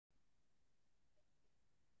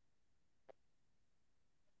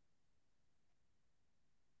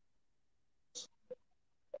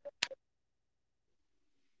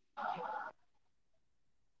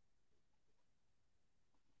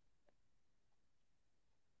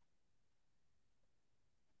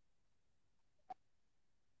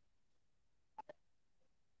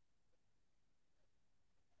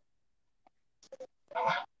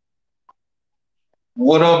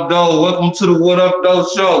What up, though? Welcome to the What Up, Though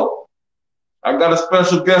show. I got a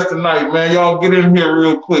special guest tonight, man. Y'all get in here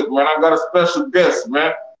real quick, man. I got a special guest,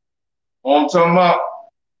 man. What I'm talking about?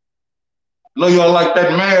 I know y'all like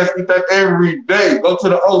that mask. Get that every day. Go to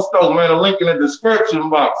the O Stoe, man. The link in the description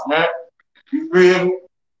box, man. You feel me?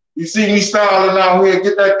 You see me styling out here.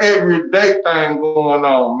 Get that everyday thing going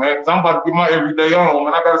on, man. Because I'm about to get my everyday on,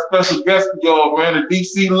 man. I got a special guest for y'all, man. A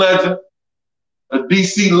DC legend. A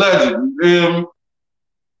DC legend. You feel me?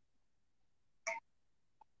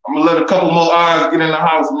 I'm gonna let a couple more eyes get in the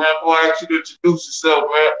house, man, before I ask you to introduce yourself,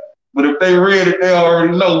 man. But if they read it, they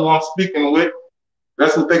already know who I'm speaking with.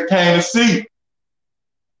 That's what they came to see.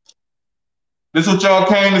 This what y'all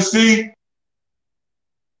came to see?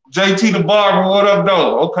 JT the Barber, what up,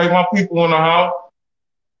 though? Okay, my people in the house.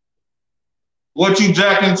 What you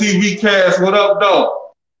jacking TV cast, what up,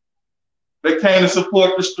 though? They came to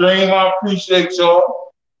support the stream. I appreciate y'all.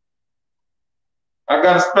 I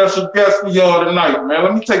got a special guest for y'all tonight, man.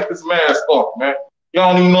 Let me take this mask off, man.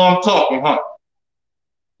 Y'all don't even know I'm talking, huh?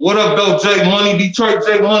 What up, though, J Money? Detroit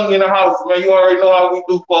J Money in the house, man. You already know how we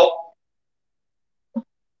do, folks.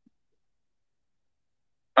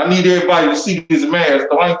 I need everybody to see this mask,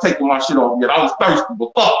 though. I ain't taking my shit off yet. I was thirsty,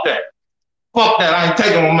 but fuck that. Fuck that. I ain't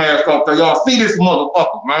taking my mask off till y'all see this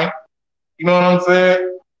motherfucker, man. You know what I'm saying?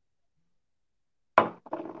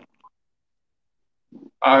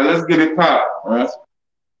 All right, let's get it poppin', man.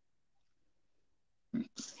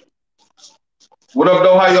 What up,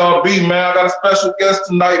 though? How y'all be, man? I got a special guest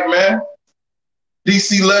tonight, man.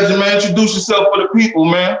 DC legend, man. Introduce yourself for the people,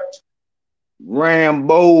 man.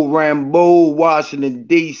 Rambo, Washington,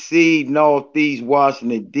 D.C., Northeast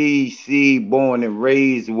Washington, D.C., born and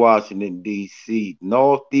raised Washington, D.C.,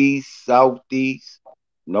 Northeast, Southeast,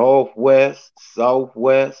 Northwest,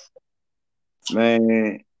 Southwest,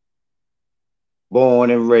 man,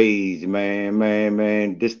 born and raised,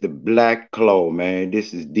 man. This the Black Claw, man.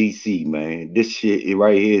 This is D.C., man. This shit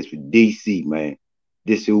right here is for D.C., man.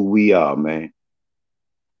 This is who we are, man.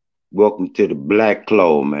 Welcome to the Black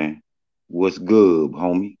Claw, man. What's good,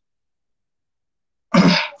 homie? All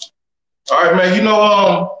right, man. You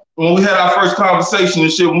know, when we had our first conversation and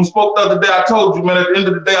shit, when we spoke the other day, I told you, man, at the end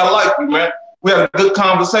of the day, I like you, man. We had a good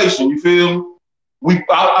conversation, you feel me?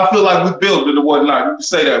 I feel like we built it or whatnot. You can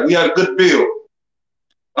say that. We had a good build.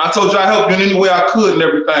 And I told you I helped you in any way I could and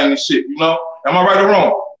everything and shit, you know? Am I right or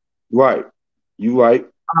wrong? Right. You right.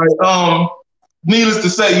 All right, needless to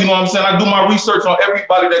say, you know what I'm saying? I do my research on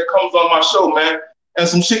everybody that comes on my show, man. And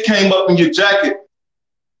some shit came up in your jacket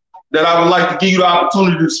that I would like to give you the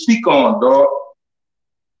opportunity to speak on, dog.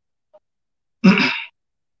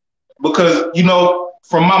 Because, you know,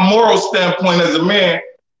 from my moral standpoint as a man,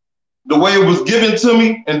 the way it was given to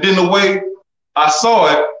me and then the way I saw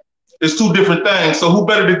it is two different things. So who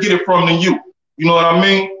better to get it from than you? You know what I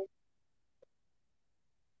mean?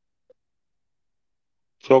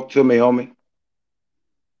 Talk to me, homie.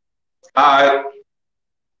 All right.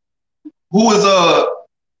 Who is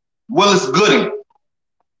Willis Gooding?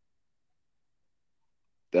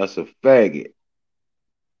 That's a faggot.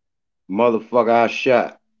 Motherfucker I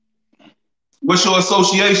shot. What's your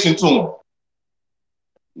association to him?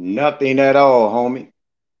 Nothing at all, homie.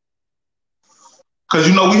 Because,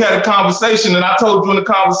 you know, we had a conversation, and I told you in the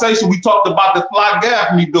conversation, we talked about the Fly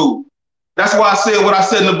Gaffney dude. That's why I said what I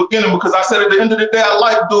said in the beginning, because I said at the end of the day, I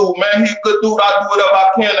like dude, man. He's a good dude. I do whatever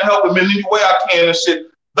I can to help him in any way I can and shit.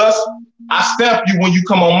 Thus, I stamp you when you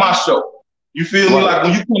come on my show. You feel me? Like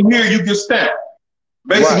when you come here, you get stamped.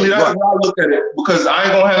 Basically, that's how I look at it, because I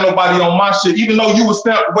ain't gonna have nobody on my shit. Even though you were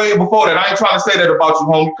stamped way before that, I ain't trying to say that about you,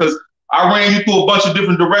 homie, because I ran you through a bunch of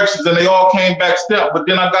different directions and they all came back stamped, but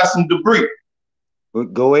then I got some debris.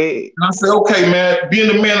 But go ahead. And I said, okay, man, being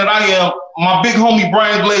the man that I am, my big homie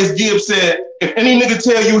Brian Blaze Gibbs said, if any nigga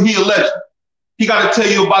tell you he a legend, he got to tell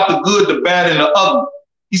you about the good, the bad, and the ugly.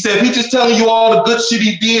 He said, if he just telling you all the good shit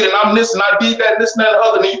he did, and I'm this, and I did that, this, and that, and the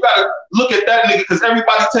other, then you got to look at that nigga, because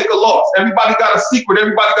everybody take a loss. Everybody got a secret.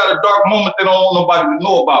 Everybody got a dark moment they don't want nobody to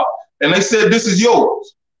know about. And they said, this is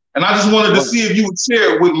yours. And I just wanted to see if you would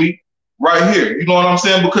share it with me right here. You know what I'm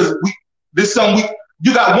saying? Because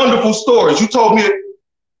you got wonderful stories. You told me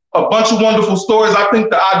a bunch of wonderful stories. I think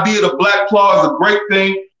the idea of Black Claw is a great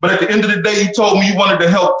thing. But at the end of the day, you told me you wanted to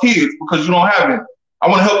help kids because you don't have any. I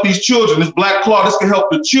want to help these children. This Black Claw, this can help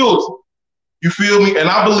the children. You feel me? And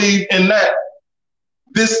I believe in that.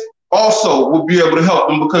 This also will be able to help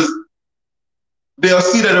them, because they'll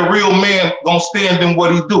see that a real man gonna stand in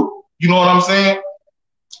what he do. You know what I'm saying?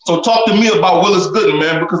 So talk to me about Willis Gooding,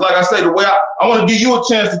 man, because like I say, the way I want to give you a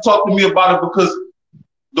chance to talk to me about it, because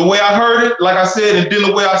the way I heard it, like I said, and then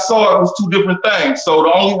the way I saw it was two different things. So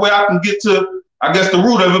the only way I can get to, I guess, the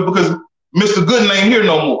root of it, because Mr. Gooden ain't here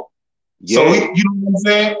no more. Yeah. So you know what I'm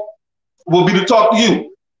saying? Will be to talk to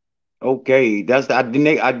you. Okay, that's I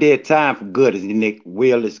did time for Gooding, Nick.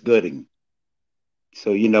 Will is Gooding.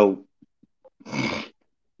 So you know,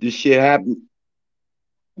 this shit happened.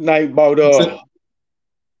 Night about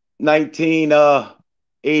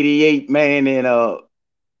 1988, man, and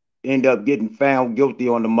end up getting found guilty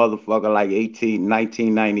on the motherfucker like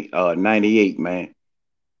 1998, man.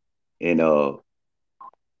 And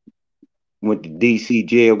went to DC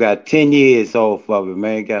jail, got 10 years off of it,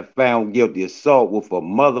 man. Got found guilty assault with a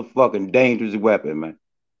motherfucking dangerous weapon, man.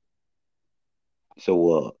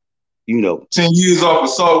 So you know, 10 years off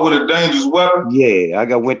assault with a dangerous weapon. Yeah,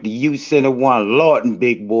 I went to U Center 1 Lawton,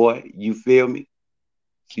 big boy. You feel me?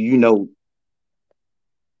 So you know,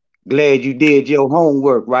 glad you did your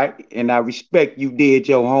homework, right? And I respect you did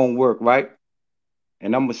your homework, right?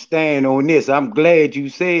 And I'm gonna stand on this. I'm glad you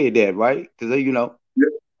said that, right? Because you know,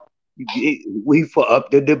 we for up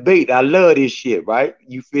the debate. I love this shit, right?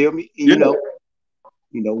 You feel me? And,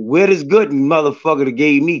 you know, where this good motherfucker that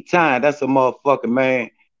gave me time? That's a motherfucker, man,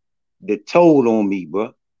 that told on me,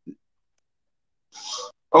 bro.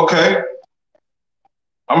 Okay.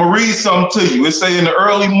 I'm gonna read something to you. It say in the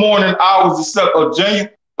early morning hours of June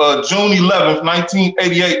 11th,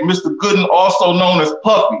 1988, Mr. Gooden, also known as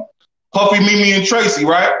Puffy, Mimi, and Tracy,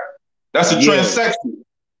 right? That's a transsexual.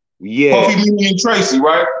 Yeah. Puffy, Mimi, and Tracy,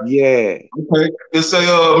 right? Yeah. Okay. It say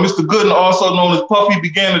Mr. Gooden, also known as Puffy,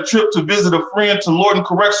 began a trip to visit a friend to Lorton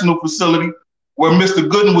Correctional Facility, where Mr.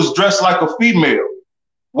 Gooden was dressed like a female.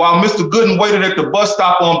 While Mr. Gooden waited at the bus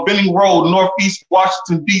stop on Benning Road, Northeast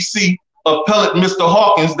Washington, D.C., appellate Mr.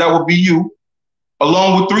 Hawkins, that would be you,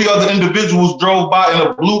 along with 3 other individuals, drove by in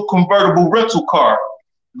a blue convertible rental car.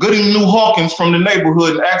 Gooden knew Hawkins from the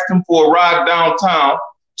neighborhood and asked him for a ride downtown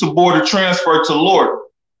to board a transfer to Lorton.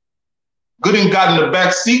 Gooden got in the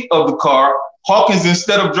back seat of the car. Hawkins,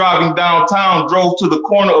 instead of driving downtown, drove to the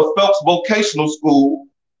corner of Phelps Vocational School.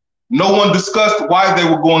 No one discussed why they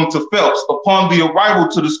were going to Phelps. Upon the arrival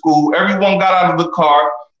to the school, everyone got out of the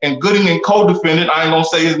car, and Gooden and co-defendant, I ain't gonna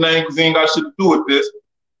say his name because he ain't got shit to do with this,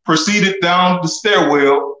 proceeded down the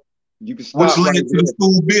stairwell, which led to the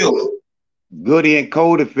school building. Gooden and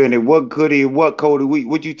co-defendant. What Gooden and what Cody?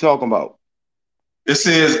 What you talking about? It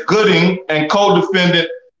says Gooden and co-defendant,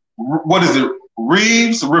 what is it?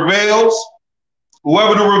 Revels?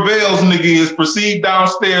 Whoever the Revels nigga is, proceed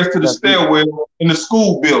downstairs to the stairwell in the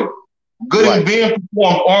school building. Gooden then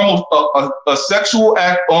performed almost a sexual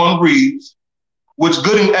act on Reeves, which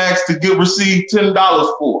Gooden asked to receive $10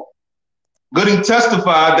 for. Gooden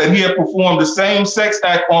testified that he had performed the same sex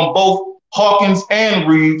act on both Hawkins and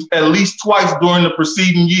Reeves at least twice during the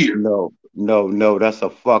preceding year. No, that's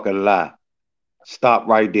a fucking lie. Stop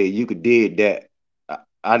right there. You could did that.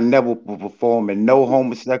 I never performed in no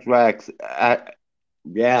homosexual acts.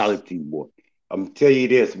 Reality, boy. I'm gonna tell you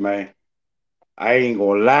this, man. I ain't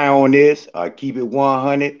gonna lie on this. I keep it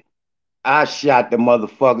 100. I shot the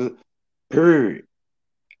motherfucker. Period.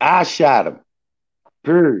 I shot him.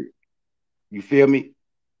 Period. You feel me?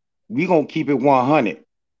 We gonna keep it 100.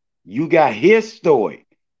 You got his story.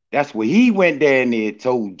 That's what he went down there and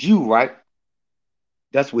told you, right?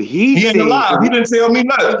 That's what he said. He ain't alive. He didn't tell me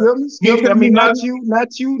nothing. I mean, not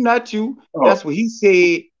you. Oh. That's what he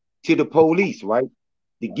said to the police, right?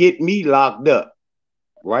 To get me locked up,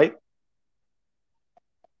 right?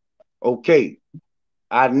 Okay.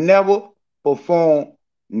 I never performed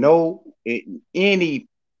any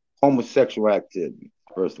homosexual activity,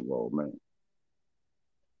 first of all, man.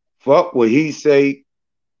 Fuck what he say,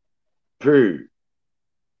 period.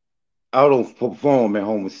 I don't perform in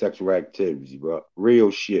homosexual activities, bro.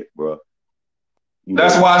 Real shit, bro.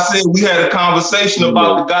 That's why I said we had a conversation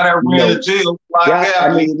about the guy that ran to jail.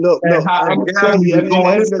 I mean, look, I'm telling you, me and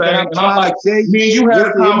you had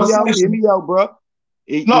a conversation. Hear me out, bro.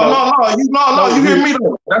 No, you hear me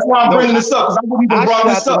though. That's why I'm bringing this up, because I wouldn't even brought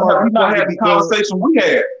this up had we not had the conversation we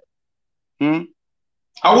had.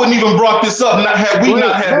 I wouldn't even brought this up had we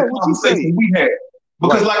not had the conversation we had.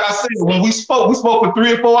 Because like I said, when we spoke for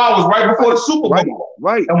 3 or 4 hours right before the Super Bowl.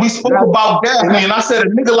 Right. And we spoke about Daphne, and I said a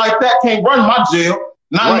nigga like that can't run my jail.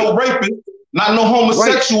 Not no rapist, not no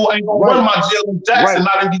homosexual ain't gonna run my jail in Jackson,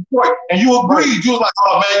 not in Detroit. And you agreed. You was like,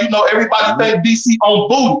 oh man, you know, everybody think DC on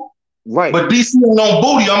booty. Right. But DC ain't on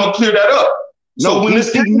booty, I'm gonna clear that up. No, so when this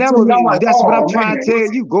came never me, like, that's what I'm trying to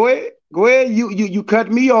tell you. Go ahead. You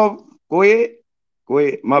cut me off. Go ahead.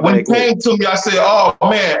 When it came to me, I said, oh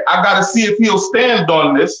man, I gotta see if he'll stand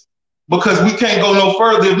on this, because we can't go no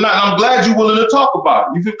further. If not, I'm glad you're willing to talk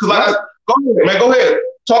about it. Because go ahead, man, go ahead.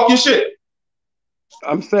 Talk your shit.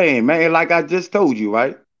 I'm saying, man, like I just told you,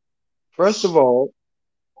 right? First of all,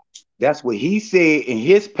 that's what he said in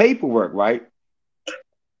his paperwork, right?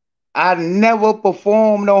 I never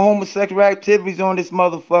performed no homosexual activities on this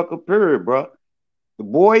motherfucker, period, bro. The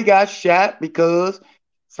boy got shot because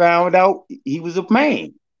found out he was a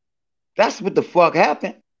man. That's what the fuck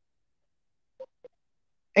happened.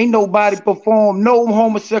 Ain't nobody performed no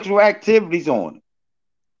homosexual activities on him.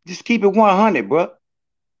 Just keep it 100, bro.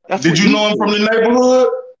 That's Did you know him from the neighborhood?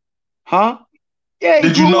 Huh? Yeah,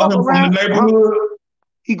 Did you know him from the neighborhood?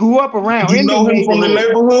 He grew up around. Did you know him from the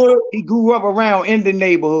neighborhood? He grew up around in the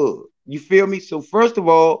neighborhood. You feel me? So first of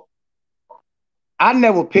all, I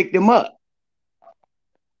never picked him up.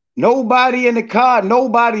 Nobody in the car,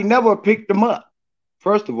 nobody never picked him up.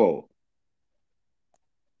 First of all.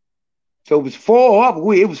 So it was four of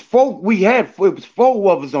us. It was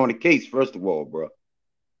four of us on the case, first of all, bro.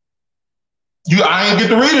 I ain't get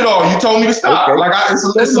to read it all. You told me to stop. Okay. Like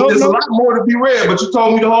it's a lot more to be read, but you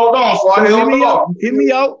told me to hold on, so I held off. Hit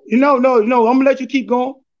me out. No, I'm gonna let you keep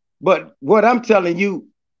going. But what I'm telling you,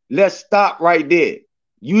 let's stop right there.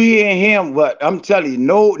 You hear him, but I'm telling you,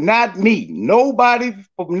 no, not me. Nobody,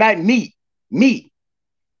 not me. Me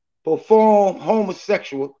perform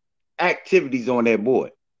homosexual activities on that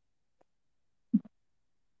boy.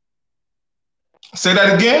 Say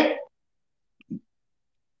that again.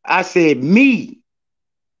 I said me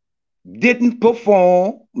didn't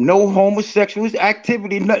perform no homosexual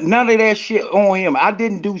activity, none of that shit on him. I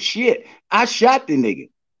didn't do shit. I shot the nigga.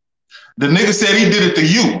 The nigga said he did it to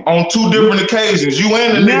you on 2 different occasions. You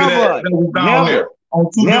and the nigga that was down there on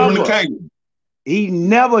 2 different occasions. He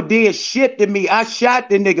never did shit to me. I shot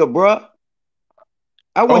the nigga, bro.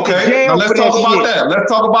 I went to jail. Now let's talk about that.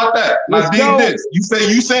 Let's talk about that. Let's dig this. You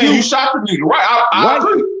saying you shot the nigga, right? I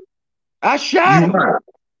agree. I shot him.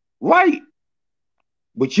 Right.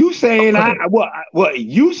 But you saying what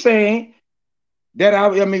you saying that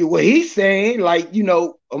I mean what he's saying, like, you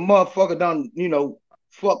know, a motherfucker done, you know,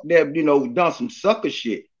 fuck that, you know, done some sucker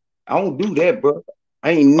shit. I don't do that, bro.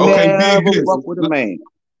 I ain't never fuck with a man.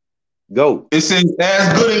 Go. It says,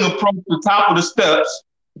 as Gooding approached the top of the steps,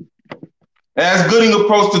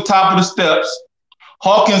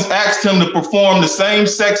 Hawkins asked him to perform the same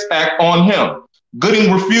sex act on him.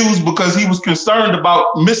 Gooding refused because he was concerned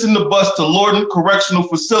about missing the bus to Lorton Correctional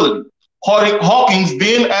Facility. Hawkins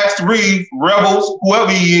then asked Reed, Rebels,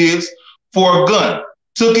 whoever he is, for a gun,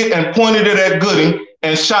 took it and pointed it at Gooding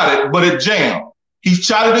and shot it, but it jammed. He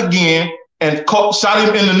shot it again and shot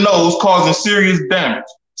him in the nose, causing serious damage.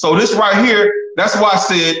 So this right here, that's why I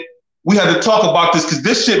said we had to talk about this, because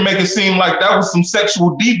this shit make it seem like that was some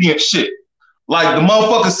sexual deviant shit. Like the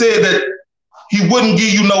motherfucker said that he wouldn't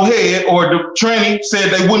give you no head, or the tranny said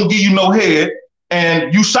they wouldn't give you no head,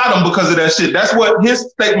 and you shot him because of that shit. That's what his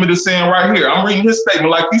statement is saying right here. I'm reading his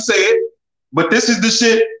statement like you said, but this is the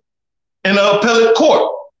shit in the appellate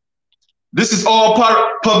court. This is all part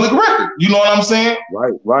of public record. You know what I'm saying?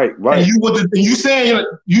 Right. And you saying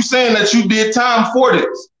that you did time for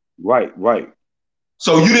this. Right.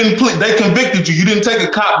 So you didn't plead. They convicted you. You didn't take a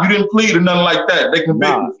cop. You didn't plead or nothing like that. They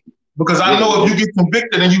convicted you. Because I know if you get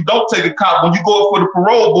convicted and you don't take a cop, when you go up for the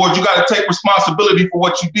parole board, you got to take responsibility for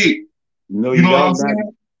what you did. No, you know what I'm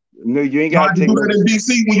saying? No, you ain't got to do that in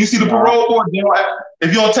DC. When you see the parole board,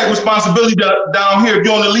 if you don't take responsibility down here, if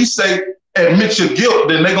you don't at least say admit your guilt,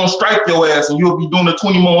 then they're gonna strike your ass and you'll be doing a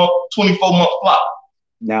 24-month flop.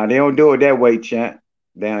 Now they don't do it that way, champ.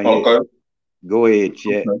 Down here. Okay. Go ahead,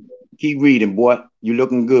 champ. Okay. Keep reading, boy. You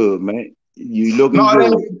looking good, man. You looking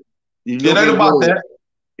good. It ain't about that.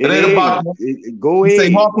 It ain't about that. Go ahead.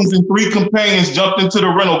 Say Hawkins and 3 companions jumped into the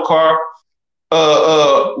rental car,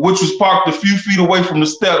 which was parked a few feet away from the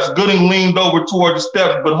steps. Gooding leaned over toward the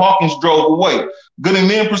steps, but Hawkins drove away. Gooding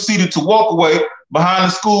then proceeded to walk away behind the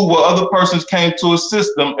school where other persons came to assist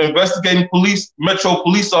them. Investigating Metro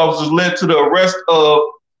police officers led to the arrest of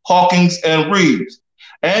Hawkins and Reeves.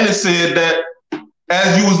 And it said that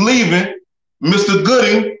as you was leaving, Mr.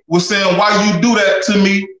 Gooding was saying, "Why you do that to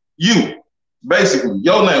me, you?" Basically,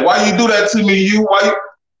 your name. Why you do that to me, you? Why?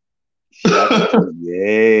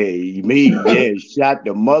 Shot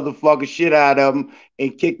the motherfucking shit out of them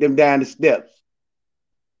and kicked them down the steps.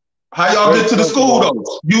 How y'all get to the school though?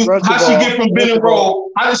 How she get from Benning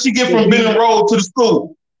Road? How did she get from Benning Road to the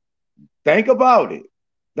school? Think about it.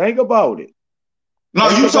 No,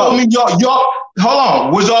 you told me y'all. Hold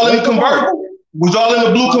on. Was y'all in the convertible? Was y'all in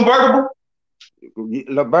the blue convertible?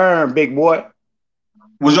 LeBurn, big boy.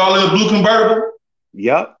 Was y'all in the blue convertible?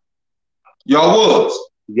 Yep. Y'all was.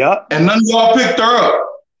 Yep. And none of y'all picked her up.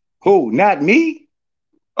 Who? Not me.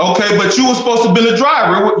 Okay, but you were supposed to be the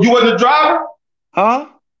driver. You wasn't the driver? Huh?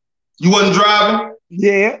 You wasn't driving?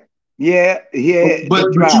 Yeah. But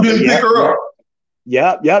you didn't pick her up.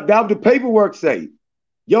 Yep. That was the paperwork say.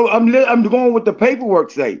 Yo, I'm going with the paperwork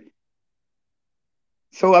say.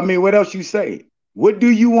 So I mean, what else you say? What do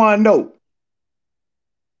you want to know?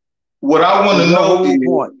 What I want to know is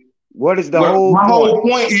point. What is the whole my point? whole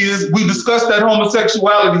point is we discussed that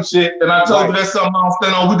homosexuality shit, and I told you that's something I don't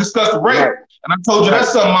stand on. We discussed rape, and I told you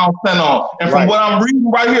that's something I don't stand on. And from what I'm reading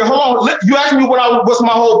right here, hold on, you asked me what's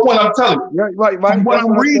my whole point. I'm telling you. From what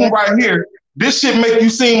I'm reading right here, this shit make you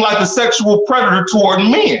seem like a sexual predator toward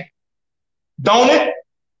men, don't it?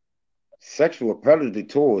 Sexual predator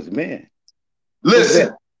towards men.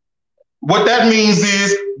 Listen. What that means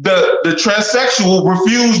is the transsexual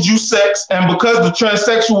refused you sex, and because the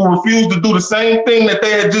transsexual refused to do the same thing that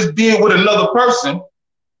they had just did with another person,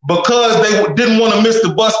 because they didn't want to miss the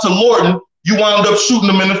bus to Lorton, you wound up shooting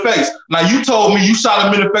them in the face. Now you told me you shot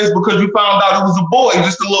him in the face because you found out it was a boy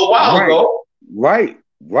just a little while ago. Right.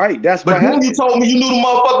 That's but then you told me you knew the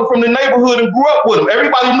motherfucker from the neighborhood and grew up with him.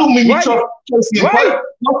 Everybody knew me. Tracy and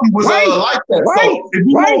Puffy was like that. So if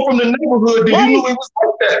you know from the neighborhood, then you knew he was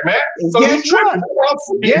like that, man. And so you tripping.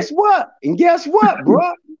 Guess what? And guess what,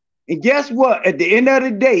 bro? And guess what? At the end of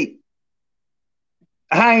the day,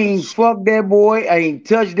 I ain't fucked that boy. I ain't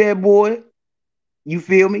touched that boy. You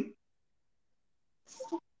feel me?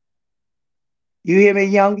 You hear me,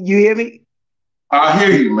 young? You hear me? I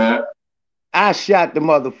hear you, man. I shot the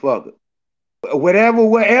motherfucker. Whatever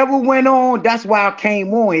went on, that's why I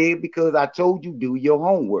came on here, because I told you do your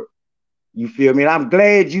homework. You feel me? And I'm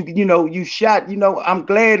glad you shot, I'm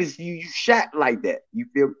glad you shot like that. You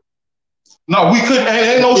feel me? No, we couldn't,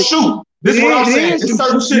 ain't no shoot. This is what I'm saying. It's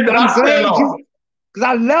certain shit that I stand on. Because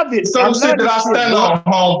I love it. It's certain shit that I stand on,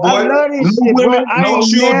 homeboy. I love this shit, women, bro. I ain't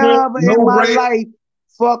children, never in my life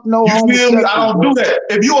fuck no homosexual. You feel me? I don't do that.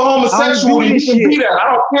 If you a homosexual, then you can be that.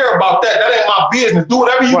 I don't care about that. That ain't my business. Do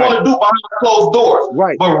whatever you want to do behind closed doors.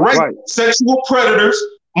 But rape, sexual predators,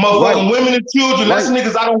 motherfucking women and children, that's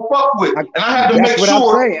niggas I don't fuck with. And I had to make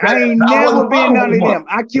sure that I ain't never been none of them.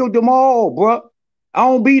 I killed them all, bro. I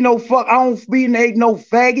don't be no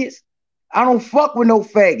faggots. I don't fuck with no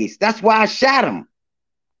faggots. That's why I shot them.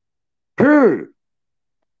 Purr,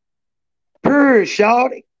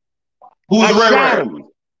 shawty. Who's Ray?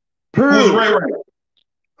 Who's Ray Ray?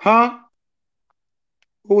 Huh?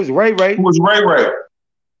 Who was Ray Ray? Who was Ray Ray?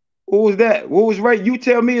 Who was that? What was Ray? You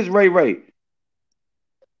tell me it's Ray Ray.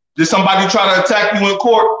 Did somebody try to attack you in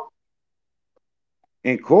court?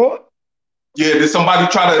 In court? Yeah, did somebody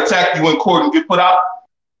try to attack you in court and get put out?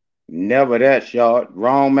 Never that, short.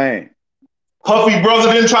 Wrong man. Puffy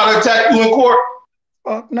brother didn't try to attack you in court?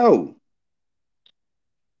 Fuck no.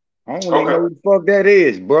 I don't even know who the fuck that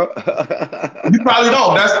is, bro. You probably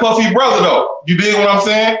don't. That's Puffy brother, though. You dig what I'm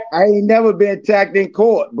saying? I ain't never been attacked in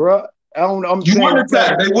court, bro. You weren't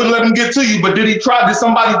attacked. They wouldn't let him get to you. But did he try? Did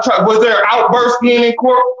somebody try? Was there an outburst in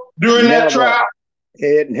court during that trial?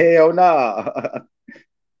 Hell nah.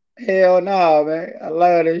 Hell nah, man. I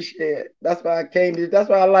love this shit. That's why I came. That's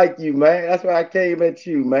why I like you, man. That's why I came at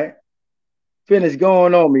you, man. Finish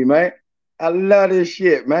going on me, man. I love this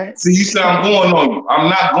shit, man. See, you sound going on you. I'm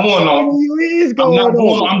not going on you. You is going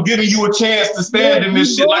on. I'm giving you a chance to stand in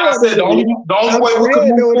this shit. Like I said, the only way we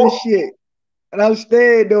can move forward. This shit. And I'm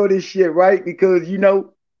staying on this shit, right? Because,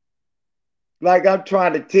 like I'm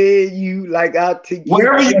trying to tell you, like I'll take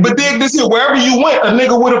you. But dig this here, wherever you went, a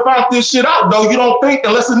nigga would have found this shit out, though. You don't think,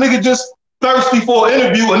 unless a nigga just thirsty for an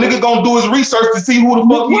interview, a nigga gonna do his research to see who the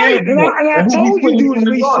fuck he is. And I told you do his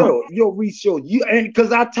research. Your research.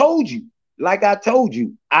 Because I told you. Like I told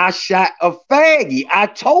you, I shot a faggy. I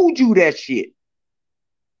told you that shit.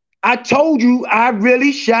 I told you I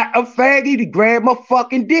really shot a faggy to grab my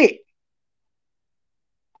fucking dick.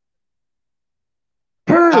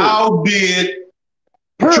 How did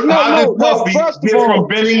Puffy get from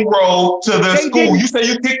Benning Road to the school? You say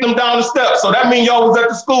you kicked them down the steps, so that means y'all was at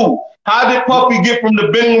the school. How did Puffy get from the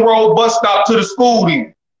Benning Road bus stop to the school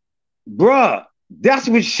then? Bruh. That's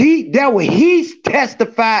what he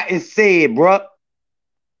testified and said, bro.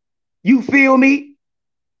 You feel me?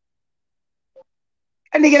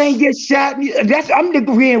 A nigga ain't get shot. I'm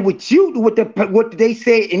agreeing with you what they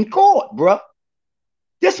said in court, bro.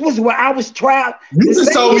 This was what I was trying. You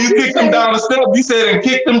just told me you kicked him down the steps. You said and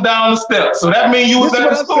kicked him down the steps. So that means you was at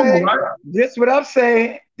the school, right? This what I'm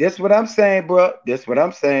saying. This what I'm saying, bro. This what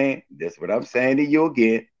I'm saying. This what I'm saying to you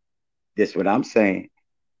again. This what I'm saying.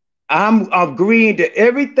 I'm agreeing to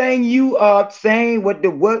everything you are saying, what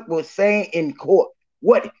was saying in court,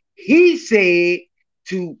 what he said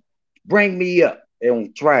to bring me up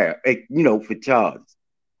on trial, for charges.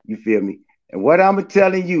 You feel me? And what I'm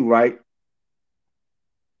telling you, right?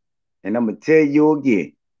 And I'm gonna tell you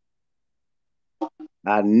again,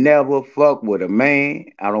 I never fuck with a man.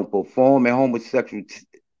 I don't perform in homosexual.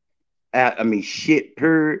 Shit.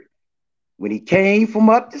 Period. When he came from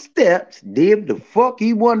up the steps, did the fuck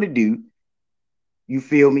he wanted to do. You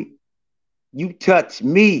feel me? You touch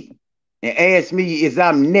me and ask me is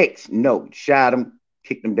I'm next. No, shot him,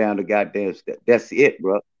 kicked him down the goddamn step. That's it,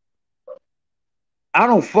 bro. I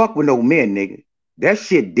don't fuck with no men, nigga. That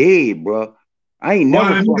shit dead, bro. I ain't One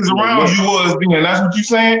never of the fucked niggas with no around men. you was then. That's what you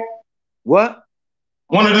saying? What?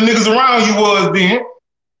 One of the niggas around you was then.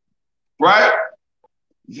 Right?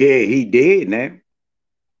 Yeah, he dead now.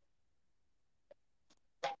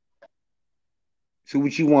 So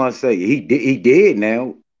what you want to say? He dead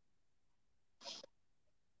now.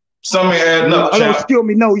 Something ain't adding up, Don't champ. steal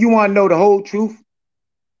me. No, you want to know the whole truth?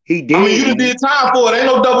 He dead. I mean, you done did time for it. Ain't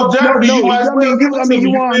no double jeopardy. No, You might as well give it to me.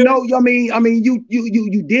 you want to know?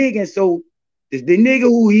 You digging? So is the nigga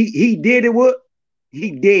who he did it with?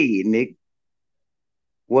 He dead, nigga.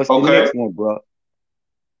 What's the next one, bro?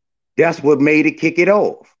 That's what made it kick it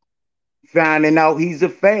off. Finding out he's a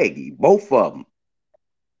faggy, both of them.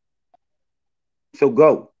 So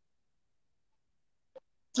go.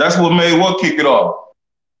 That's what made what kick it off?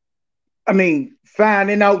 I mean,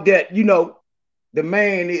 finding out that, you know, the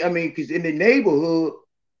man, I mean, because in the neighborhood,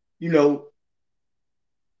 you know,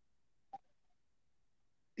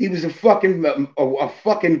 he was a fucking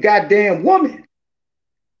goddamn woman.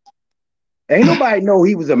 Ain't nobody know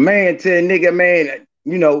he was a man to a nigga, man,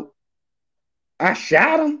 you know, I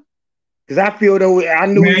shot him. Because I feel though I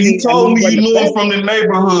knew man, you told me you knew him from the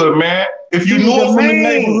neighborhood, man. If you knew him from the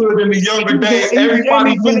neighborhood in the younger days,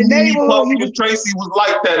 everybody knew me, Puffy, and Tracy was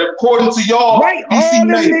like that. According to y'all, right, all them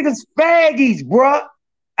niggas faggies, bro.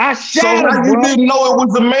 I shot him, you bro. didn't know it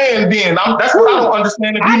was a man then. That's what I don't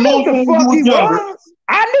understand. If you knew him from when you was younger.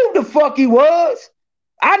 I knew the fuck he was.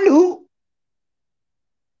 I knew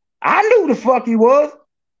the fuck he was.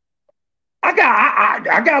 I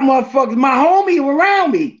got motherfuckers, my homie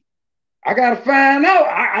around me. I gotta find out.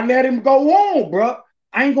 I let him go on, bro.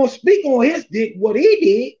 I ain't gonna speak on his dick, what he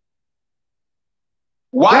did.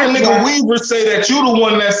 Why the nigga Weaver say that you the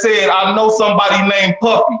one that said, I know somebody named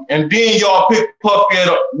Puffy, and then y'all picked Puffy at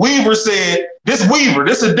up? Weaver said, this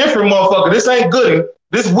a different motherfucker. This ain't Gooding.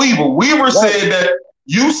 This Weaver. Weaver said that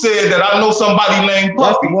you said that I know somebody named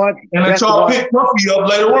Puffy, and that y'all picked Puffy up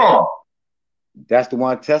later on. That's the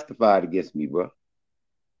one testified against me, bro.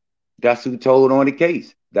 That's who told on the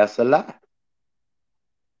case. That's a lie.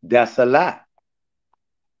 That's a lie.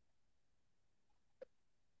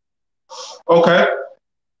 Okay.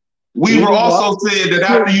 Weaver also said that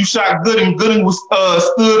after you shot Gooding, Gooding was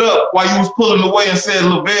stood up while you was pulling away and said,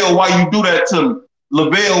 Lavelle, why you do that to me?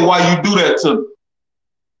 Lavelle, why you do that to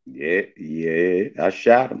me? Yeah, I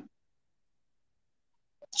shot him.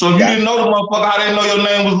 So if you didn't know the motherfucker, how they know your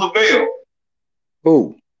name was Lavelle?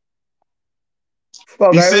 Who?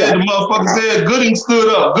 He said the motherfucker said Gooding stood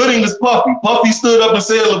up. Gooding is Puffy. Puffy stood up and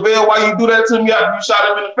said, Lavelle, why you do that to me after you shot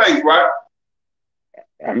him in the face, right?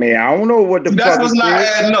 I mean, I don't know what the fuck. That's what's not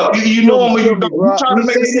adding up. You know him or you don't. You trying to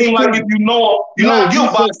make it seem like if you know him, you're not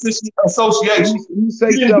guilty by association. You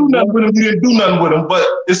didn't do nothing with him. You didn't do nothing with him. But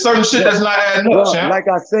there's certain shit that's not adding up, champ. Like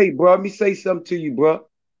I say, bro, let me say something to you, bro.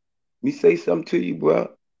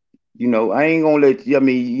 You know, I ain't gonna let you. I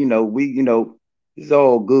mean, you know, it's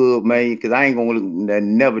all good, man. Because I ain't gonna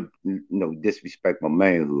never, disrespect my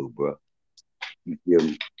manhood, bro. You feel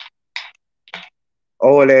me?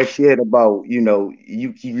 All that shit about, you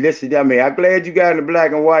listen. I mean, I'm glad you got in the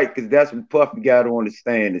black and white because that's what Puffy got on the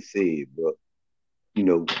stand and said, bro.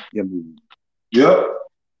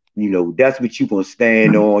 That's what you gonna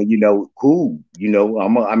stand on. Cool.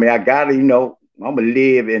 I gotta, I'm gonna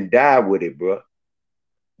live and die with it, bro.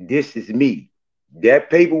 This is me. That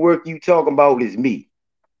paperwork you talking about is me.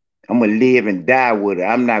 I'm gonna live and die with it.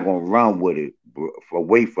 I'm not gonna run with it, bro,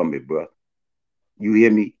 away from it, bro. You hear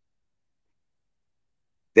me?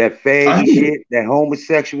 That faggy shit, that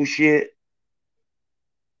homosexual shit,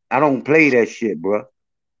 I don't play that shit, bro.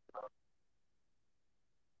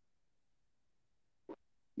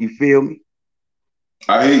 You feel me?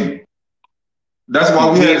 I hear you. That's why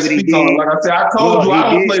we had to speak on it. Like I said, I told you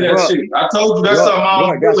I don't play that shit. I told you that's something I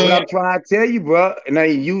don't do. That's what I'm trying to tell you, bro. And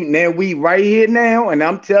now we right here now, and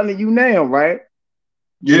I'm telling you now, right?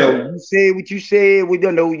 Yeah. You said what you said. We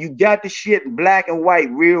don't know. You got the shit in black and white,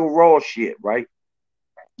 real raw shit, right?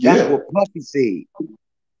 That's what Puffy said.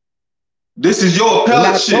 This is your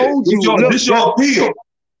appellate shit. This your appeal.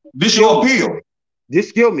 This your appeal.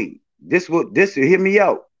 This kill me. This will hear me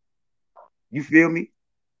out. You feel me?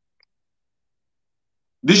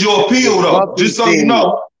 This your appeal though. Just so you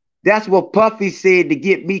know. That's what Puffy said to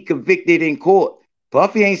get me convicted in court.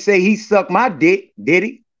 Puffy ain't say he sucked my dick, did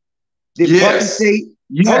he? Did Puffy say?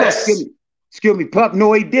 Yes. Hold on, excuse me, Puff.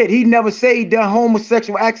 No, he did. He never said he done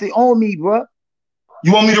homosexual acts on me, bro.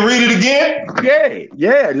 You want me to read it again?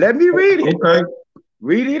 Yeah. Let me read it. Okay.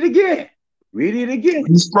 Read it again. Let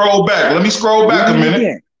me scroll back a minute.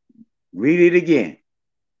 Again. Read it again.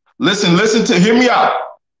 Listen to, hear me out.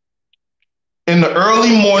 In the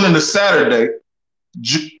early morning of Saturday,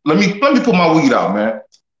 let me put my weed out, man.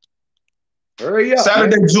 Hurry up.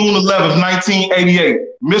 Saturday, man. June 11th, 1988,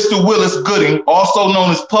 Mr. Willis Gooding, also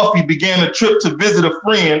known as Puffy, began a trip to visit a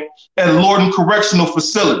friend at Lorton Correctional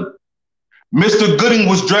Facility. Mr. Gooding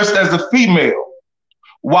was dressed as a female.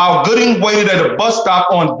 While Gooding waited at a bus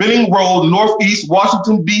stop on Benning Road, Northeast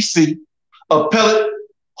Washington, D.C., appellate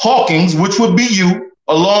Hawkins, which would be you,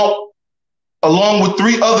 along with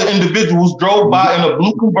 3 other individuals, drove by in a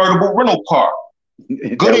blue convertible rental car.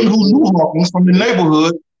 Gooding, who knew Hawkins from the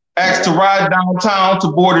neighborhood, asked to ride downtown to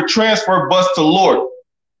board a transfer bus to Lorton.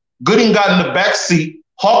 Gooding got in the back seat.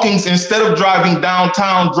 Hawkins, instead of driving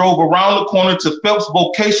downtown, drove around the corner to Phelps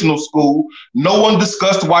Vocational School. No one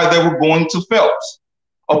discussed why they were going to Phelps.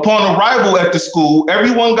 Upon arrival at the school,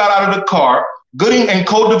 everyone got out of the car. Gooding and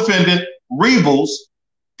co-defendant Revels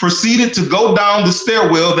proceeded to go down the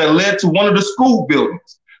stairwell that led to one of the school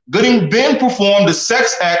buildings. Gooding then performed a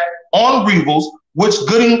sex act on Revels, which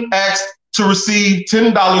Gooding asked to receive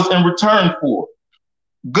 $10 in return for.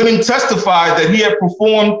 Gooding testified that he had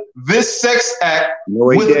performed this sex act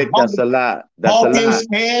with That's a lie. Hawkins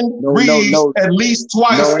and Reeves at least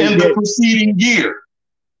twice in the preceding year.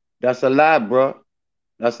 That's a lie, bro.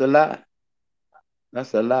 That's a lie.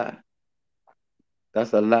 That's a lie.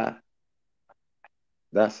 That's a lie.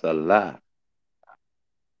 That's a lie.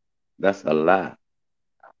 That's a lie.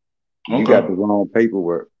 Okay. You got the wrong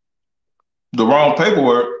paperwork. The wrong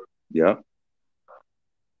paperwork? Yeah.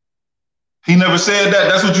 He never said that.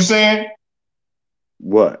 That's what you're saying?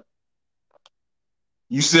 What?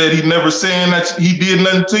 You said he never saying that he did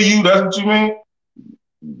nothing to you? That's what you mean?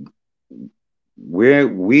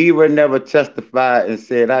 Weaver never testified and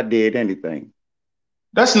said I did anything.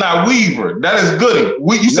 That's not Weaver. That is Gooding.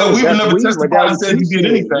 You said Weaver never testified and said he did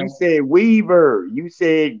anything. You said Weaver. You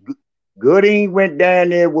said Gooding went down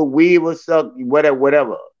there with Weaver, sucked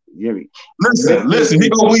whatever. You know Listen, he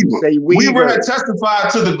go Weaver. Weaver had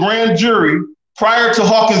testified to the grand jury prior to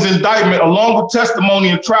Hawkins' indictment, along with testimony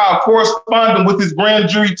in trial corresponding with his grand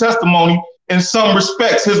jury testimony in some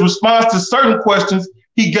respects. His response to certain questions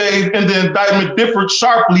he gave in the indictment differed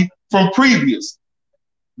sharply from previous.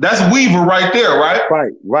 That's Weaver right there, right?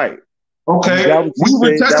 Right. Okay.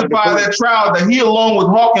 Weaver testified at trial that he, along with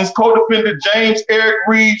Hawkins' co-defendant James Eric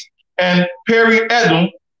Reeves and Perry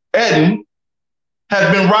Eden,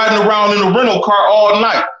 had been riding around in a rental car all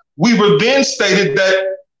night. Weaver then stated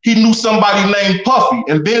that he knew somebody named Puffy,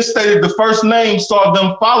 and then stated the first name saw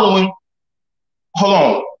them following. Hold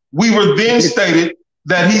on. Weaver then stated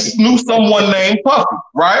that he knew someone named Puffy,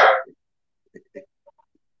 right?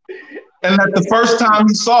 And that the first time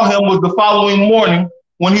he saw him was the following morning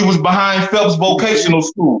when he was behind Phelps Vocational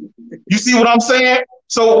School. You see what I'm saying?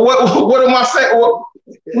 So what am I saying?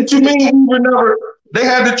 What you mean Weaver never? They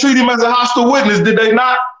had to treat him as a hostile witness, did they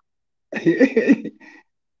not? You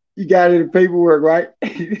got it in the paperwork, right?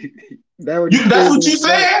 That's what you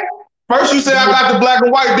said? First you said I got the black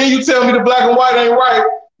and white, then you tell me the black and white ain't right.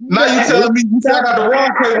 Now you telling me you said I got the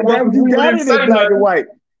wrong paperwork. You got it in black and white.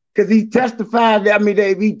 Because he testified,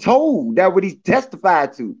 he told that what he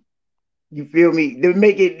testified to. You feel me? To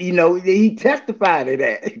make it, he testified to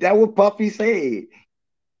that. That's what Puffy said.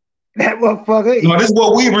 That motherfucker. No, this is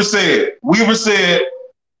what Weaver said.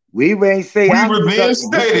 Weaver ain't say. Weaver then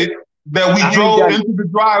stated that we drove into the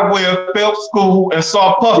driveway of Phelps School and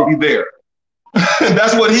saw Puffy there.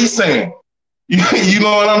 That's what he's saying. You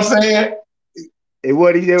know what I'm saying? And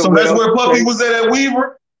what he did. So that's where Puffy was at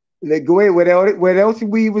Weaver. Let go ahead. What else did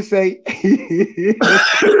Weaver say? See,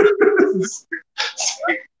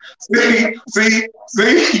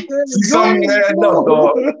 something had up,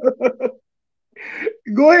 dog.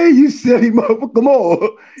 Go ahead, you silly motherfucker. Come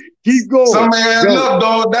on. Keep going. Something had up,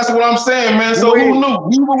 dog. That's what I'm saying, man. So who knew?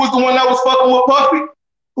 Weaver was the one that was fucking with Puffy?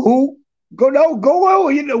 Who? Go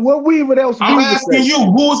on. What Weaver else? I'm asking you,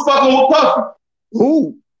 who was fucking with Puffy?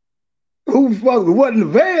 Who? Who fucking what,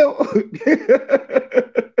 Lavelle?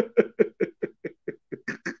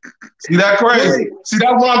 See that crazy? See,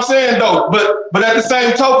 that's what I'm saying though. But at the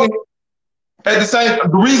same token, the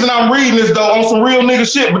reason I'm reading this though on some real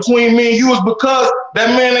nigga shit between me and you is because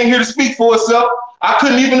that man ain't here to speak for himself. I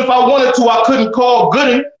couldn't, even if I wanted to, I couldn't call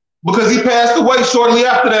Gooding because he passed away shortly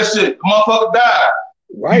after that shit. The motherfucker died.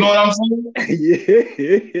 You know what I'm saying? Yeah.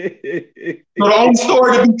 So the only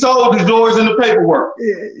story to be told is yours in the paperwork.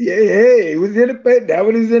 Yeah, it was in the paper. That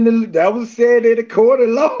was said in the court of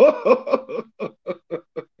law.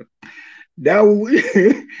 that was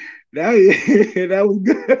that was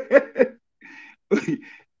good.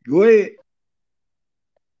 Go ahead.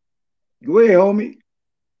 Go ahead, homie.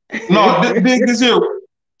 No, dig this here.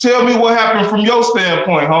 Tell me what happened from your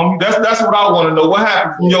standpoint, homie. That's what I want to know. What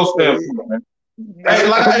happened from your standpoint, man? Hey,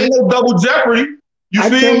 like ain't no double jeopardy. You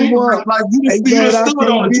feel me? Like you just stood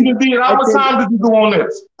on it. You did. How much time did you do on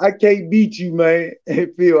this? I can't beat you, man.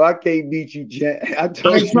 Phil, I can't beat you, Jack. I ain't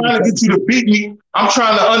trying to get you to beat me. I'm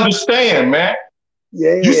trying to understand, man.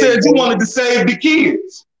 Yeah. You said you wanted to save the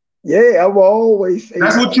kids. Yeah, I will always say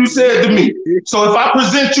that's what you said to me. So if I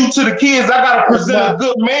present you to the kids, I gotta present a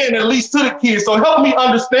good man at least to the kids. So help me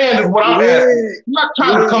understand is what I'm asking. I'm not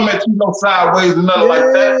trying to come at you no sideways and nothing like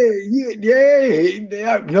that.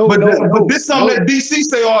 Yeah. But this is something that DC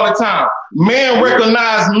say all the time. Man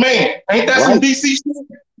recognize man. Ain't that some DC shit?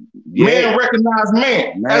 Yeah. Man recognize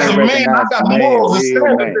man. As a man, I got morals and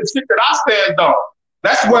standards and shit that I stand on.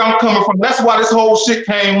 That's where I'm coming from. That's why this whole shit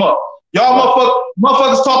came up. Y'all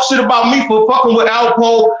motherfuckers talk shit about me for fucking with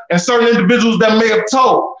Alpo and certain individuals that may have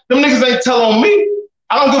told. Them niggas ain't tell on me.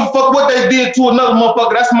 I don't give a fuck what they did to another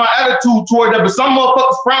motherfucker. That's my attitude toward that. But some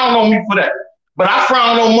motherfuckers frown on me for that. But I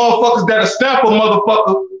frown on motherfuckers that are stamp a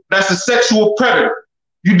motherfucker that's a sexual predator.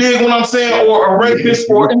 You dig what I'm saying? Or a rapist,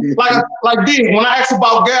 or like dig. When I asked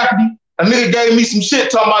about Gaffney, a nigga gave me some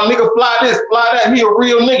shit talking about nigga fly this, fly that. He a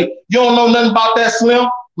real nigga. You don't know nothing about that, Slim?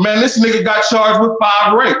 Man, this nigga got charged with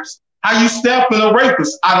 5 rapes. How you stamping a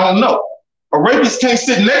rapist? I don't know. A rapist can't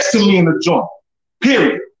sit next to me in the joint.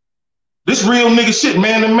 Period. This real nigga shit,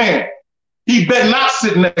 man to man. He better not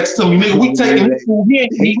sit next to me, nigga. We taking his food. He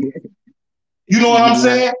ain't eating. You know what I'm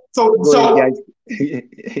saying? So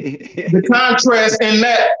the contrast in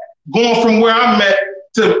that, going from where I'm at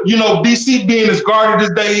to, DC being as guarded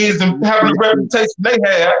as they is and having the reputation they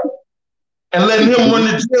have, and letting him run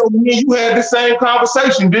the jail. Me and you had the same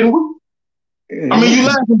conversation, didn't we? I mean, you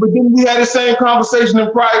laughing, but then we had the same conversation in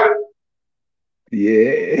private.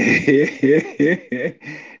 Yeah.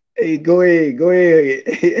 Hey, go ahead.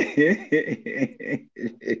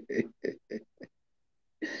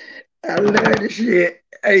 I love this shit.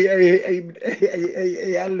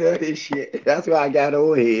 Hey, I love this shit. That's why I got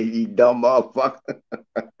on here, you dumb motherfucker.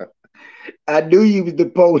 I knew you was the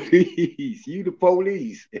police. You the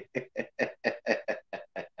police.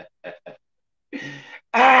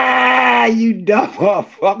 You dumb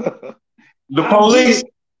motherfucker. The police.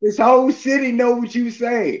 This whole city know what you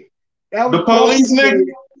say. The police, nigga.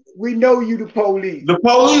 We know you the police. The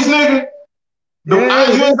police, nigga. You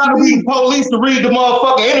ain't gotta read the police to read the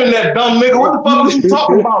motherfucking internet, dumb nigga. What the fuck is you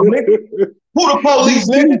talking about, nigga? Who the police,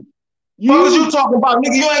 nigga? What is you talking about,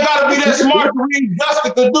 nigga? You ain't gotta be that smart to read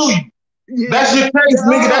Jessica, do you? Yeah. That's your case,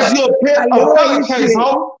 nigga. That's your appellate case,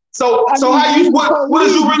 homie. So what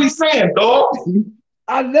is you really saying, dog?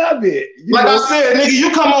 I love it. Like I said, nigga, you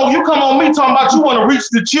come on me talking about you want to reach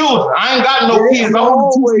the children. I ain't got no kids. I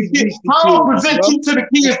want to reach the kids. How do I present you to the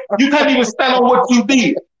kids? You can't even stand on what you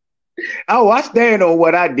did. Oh, I stand on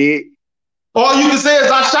what I did. All you can say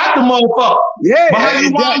is I shot the motherfucker. Yeah. But how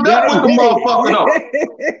you wound up with the motherfucker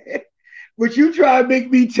though? But you try to make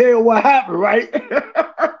me tell what happened, right?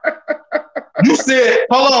 You said,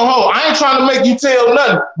 hold on. I ain't trying to make you tell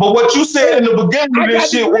nothing. But what you said in the beginning of this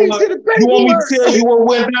shit was, you want me to tell you what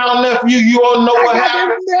went down, nephew? You don't know what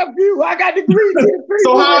happened. Nephew, I got to agree to the paperwork.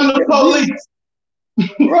 So how I'm the police?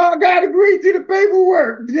 Bro, I got to agree to the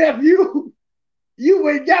paperwork, nephew. You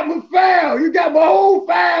ain't got my file. You got my whole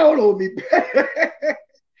file on me.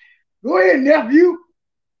 Go ahead, nephew.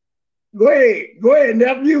 Go ahead,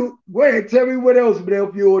 nephew. Go ahead, tell me what else would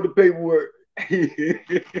help you on the paperwork. I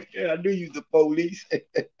knew you was the police.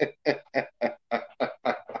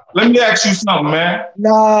 Let me ask you something, man.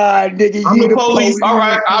 Nah, nigga, I'm the police. All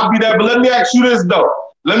right, I'll be there. But let me ask you this, though.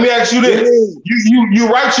 Let me ask you this. Yeah.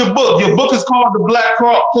 You write your book. Your book is called The Black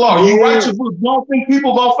Claw. You write your book. You don't think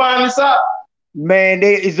people gonna find this out? Man,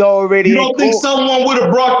 it's already. You don't think someone would have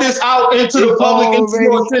brought this out into the public, into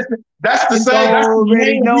your attention? That's the same. That's the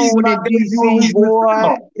main reason I gave you a reason,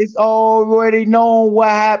 boy. It's already known what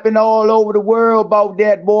happened all over the world about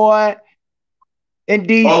that, boy. In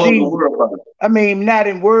DC. All over the world. I mean, not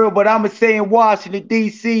in world, but I'm saying Washington,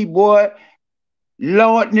 DC, boy.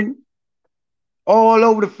 Lord, all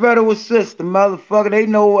over the federal system, motherfucker. They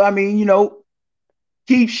know, I mean,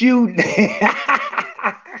 keep shooting.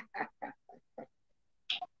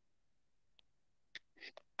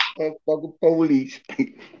 Motherfucking police.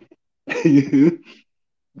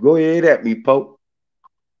 Go ahead at me, Pope.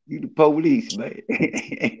 You the police, man.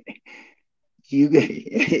 You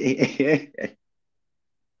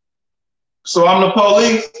So I'm the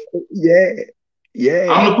police? yeah, yeah,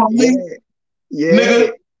 I'm the police? yeah, yeah.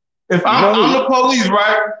 Nigga, if I'm No, the police,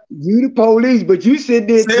 right? you the police, but you sitting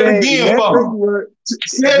there Say it saying again for me. leverage.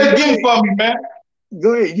 Say it Go again ahead, for me, man.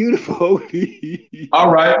 go ahead. You the police.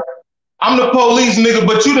 All right. I'm the police, nigga,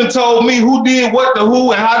 but you done told me who did what to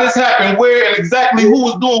who and how this happened, where, and exactly who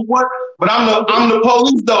was doing what. But I'm the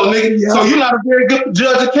police though, nigga. So Yeah, you're not a very good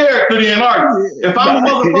judge of character then, are you? If I'm nah.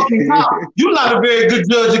 the motherfucking cop, you're not a very good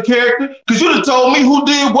judge of character because you done told me who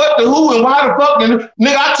did what to who and why the fuck. And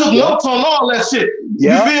nigga, I took Yeah, notes on all that shit. You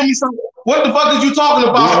yeah, feel me? So what the fuck is you talking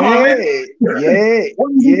about, my nigga? yeah, yeah, What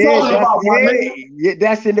are you yeah. talking That's about, my yeah, nigga? yeah.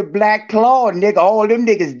 That's in the Black Claw, nigga. All them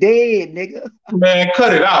niggas dead, nigga. Man,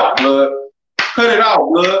 cut it out, blood. Cut it out,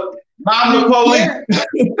 blood. I'm the You police. can't.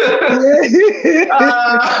 Yeah.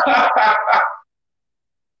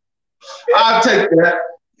 I'll take that.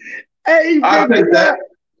 Hey, I'll big take that. boy,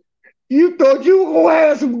 you thought you were gonna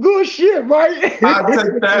have some good shit, right? I'll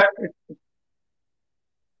take that.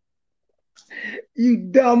 You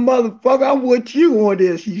dumb motherfucker. I'm with you on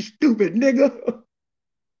this, you stupid nigga.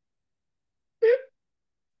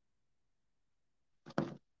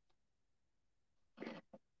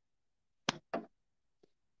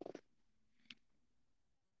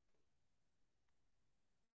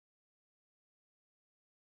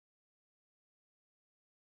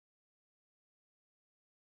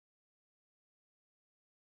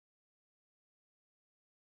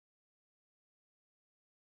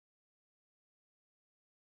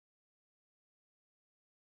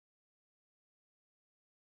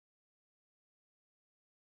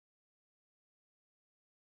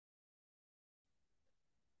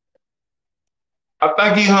 I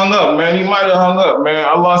think he hung up, man. He might have hung up, man.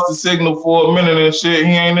 I lost the signal for a minute and shit.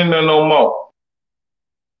 He ain't in there no more.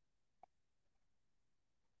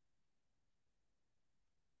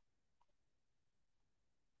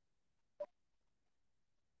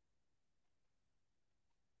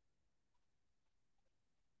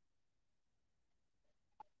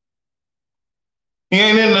 He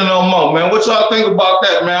ain't in there no more, man. What y'all think about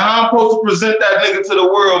that, man? How I'm supposed to present that nigga to the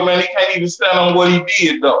world, man? He can't even stand on what he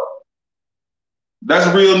did, though.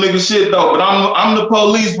 That's real nigga shit, though. But I'm the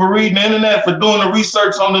police for reading the internet, for doing the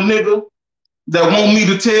research on the nigga that want me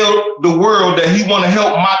to tell the world that he want to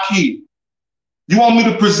help my kid. You want me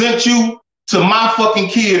to present you to my fucking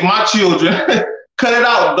kid, my children. Cut it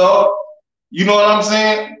out, dog. You know what I'm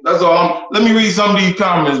saying? That's all. Let me read some of these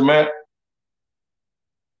comments, man.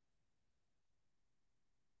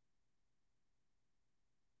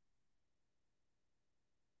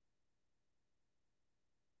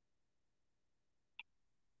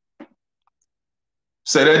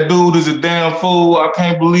 Say that dude is a damn fool. I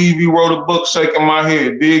can't believe he wrote a book shaking my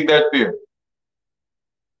head. Dig that there.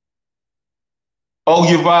 Oh,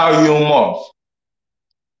 your volume off.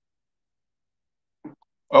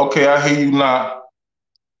 Okay, I hear you now.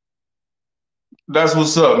 That's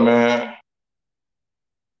what's up, man.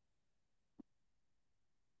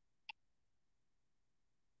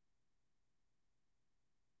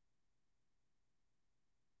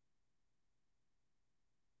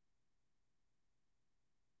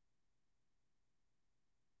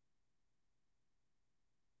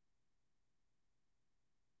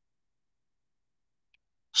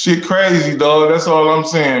 Shit crazy, dog. That's all I'm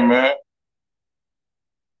saying, man.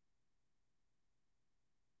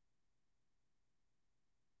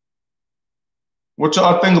 What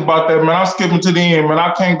y'all think about that, man? I'm skipping to the end, man.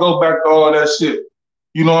 I can't go back to all that shit.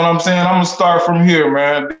 You know what I'm saying? I'm gonna start from here,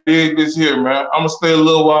 man. Dig this here, man. I'm gonna stay a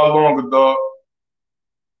little while longer, dog.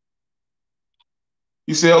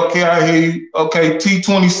 You say, okay, I hear you. Okay,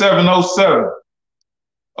 T2707.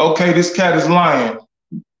 Okay, this cat is lying.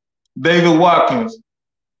 David Watkins.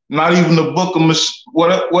 Not even the book of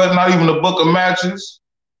what? Not even the book of matches.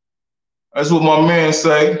 That's what my man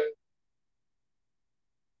say.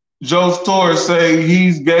 Joe Torres say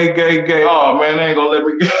he's gay, gay, gay. Oh man, they ain't gonna let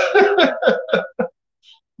me get.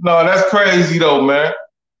 No, that's crazy though, man.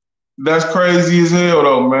 That's crazy as hell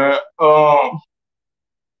though, man.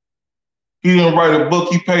 He didn't write a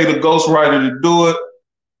book. He paid a ghostwriter to do it.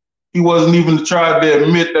 He wasn't even trying to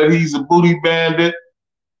admit that he's a booty bandit.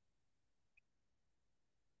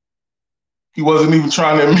 He wasn't even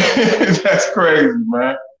trying to admit. That's crazy,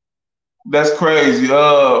 man. That's crazy.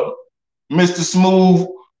 Mr. Smooth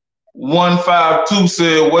 152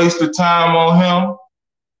 said waste of time on him.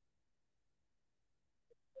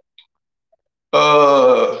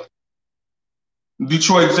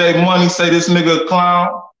 Detroit J Money say this nigga a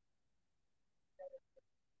clown.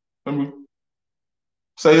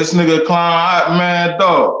 Say this nigga a clown, man,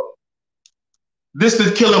 dog. This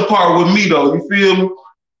the killing part with me though, you feel me?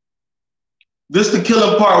 This the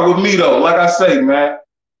killing part with me though. Like I say, man,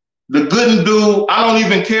 the good and do, I don't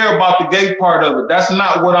even care about the gay part of it. That's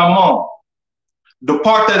not what I'm on. The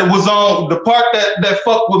part that it was on, the part that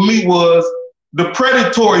fucked with me was the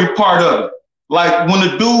predatory part of it. Like when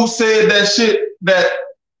the dude said that shit, that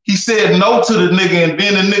he said no to the nigga and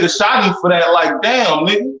then the nigga shot him for that, like, damn,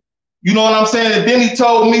 nigga. You know what I'm saying? And then he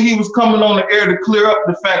told me he was coming on the air to clear up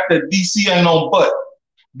the fact that DC ain't on butt.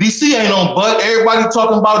 DC ain't on butt. Everybody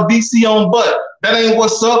talking about DC on butt. That ain't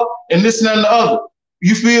what's up and this and that and the other.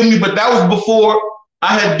 You feel me? But that was before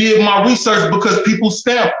I had did my research because people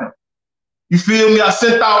stamped him. You feel me? I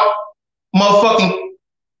sent out motherfucking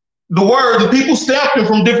the word and people stamped him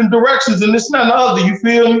from different directions and this and that and the other. You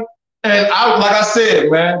feel me? And I, like I said,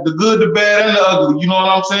 man, the good, the bad, and the ugly. You know what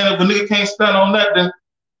I'm saying? If a nigga can't stand on that, then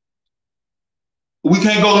we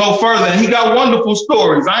can't go no further. And he got wonderful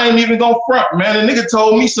stories. I ain't even gonna front, man. The nigga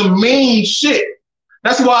told me some mean shit.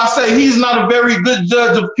 That's why I say he's not a very good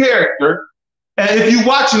judge of character. And if you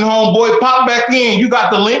watching, homeboy, pop back in. You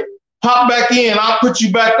got the link. Pop back in. I'll put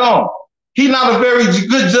you back on. He's not a very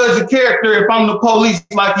good judge of character if I'm the police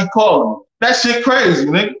like he called me. That shit crazy,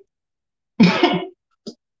 nigga.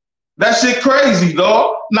 That shit crazy,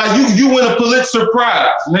 dog. Now you win a Pulitzer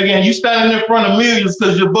Prize, nigga, and you standing in front of millions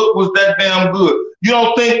because your book was that damn good. You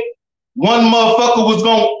don't think one motherfucker was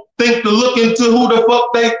gonna think to look into who the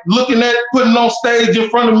fuck they looking at putting on stage in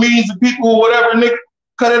front of millions of people or whatever, nigga?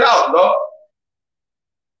 Cut it out, dog.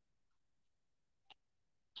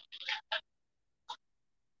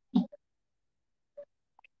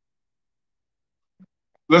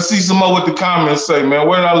 Let's see some more what the comments say, man.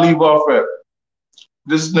 Where did I leave off at?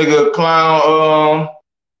 This nigga clown,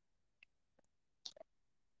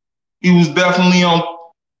 he was definitely on,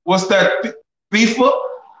 what's that, FIFA?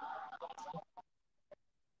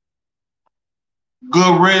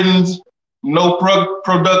 Good riddance, no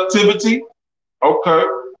productivity. Okay.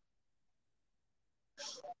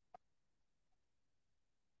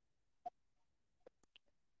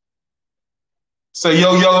 Say,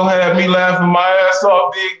 yo, had me laughing my ass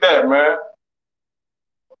off, dig that, man.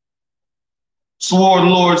 Swore the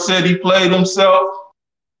Lord said he played himself.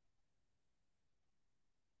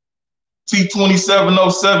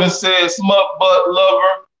 T2707 said, smut butt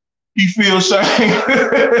lover. He feels shame.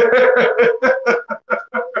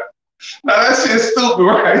 Now that shit's stupid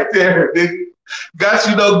right there, nigga. Got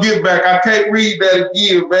you no get back. I can't read that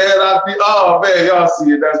again, man. Oh man, y'all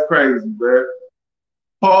see it. That's crazy, man.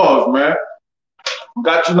 Pause, man.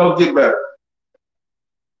 Got you no get back.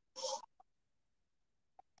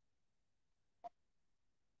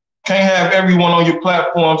 Can't have everyone on your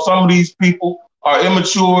platform. Some of these people are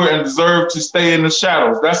immature and deserve to stay in the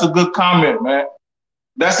shadows. That's a good comment, man.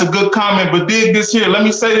 That's a good comment, but dig this here. Let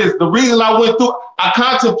me say this. The reason I went through, I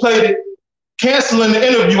contemplated canceling the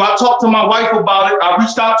interview. I talked to my wife about it. I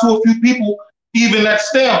reached out to a few people, even at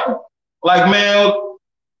Stanford. Like, man,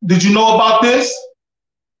 did you know about this?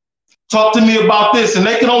 Talk to me about this. And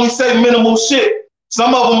they can only say minimal shit.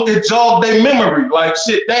 Some of them, it jogged their memory. Like,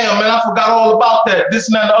 shit, damn, man, I forgot all about that. This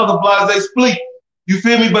and that and the other, blase spleet. You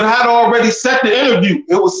feel me? But I had already set the interview.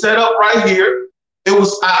 It was set up right here. It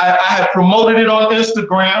was, I had promoted it on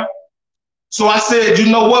Instagram. So I said, you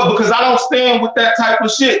know what? Because I don't stand with that type of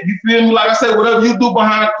shit. You feel me? Like I said, whatever you do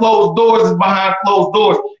behind closed doors is behind closed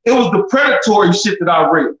doors. It was the predatory shit that I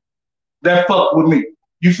read that fucked with me.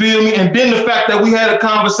 You feel me? And then the fact that we had a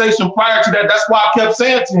conversation prior to that, that's why I kept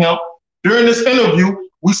saying to him during this interview,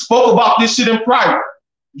 we spoke about this shit in private.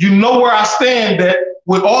 You know where I stand at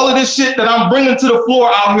with all of this shit that I'm bringing to the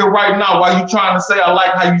floor out here right now while you trying to say I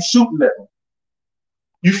like how you shooting at me.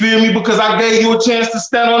 You feel me? Because I gave you a chance to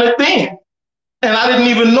stand on it then. And I didn't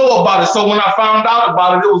even know about it. So when I found out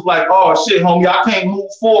about it, it was like, oh shit, homie, I can't move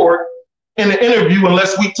forward in the interview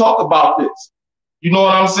unless we talk about this. You know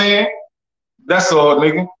what I'm saying? That's all,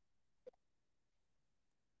 nigga.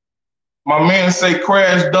 My man say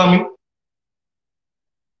crash dummy.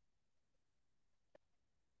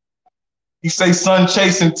 He say sun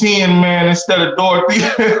chasing 10, man, instead of Dorothy.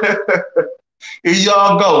 Here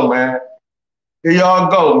y'all go, man. Here y'all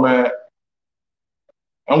go, man.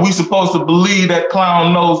 And we supposed to believe that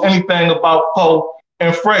clown knows anything about Poe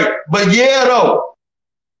and Fray. But yeah, though,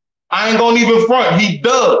 I ain't gonna even front. He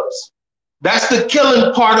does. That's the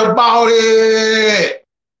killing part about it.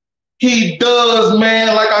 He does,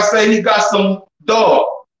 man. Like I say, he got some dog.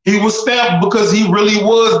 He was stamped because he really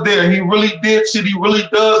was there. He really did shit. He really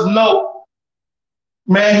does know.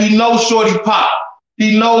 Man, he knows Shorty Pop.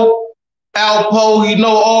 He know Alpo. He know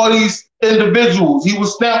all these individuals. He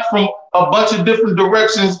was stamped from a bunch of different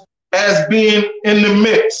directions as being in the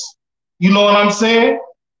mix. You know what I'm saying?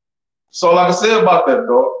 So like I said about that,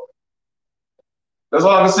 dog. That's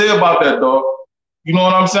all I can say about that, dog. You know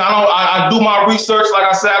what I'm saying? I do my research. Like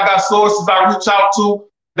I said, I got sources I reach out to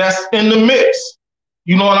that's in the mix.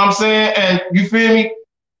 You know what I'm saying? And you feel me?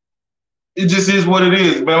 It just is what it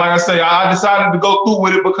is, man. Like I say, I decided to go through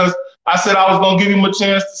with it because I said I was going to give him a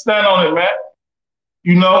chance to stand on it, man.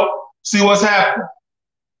 You know, see what's happening.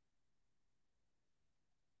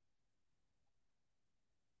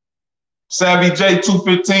 Savvy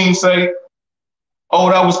J215 say, oh,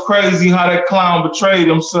 that was crazy how that clown betrayed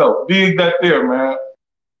himself. Dig that there, man.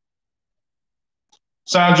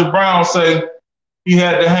 Sandra Brown say he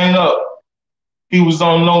had to hang up. He was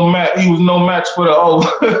on no match. He was no match for the O.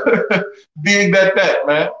 Dig that,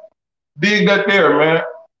 man. Dig that there, man.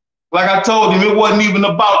 Like I told him, it wasn't even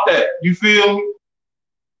about that. You feel me?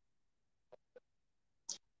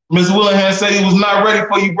 Ms. Willingham said he was not ready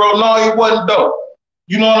for you, bro. No, he wasn't, though.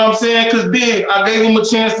 You know what I'm saying? Because I gave him a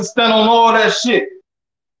chance to stand on all that shit.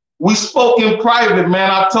 We spoke in private,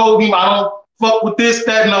 man. I told him I don't fuck with this,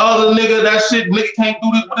 that, and the other nigga. That shit, nigga can't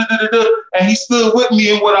do this, and he stood with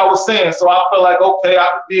me in what I was saying. So I felt like, okay,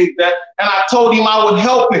 I could dig that. And I told him I would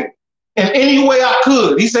help him in any way I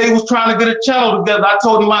could. He said he was trying to get a channel together. I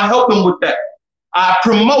told him I'd help him with that. I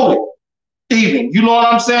promote it, even. You know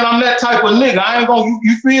what I'm saying? I'm that type of nigga. I ain't gonna,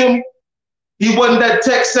 you feel me? He wasn't that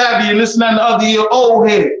tech savvy and this and that and the other, year old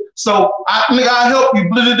head. So I help you,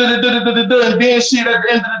 and then shit, at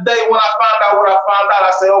the end of the day, when I found out what I found out,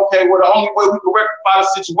 I say, okay, well, the only way we can rectify the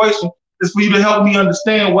situation is for you to help me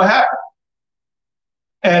understand what happened.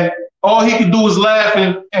 And all he could do is laugh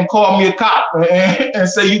and call me a cop and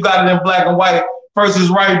say you got it in black and white. First is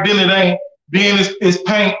right, then it ain't, then it's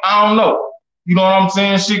paint. I don't know. You know what I'm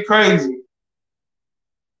saying? Shit crazy.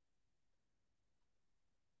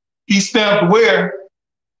 He stamped where?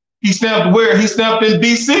 He stamped where? He stamped in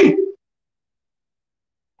DC.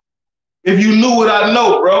 If you knew what I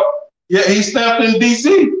know, bro. Yeah, he stamped in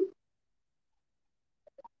DC.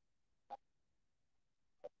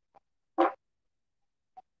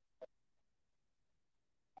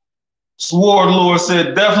 Sword Lord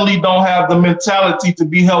said, definitely don't have the mentality to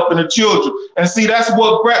be helping the children. And see, that's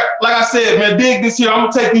what, like I said, man, dig this here. I'm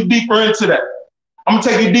going to take you deeper into that. I'm going to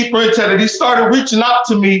take you deeper into that. He started reaching out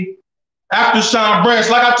to me after Sean Branch.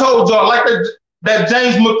 Like I told y'all, like that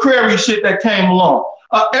James McCrary shit that came along.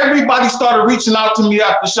 Everybody started reaching out to me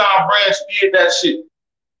after Sean Branch did that shit.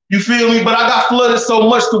 You feel me? But I got flooded so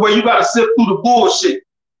much to where you got to sift through the bullshit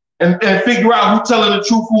and figure out who's telling the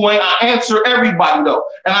truth, who ain't. I answer everybody, though,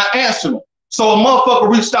 and I answer them. So a motherfucker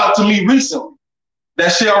reached out to me recently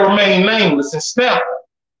that shall remain nameless and stamped.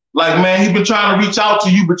 Like, man, he been trying to reach out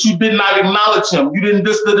to you, but you did not acknowledge him. You didn't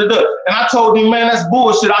And I told him, man, that's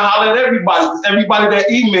bullshit. I hollered at everybody, because everybody that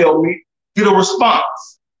emailed me get a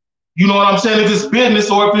response. You know what I'm saying? If it's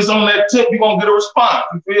business or if it's on that tip, you're going to get a response.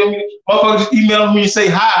 You feel me? Motherfucker just email me and say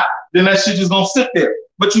hi, then that shit just going to sit there.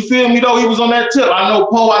 But you feel me, though? He was on that tip. I know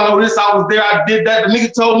Poe, I know this, I was there, I did that. The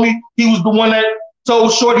nigga told me he was the one that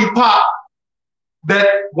told Shorty Pop that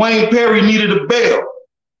Wayne Perry needed a bail.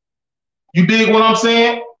 You dig what I'm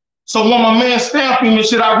saying? So when my man stamped him and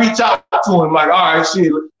shit, I reach out to him like, all right,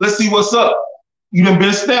 shit, let's see what's up. You done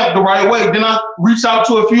been stamped the right way. Then I reach out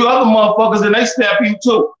to a few other motherfuckers and they stamp him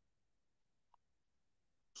too.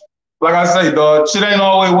 Like I say, dog, shit ain't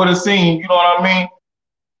always what it seems, you know what I mean?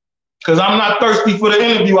 Because I'm not thirsty for the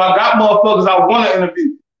interview. I got motherfuckers I want to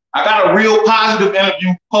interview. I got a real positive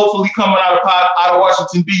interview, hopefully coming out of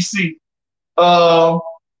Washington, D.C.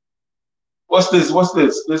 What's this?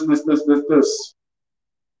 This.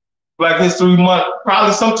 Black History Month,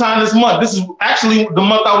 probably sometime this month. This is actually the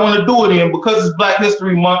month I want to do it in because it's Black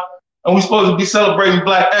History Month and we're supposed to be celebrating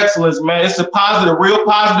Black excellence, man. It's a positive, real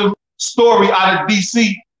positive story out of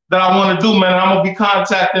D.C. that I want to do, man. I'm going to be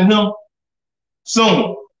contacting him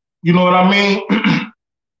soon. You know what I mean?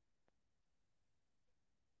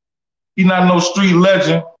 He's not no street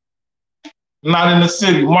legend, not in the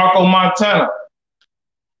city. Marco Montana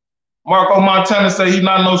say he's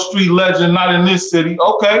not no street legend, not in this city.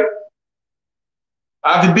 Okay.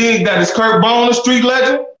 I can dig that. Is Kurt Bone a street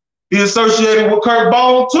legend? He's associated with Kurt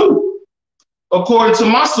Bone too. According to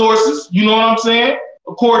my sources, you know what I'm saying?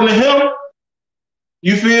 According to him,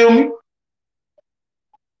 you feel me?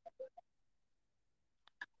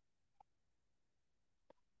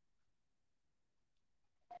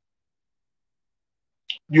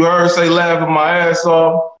 You heard say laughing my ass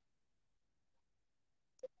off.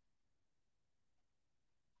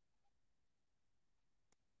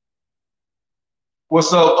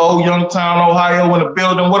 What's up, old Youngtown, Ohio in the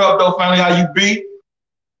building? What up, though, family? How you be?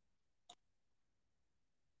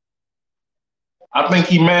 I think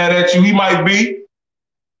he mad at you. He might be.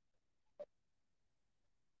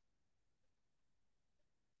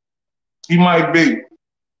 He might be.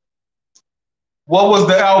 What was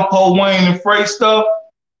the Alpo, Wayne, and Fray stuff?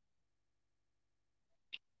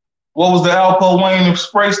 What was the Alpo, Wayne, and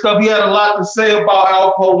Fray stuff? He had a lot to say about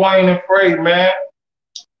Alpo, Wayne, and Fray, man.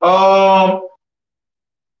 That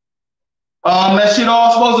shit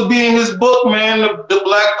all supposed to be in his book, man, the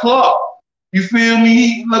Black Clock. You feel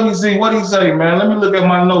me? Let me see what he say, man. Let me look at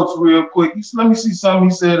my notes real quick. Let me see something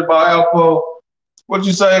he said about Alpo. What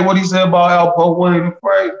you say? What he said about Alpo, Wayne, and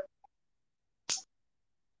Fray?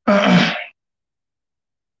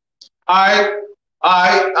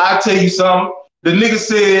 I tell you something. The nigga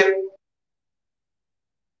said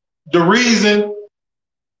the reason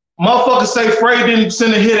motherfuckers say Fray didn't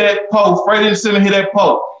send a hit at Poe. Fray didn't send a hit at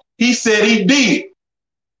Poe. He said he did.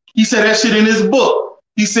 He said that shit in his book.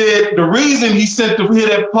 He said the reason he sent the hit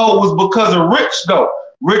at Poe was because of Rich, though.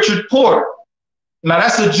 Richard Porter. Now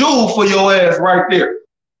that's a jewel for your ass right there.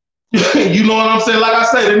 You know what I'm saying? Like I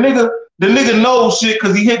say, the nigga knows shit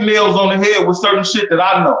because he hit nails on the head with certain shit that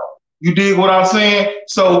I know. You dig what I'm saying?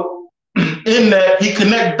 So in that, he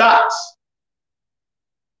connect dots.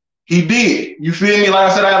 He did. You feel me?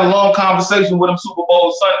 Like I said, I had a long conversation with him Super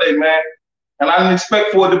Bowl Sunday, man. And I didn't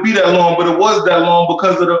expect for it to be that long, but it was that long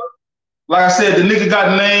because of the, like I said, the nigga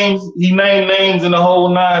got names. He named names in the whole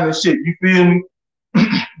nine and shit. You feel me?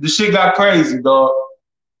 The shit got crazy, dog.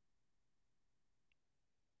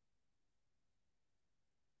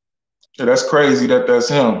 Yeah, that's crazy that that's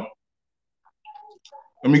him.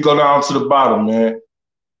 Let me go down to the bottom, man.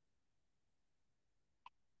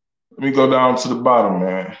 Let me go down to the bottom,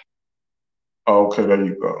 man. Oh, okay, there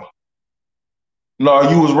you go.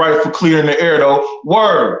 No, you was right for clearing the air, though.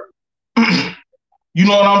 Word. You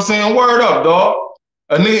know what I'm saying? Word up, dog.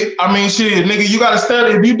 A nigga, I mean, shit, nigga, you gotta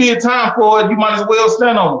stand. If you did time for it, you might as well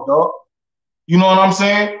stand on it, dog. You know what I'm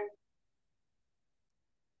saying?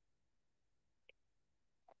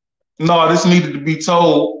 No, this needed to be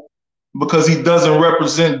told because he doesn't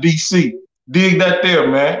represent DC. Dig that there,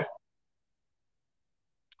 man.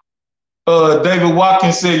 David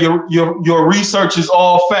Watkins said your research is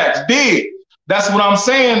all facts. Dig. That's what I'm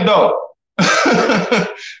saying, though.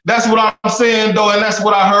 That's what I'm saying, though, and that's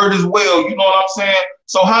what I heard as well. You know what I'm saying?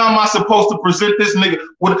 So how am I supposed to present this nigga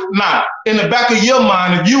with in the back of your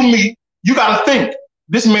mind, if you meet, you gotta think.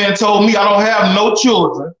 This man told me I don't have no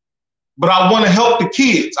children, but I want to help the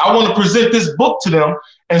kids. I want to present this book to them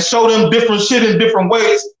and show them different shit in different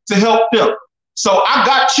ways to help them. So I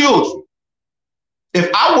got children. If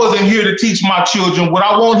I wasn't here to teach my children, would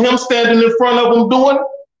I want him standing in front of them doing it?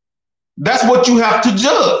 That's what you have to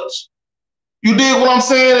judge. You dig what I'm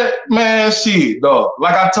saying? Man, shit, dog.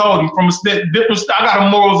 Like I told you, from a different, I got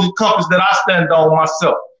a morals and compass that I stand on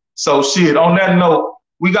myself. So shit, on that note,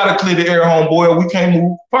 we got to clear the air, homeboy, or we can't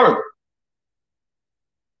move further.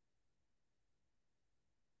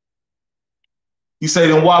 You say,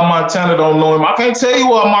 then why Montana don't know him? I can't tell you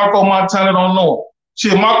why Marco Montana don't know him.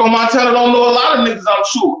 Shit, Marco Montana don't know a lot of niggas, I'm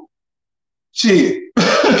sure. Shit.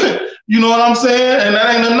 You know what I'm saying? And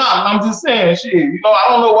that ain't a knock. I'm just saying, shit. You know, I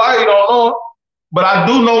don't know why he don't know him, but I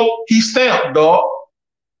do know he stamped, dog.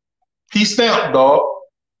 He stamped, dog.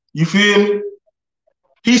 You feel me?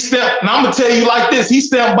 He stamped. Now I'm gonna tell you like this. He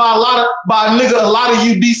stamped by a lot of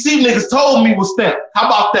you DC niggas told me was stamped. How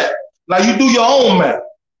about that? Like you do your own math.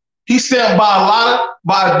 He stamped by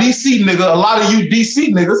a DC nigga. A lot of you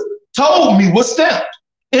DC niggas told me was stamped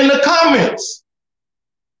in the comments.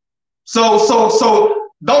 So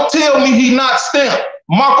don't tell me he not stamped.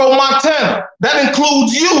 Marco Montana, that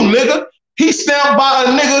includes you, nigga. He stamped by a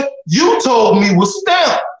nigga you told me was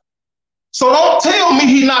stamped. So don't tell me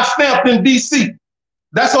he not stamped in DC.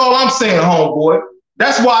 That's all I'm saying, homeboy.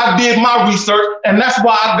 That's why I did my research, and that's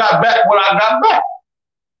why I got back what I got back.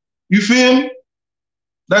 You feel me?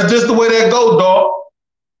 That's just the way that go, dog.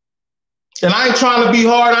 And I ain't trying to be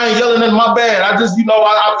hard. I ain't yelling at my bad. I just,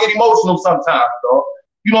 I get emotional sometimes, dog.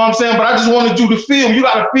 You know what I'm saying? But I just wanted you to feel me. You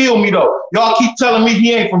got to feel me, though. Y'all keep telling me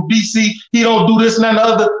he ain't from DC. He don't do this and that and the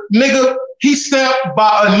other. Nigga, he stamped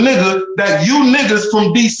by a nigga that you niggas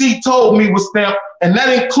from DC told me was stamped, and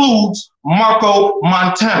that includes Marco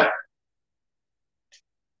Montana.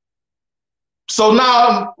 So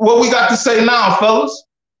now, what we got to say now, fellas?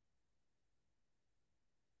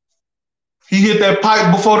 He hit that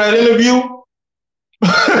pipe before that interview.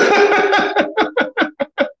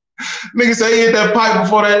 Nigga say he hit that pipe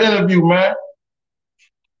before that interview, man.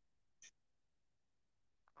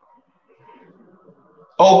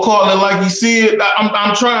 Oh, call it like you see it.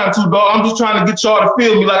 I'm trying to, dog. I'm just trying to get y'all to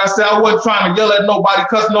feel me. Like I said, I wasn't trying to yell at nobody,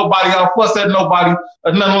 cuss nobody out, fuss at nobody,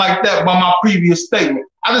 or nothing like that by my previous statement.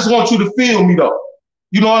 I just want you to feel me, though.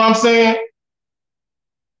 You know what I'm saying?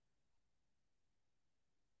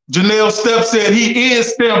 Janelle Stepp said he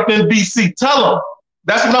is stamped in DC. Tell him.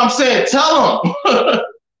 That's what I'm saying. Tell him.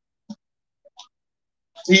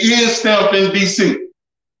 He is stamped in DC.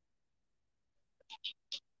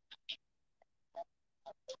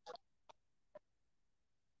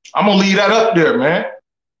 I'm going to leave that up there, man.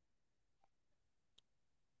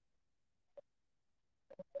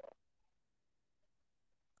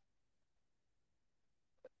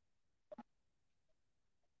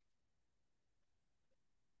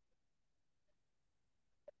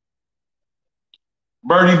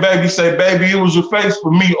 Birdie Baby say, baby, it was your face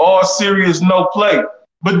for me. All serious, no play.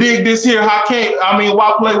 But dig this here. Why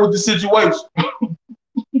play with the situation?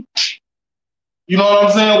 You know what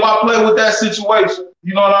I'm saying? Why play with that situation?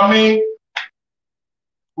 You know what I mean?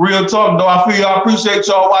 Real talk, though. I appreciate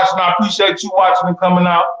y'all watching. I appreciate you watching and coming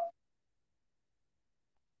out.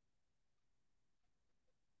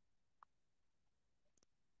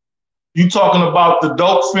 You talking about the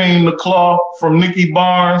dope fiend, The Claw from Nicky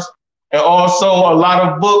Barnes, and also a lot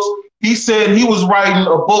of books. He said he was writing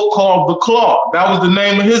a book called The Claw. That was the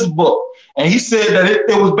name of his book. And he said that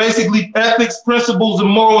it was basically ethics, principles, and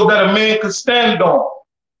morals that a man could stand on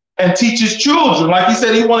and teach his children. Like he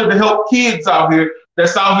said, he wanted to help kids out here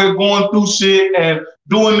that's out here going through shit and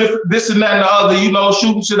doing this and that and the other, you know,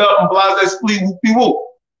 shooting shit up and blase splee whoopie whoop.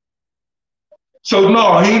 So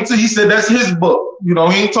no, he said that's his book. You know,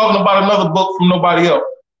 he ain't talking about another book from nobody else.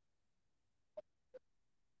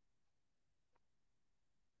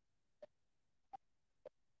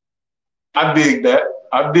 I dig that.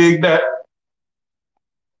 I dig that.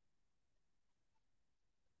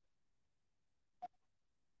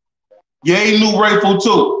 Yeah, he knew Rayful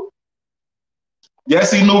too.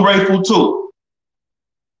 Yes, he knew Rayful too.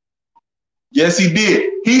 Yes, he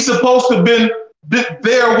did. He's supposed to have been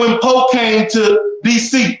there when Poe came to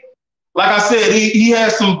DC. Like I said, he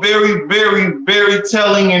has some very, very, very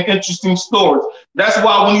telling and interesting stories. That's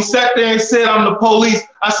why when he sat there and said, I'm the police,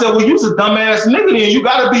 I said, well, you's a dumbass nigga then. You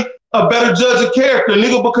got to be a better judge of character,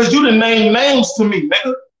 nigga, because you done named names to me,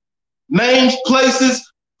 nigga. Names,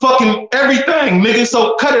 places, fucking everything, nigga.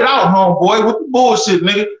 So cut it out, homeboy, with the bullshit,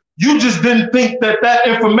 nigga. You just didn't think that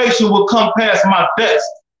information would come past my desk,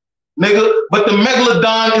 nigga. But the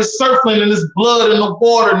megalodon is surfing and his blood in the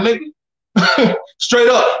water, nigga. Straight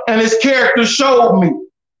up. And his character showed me.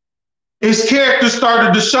 His character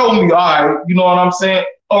started to show me, all right, you know what I'm saying?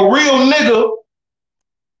 A real nigga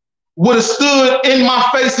would have stood in my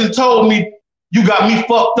face and told me, you got me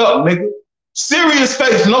fucked up, nigga. Serious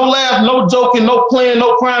face, no laugh, no joking, no playing,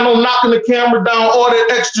 no crying, no knocking the camera down, all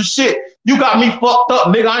that extra shit. You got me fucked up,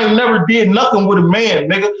 nigga. I ain't never did nothing with a man,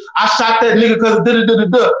 nigga. I shot that nigga because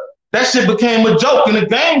da-da-da-da-da. That shit became a joke in the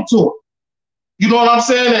game to him. You know what I'm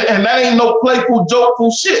saying? And that ain't no playful,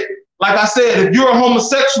 jokeful shit. Like I said, if you're a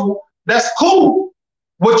homosexual, that's cool.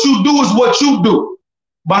 What you do is what you do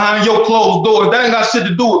behind your closed doors. That ain't got shit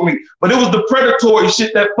to do with me. But it was the predatory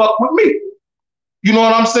shit that fucked with me. You know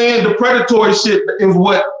what I'm saying? The predatory shit is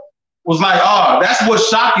what was like, that's what's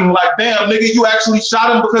shocking. Like, damn, nigga, you actually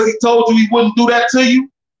shot him because he told you he wouldn't do that to you?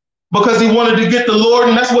 Because he wanted to get the Lord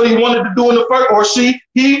and that's what he wanted to do in the first, or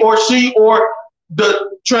he or she, or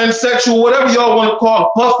the transsexual, whatever y'all want to call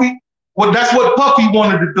it, Puffy. Well, that's what Puffy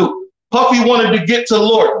wanted to do. Puffy wanted to get to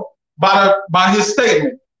Lord by his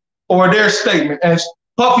statement or their statement. And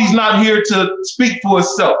Puffy's not here to speak for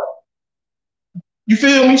himself. You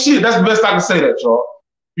feel me? Shit, that's the best I can say that, y'all.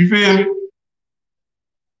 You feel me?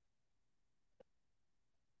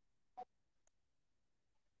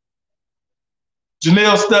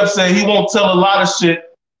 Janelle Stepp said he won't tell a lot of shit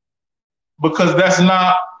because that's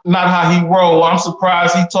not how he roll. I'm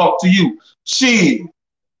surprised he talked to you. Shit.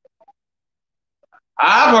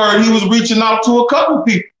 I've heard he was reaching out to a couple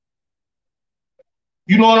people.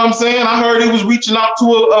 You know what I'm saying? I heard he was reaching out to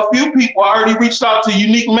a few people. I heard he reached out to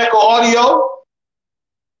Unique Mecca Audio,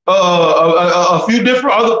 a few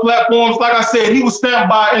different other platforms. Like I said, he was stamped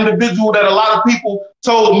by an individual that a lot of people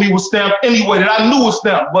told me was stamped anyway, that I knew was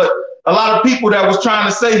stamped, but a lot of people that was trying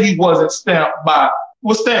to say he wasn't stamped by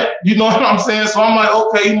was stamped. You know what I'm saying? So I'm like,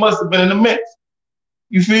 okay, he must have been in the mix.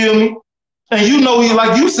 You feel me? And you know, he,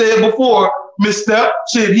 like you said before, Miss Stepp,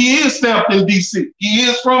 shit, he is stamped in DC. He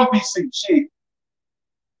is from DC, shit.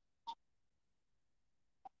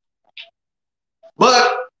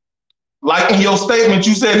 But like in your statement,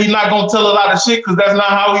 you said he's not gonna tell a lot of shit because that's not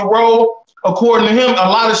how he roll. According to him, a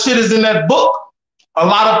lot of shit is in that book. A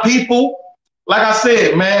lot of people, Like I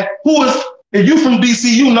said, man, if you from DC,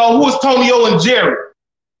 you know, who is Tonio and Jerry?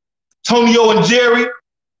 Tonio and Jerry,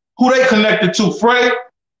 who they connected to? Fray?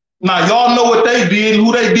 Now, y'all know what they did,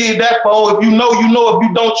 who they did that for. If you know, you know. If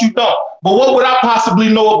you don't, you don't. But what would I possibly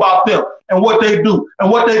know about them and what they do and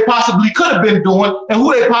what they possibly could have been doing and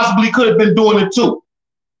who they possibly could have been doing it to?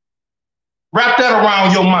 Wrap that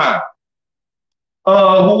around your mind.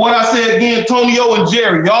 What I said again, Tonio and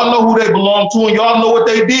Jerry, y'all know who they belong to and y'all know what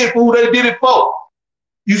they did for who they did it for.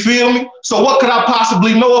 You feel me? So what could I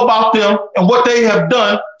possibly know about them and what they have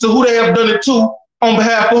done to who they have done it to on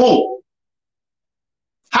behalf of who?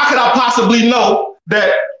 How could I possibly know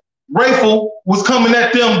that Rayful was coming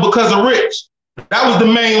at them because of Rich? That was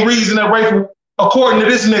the main reason that Rayful, according to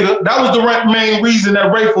this nigga, that was the main reason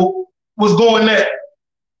that Rayful was going at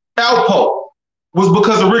Alpo, was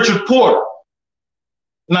because of Richard Porter.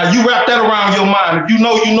 Now you wrap that around your mind. If you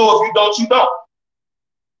know, you know. If you don't, you don't.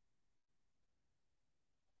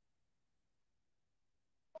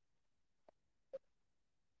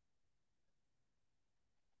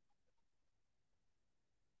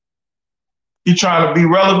 You trying to be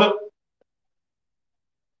relevant?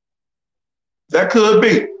 That could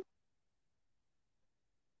be.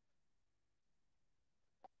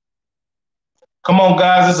 Come on,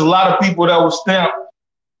 guys. There's a lot of people that were stamped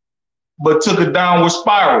but took a downward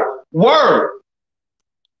spiral. Word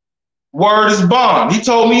is bond. He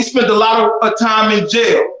told me he spent a lot of time in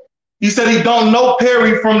jail. He said he don't know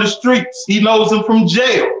Perry from the streets. He knows him from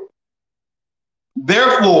jail.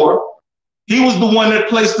 Therefore, he was the one that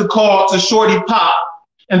placed the call to Shorty Pop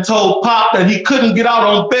and told Pop that he couldn't get out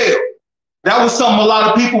on bail. That was something a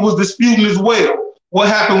lot of people was disputing as well. What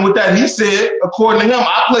happened with that? He said, according to him,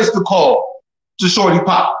 I placed the call to Shorty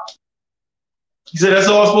Pop. He said that's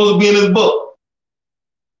all supposed to be in his book.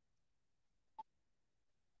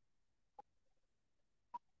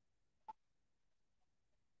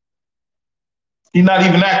 He's not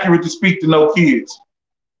even accurate to speak to no kids.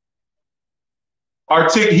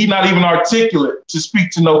 He's not even articulate to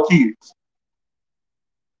speak to no kids.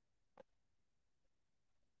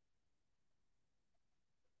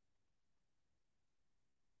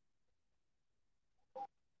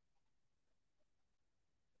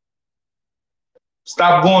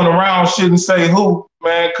 Stop going around shit and say who.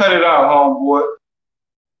 Man, cut it out, homeboy.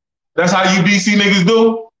 That's how you DC niggas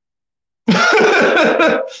do?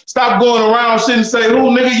 Stop going around shit and say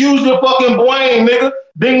who, nigga. Use your fucking brain, nigga.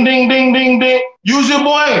 Ding, ding, ding, ding, ding. Use your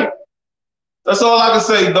brain. That's all I can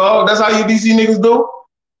say, dog. That's how you DC niggas do?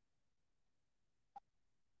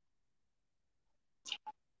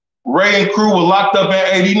 Ray and crew were locked up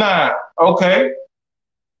in 89. Okay.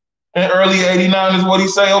 In early 89 is what he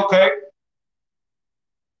say, okay.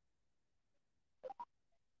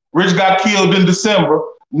 Rich got killed in December.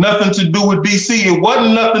 Nothing to do with DC. It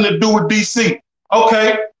wasn't nothing to do with DC.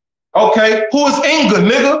 Okay. Okay. Who is Inga,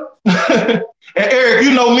 nigga? And Eric,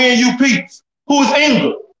 you know me and you peeps. Who is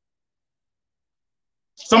Inga?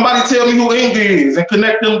 Somebody tell me who Inga is and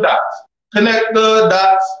connect them dots. Connect the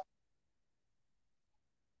dots.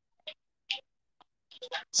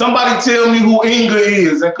 Somebody tell me who Inga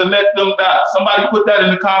is and connect them dots. Somebody put that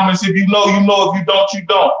in the comments. If you know, you know. If you don't, you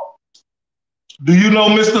don't. Do you know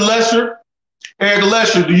Mr. Lesher? Eric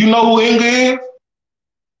Lesher, do you know who Inga is?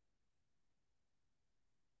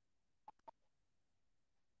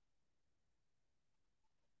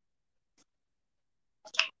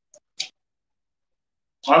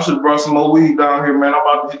 I should have brought some more weed down here, man. I'm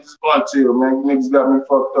about to hit this blunt chill, man. You niggas got me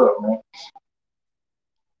fucked up, man.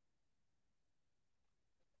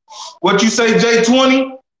 What you say,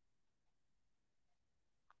 J20?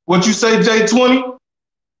 What you say, J20?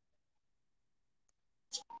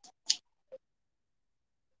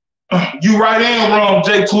 You right and wrong,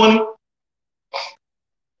 J20.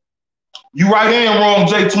 You right and wrong,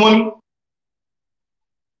 J20.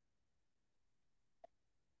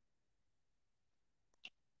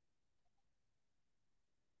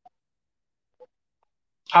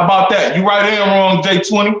 How about that? You right and wrong,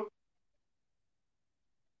 J20.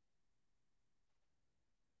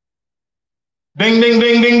 Ding, ding,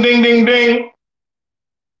 ding, ding, ding, ding, ding.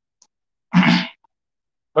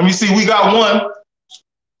 Let me see. We got one.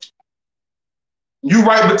 You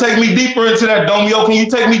right, but take me deeper into that, Domio. Can you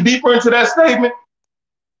take me deeper into that statement?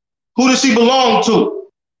 Who does she belong to?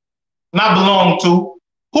 Not belong to.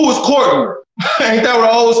 Who was courting her? Ain't that what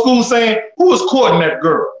the old school saying? Who was courting that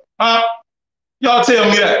girl? Huh? Y'all tell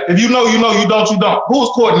me that. If you know, you know. You don't, you don't. Who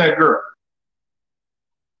was courting that girl?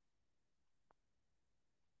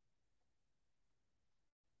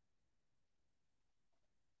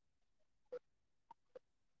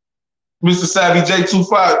 Mr. Savvy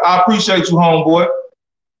J25, I appreciate you, homeboy.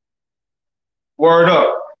 Word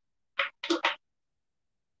up.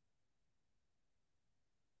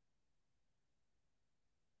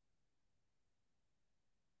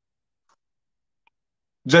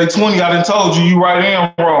 J20, I done told you right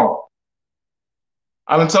and wrong.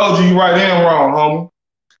 I done told you right and wrong, homie.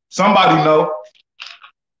 Somebody know.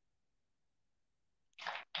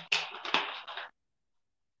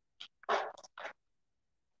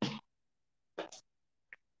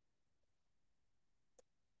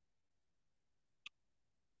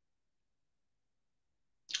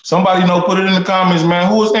 Somebody know, put it in the comments,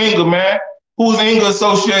 man. Who is Inga, man? Who is Inga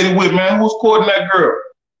associated with, man? Who's courting that girl?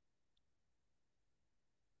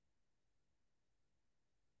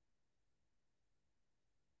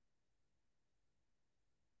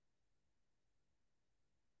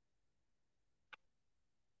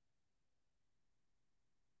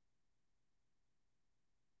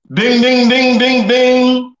 Ding, ding, ding, ding,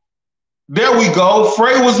 ding. There we go.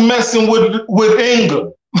 Fray was messing with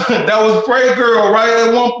Inga. That was Fray girl, right,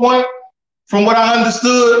 at one point? From what I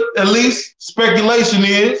understood, at least, speculation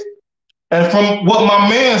is. And from what my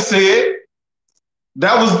man said,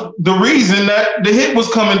 that was the reason that the hit was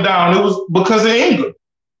coming down. It was because of Inga.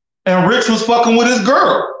 And Rich was fucking with his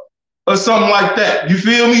girl or something like that. You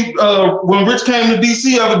feel me? When Rich came to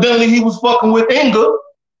DC, evidently he was fucking with Inga.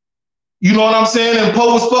 You know what I'm saying? And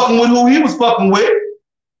Poe was fucking with who he was fucking with.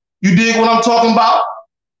 You dig what I'm talking about?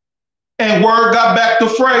 And word got back to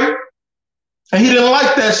Fray. And he didn't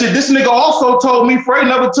like that shit. This nigga also told me Fray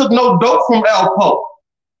never took no dope from Alpo.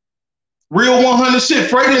 Real 100 shit.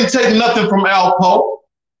 Fray didn't take nothing from Alpo.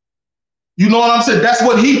 You know what I'm saying? That's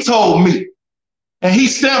what he told me. And he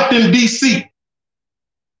stamped in DC.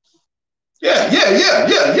 Yeah.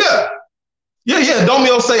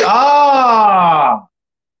 Domio say, now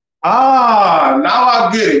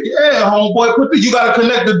I get it. Yeah, homeboy, you gotta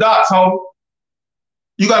connect the dots, homie.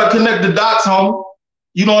 You gotta connect the dots, homie.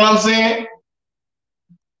 You know what I'm saying?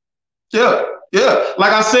 Yeah.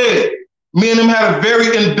 Like I said, me and him had a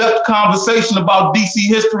very in-depth conversation about DC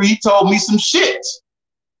history. He told me some shit.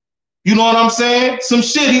 You know what I'm saying? Some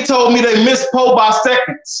shit. He told me they missed Poe by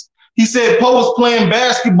seconds. He said Poe was playing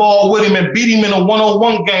basketball with him and beat him in a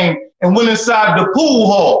one-on-one game and went inside the pool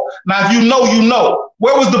hall. Now, if you know, you know.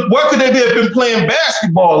 Where could they have been playing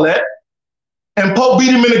basketball at? And Poe beat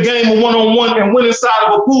him in a game of one-on-one and went inside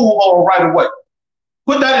of a pool hall right away.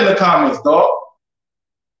 Put that in the comments, dog.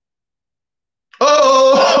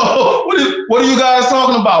 Oh, what are you guys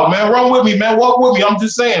talking about, man? Run with me, man. Walk with me. I'm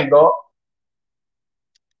just saying, dog.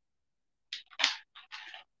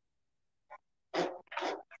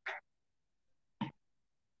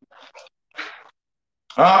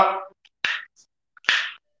 Huh?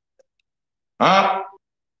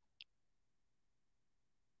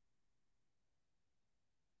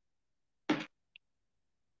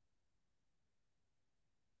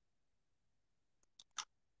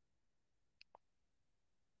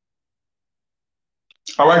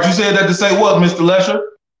 All right, you said that to say what, Mr. Lesher?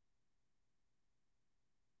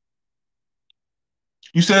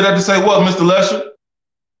 You said that to say what, Mr. Lesher?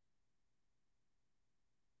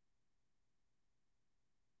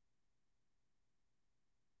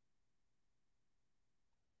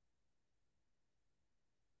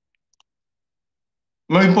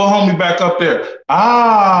 Let me put homie back up there.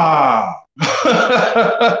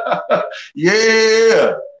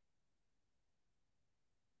 Yeah.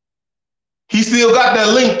 He still got that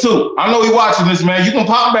link too. I know he watching this, man. You can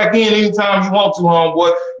pop back in anytime you want to,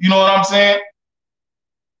 homeboy. You know what I'm saying?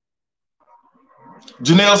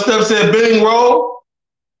 Janelle Steph said, Bing roll.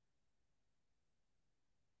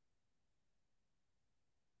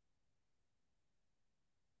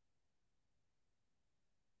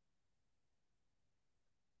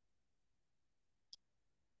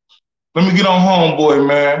 Let me get on homeboy,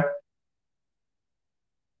 man.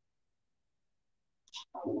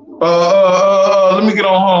 Let me get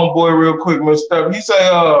on homeboy real quick, Mr. Steph. He say,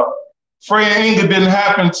 Fray and Inga didn't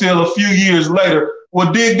happen till a few years later.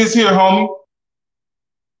 Well, dig this here, homie.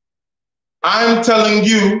 I'm telling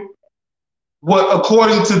you what,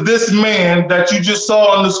 according to this man that you just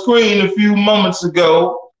saw on the screen a few moments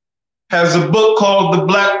ago, has a book called The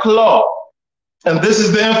Black Claw. And this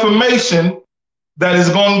is the information that is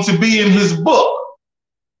going to be in his book.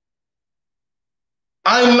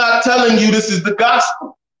 I'm not telling you this is the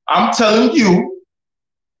gospel. I'm telling you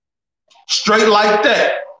straight like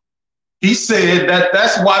that. He said that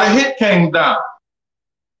that's why the hit came down.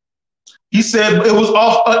 He said it was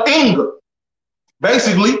off of Inga,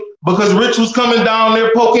 basically, because Rich was coming down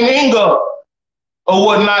there poking Inga or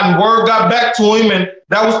whatnot, and word got back to him, and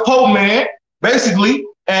that was Poe, man, basically.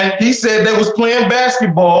 And he said they was playing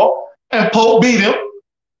basketball, and Poe beat him.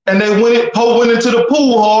 and Poe went into the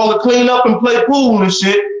pool hall to clean up and play pool and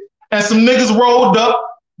shit. And some niggas rolled up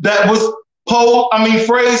that was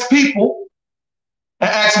Fray's people, and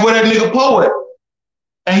asked where that nigga Poe at.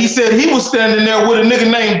 And he said he was standing there with a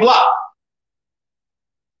nigga named Block.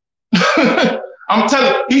 I'm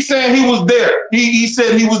telling you, he's saying he was there. He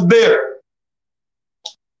said he was there.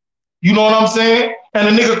 You know what I'm saying? And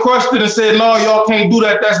the nigga crushed it and said, no, y'all can't do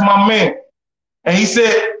that. That's my man. And he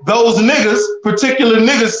said, those niggas, particular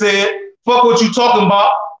niggas said, fuck what you talking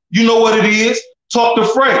about. You know what it is. Talk to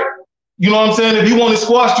Fray. You know what I'm saying? If you want to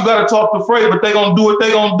squash, you got to talk to Fray, but they going to do what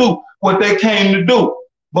they going to do, what they came to do.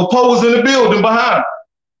 But Poe was in the building behind.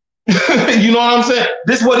 You know what I'm saying?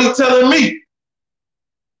 This is what he's telling me.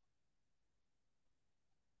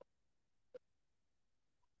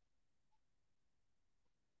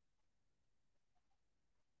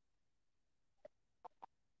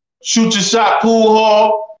 Shoot your shot pool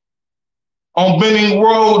hall on Benning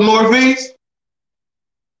Road Northeast.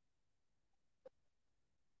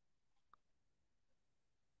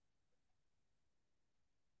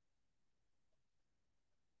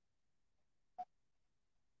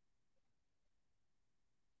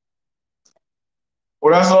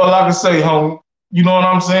 Well, that's all I can say, homie. You know what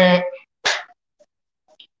I'm saying?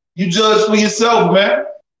 You judge for yourself, man.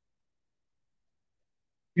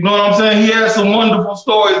 You know what I'm saying? He had some wonderful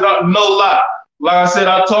stories, no lie. Like I said,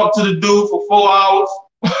 I talked to the dude for 4 hours.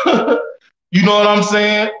 You know what I'm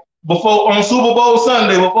saying? On Super Bowl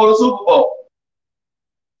Sunday, before the Super Bowl.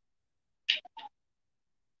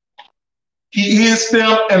 He is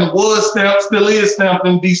stamped and was stamped, still is stamped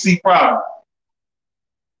in DC proud.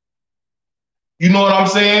 You know what I'm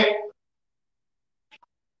saying?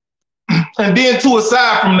 And then too,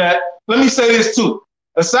 aside from that, let me say this too.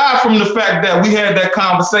 Aside from the fact that we had that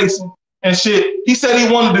conversation and shit, he said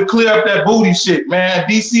he wanted to clear up that booty shit, man.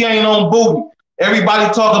 DC ain't on booty.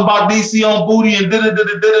 Everybody talking about DC on booty and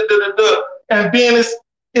da-da-da-da-da-da-da-da. And then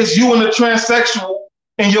it's you and the transsexual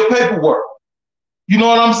in your paperwork. You know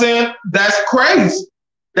what I'm saying? That's crazy.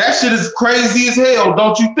 That shit is crazy as hell,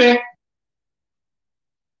 don't you think?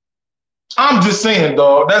 I'm just saying,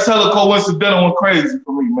 dog. That's hella coincidental and crazy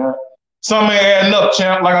for me, man. Something ain't adding up,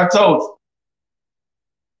 champ, like I told you.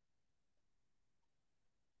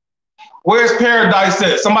 Where's Paradise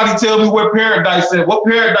at? Somebody tell me where Paradise at. What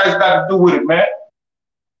Paradise got to do with it, man?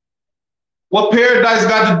 What Paradise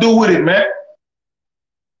got to do with it, man?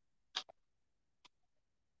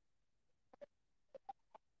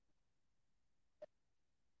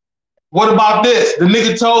 What about this? The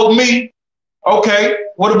nigga told me, okay,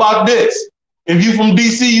 what about this? If you from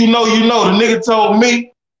DC, you know. The nigga told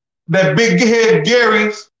me that Big Head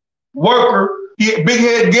Gary's worker, Big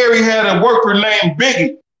Head Gary had a worker named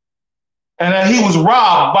Biggie, and that he was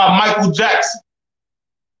robbed by Michael Jackson.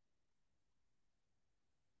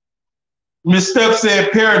 Miss Steph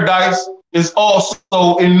said Paradise is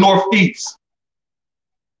also in Northeast.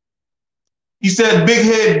 He said Big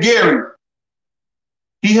Head Gary,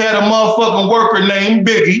 he had a motherfucking worker named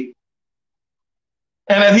Biggie,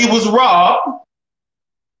 and that he was robbed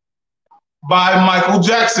by Michael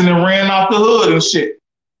Jackson and ran out the hood and shit.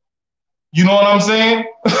 You know what I'm saying?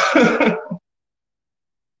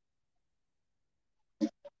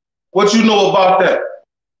 What you know about that?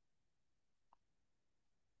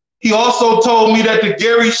 He also told me that the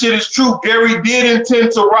Gary shit is true. Gary did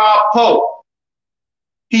intend to rob Poe.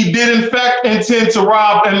 He did, in fact, intend to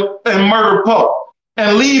rob and murder Poe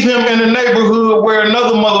and leave him in the neighborhood where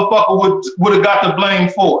another motherfucker would have got the blame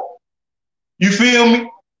for it. You feel me?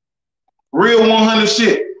 Real 100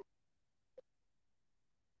 shit.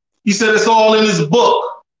 He said it's all in his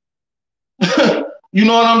book. You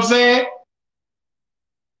know what I'm saying?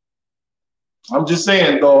 I'm just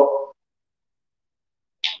saying, dog.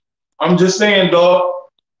 I'm just saying, dog.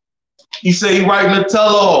 He said he writing a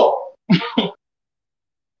tell-all.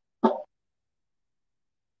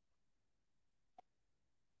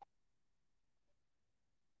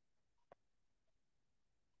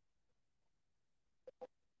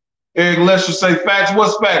 Eric Lesher say facts.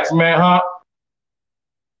 What's facts, man, huh?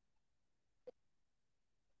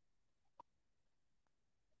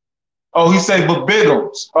 Oh, he say but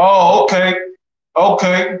Biggums. Oh, okay.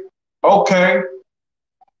 Okay.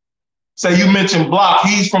 Say you mentioned Block.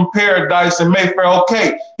 He's from Paradise and Mayfair.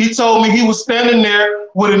 Okay. He told me he was standing there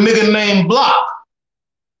with a nigga named Block.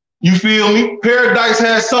 You feel me? Paradise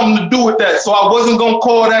has something to do with that. So I wasn't going to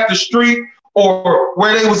call that the street or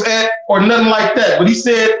where they was at or nothing like that. But he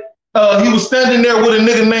said he was standing there with a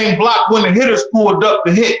nigga named Block when the hitters pulled up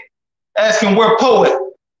the hit, asking where Poe at?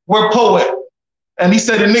 Where Poe at? And he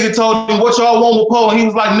said the nigga told him, what y'all want with Poe? And he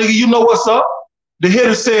was like, nigga, you know what's up? The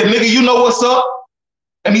hitter said, nigga, you know what's up?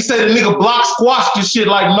 And he said the nigga block squashed this shit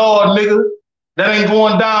like, no, nigga, that ain't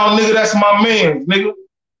going down, nigga, that's my man, nigga.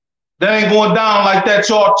 That ain't going down like that,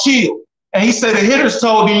 y'all chill. And he said the hitters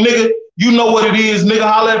told him, nigga, you know what it is, nigga,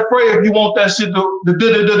 holla at Fray if you want that shit to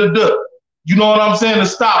you know what I'm saying, to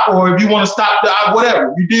stop, or if you want to stop the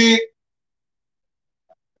whatever, you dig?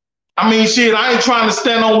 I mean, shit, I ain't trying to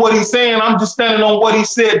stand on what he's saying. I'm just standing on what he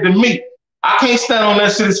said to me. I can't stand on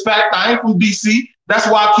that shit as fact. I ain't from DC. That's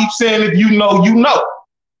why I keep saying if you know, you know.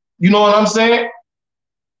 You know what I'm saying?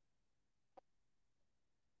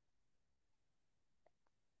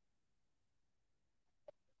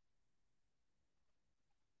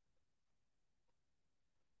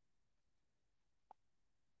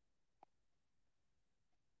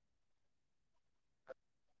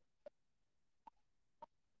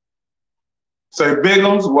 Say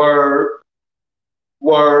Bigums, word.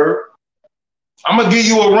 I'm gonna give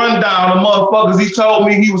you a rundown of motherfuckers he told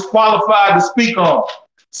me he was qualified to speak on.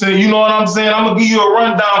 So you know what I'm saying? I'm gonna give you a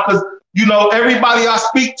rundown because you know everybody I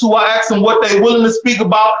speak to, I ask them what they willing to speak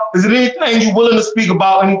about. Is it anything you willing to speak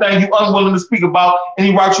about? Anything you unwilling to speak about?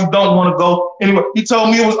 Any route you don't want to go? Anyway, he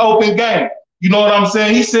told me it was open game. You know what I'm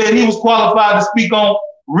saying? He said he was qualified to speak on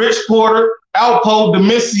Rich Porter, Alpo,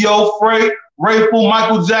 Demisio, Fray, Rayful,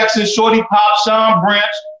 Michael Jackson, Shorty Pop, Sean Branch,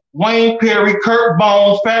 Wayne Perry, Kurt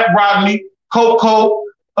Bones, Fat Rodney, Coco,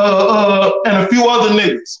 and a few other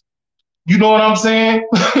niggas. You know what I'm saying?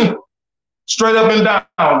 Straight up and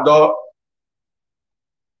down, dog.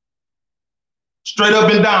 Straight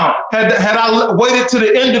up and down. Had I waited to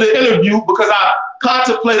the end of the interview because I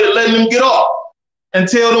contemplated letting him get off and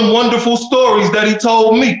tell them wonderful stories that he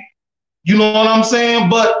told me. You know what I'm saying?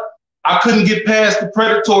 But I couldn't get past the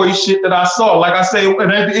predatory shit that I saw. Like I say,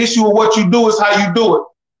 the issue of what you do is how you do it.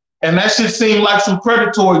 And that shit seemed like some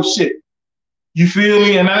predatory shit. You feel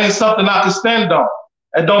me? And that ain't something I can stand on.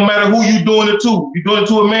 It don't matter who you doing it to. You doing it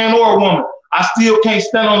to a man or a woman. I still can't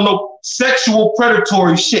stand on no sexual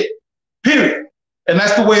predatory shit. Period. And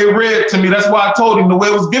that's the way it read to me. That's why I told him the way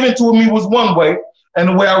it was given to me was one way, and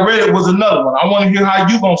the way I read it was another one. I want to hear how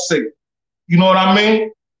you gonna say it. You know what I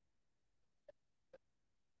mean?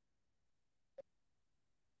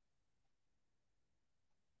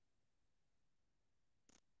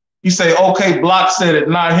 He say, okay, Block said it,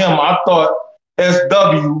 not him. I thought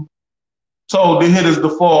SW told the hitters to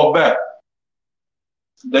fall back.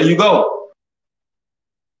 There you go.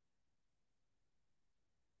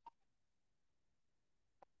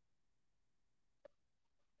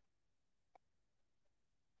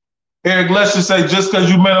 Eric Lester say, just because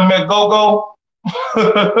you met him at Go-Go?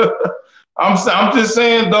 I'm just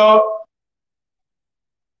saying, dog.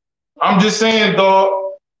 I'm just saying, dog.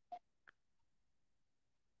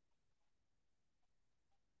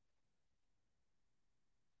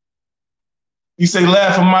 He say,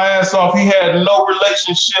 laughing my ass off. He had no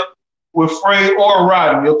relationship with Fray or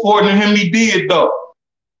Rodney. According to him, he did, though.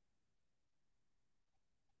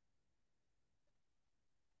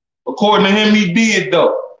 According to him, he did,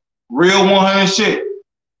 though. Real 100 shit.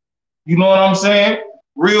 You know what I'm saying?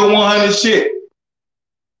 Real 100 shit.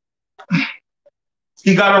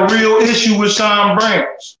 He got a real issue with Sean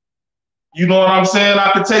Branch. You know what I'm saying?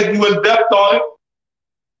 I could take you in depth on it,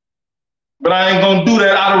 but I ain't gonna do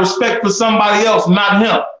that out of respect for somebody else, not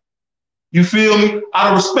him. You feel me?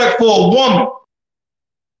 Out of respect for a woman,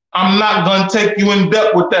 I'm not gonna take you in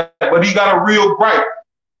depth with that. But he got a real gripe,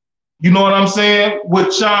 you know what I'm saying,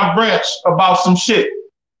 with Sean Branch about some shit.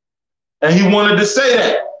 And he wanted to say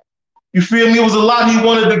that. You feel me? It was a lot he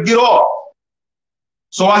wanted to get off.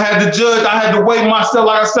 So I had to judge, I had to weigh myself,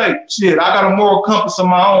 like I say, shit, I got a moral compass of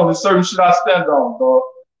my own. There's certain shit I stand on, dog.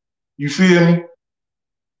 You feel me?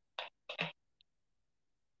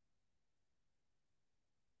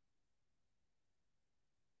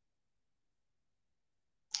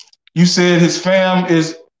 You said his fam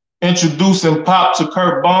is introducing Pop to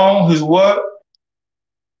Kurt Bone. His what?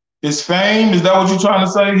 His fame? Is that what you're trying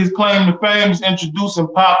to say? His claim to fame is introducing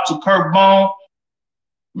Pop to Kurt Bone.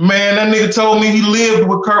 Man, that nigga told me he lived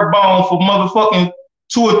with Kurt Bone for motherfucking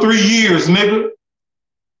 2 or 3 years, nigga.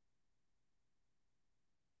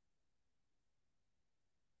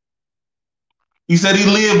 He said he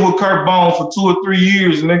lived with Kurt Bone for 2 or 3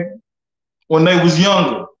 years, nigga, when they was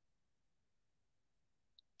younger.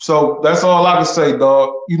 So that's all I can say,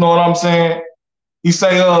 dog. You know what I'm saying? He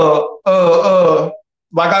say,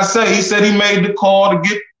 like I say, he said he made the call to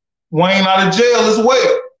get Wayne out of jail as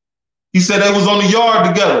well. He said they was on the yard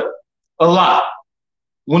together a lot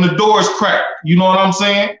when the doors cracked. You know what I'm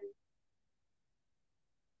saying?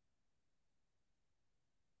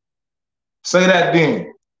 Say that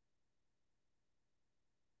then.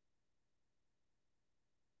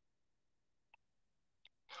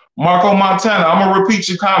 Marco Montana, I'm gonna repeat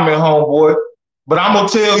your comment, homeboy, but I'm gonna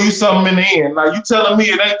tell you something in the end. Now you telling me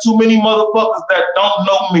it ain't too many motherfuckers that don't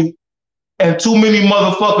know me and too many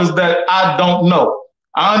motherfuckers that I don't know.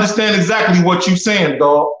 I understand exactly what you saying,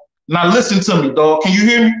 dog. Now listen to me, dog. Can you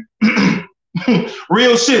hear me?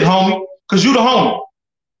 Real shit, homie, cause you the homie.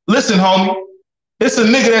 Listen, homie, it's a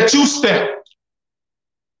nigga that you stamped.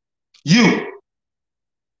 You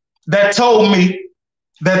that told me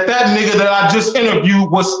that nigga that I just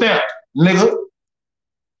interviewed was stamped, nigga.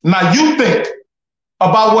 Now you think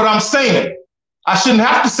about what I'm saying. I shouldn't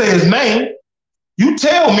have to say his name. You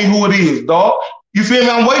tell me who it is, dog. You feel me?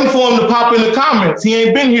 I'm waiting for him to pop in the comments. He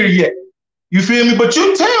ain't been here yet. You feel me? But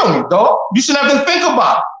you tell me, dog. You shouldn't have to think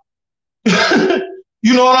about it.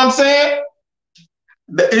 You know what I'm saying?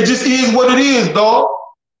 It just is what it is, dog.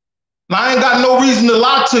 Now, I ain't got no reason to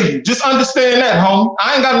lie to you. Just understand that, homie.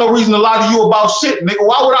 I ain't got no reason to lie to you about shit, nigga.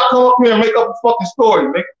 Why would I come up here and make up a fucking story,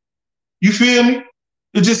 nigga? You feel me?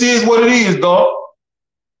 It just is what it is, dog.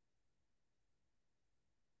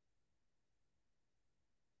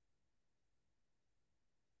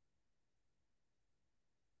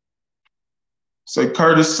 Say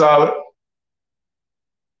Curtis solid.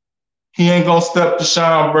 He ain't gonna step to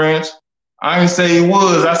Sean Branch. I ain't say he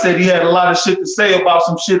was. I said he had a lot of shit to say about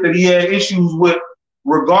some shit that he had issues with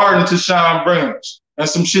regarding to Sean Branch and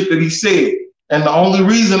some shit that he said. And the only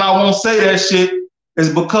reason I won't say that shit is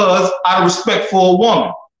because out of respect for a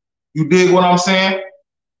woman. You dig what I'm saying?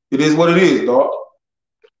 It is what it is, dog.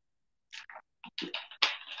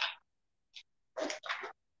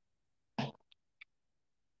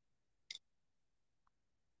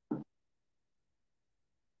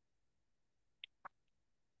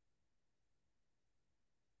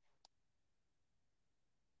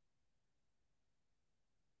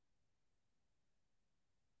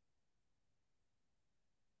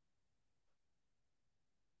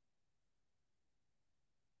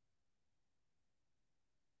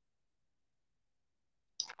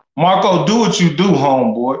 Marco, do what you do,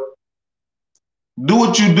 homeboy. Do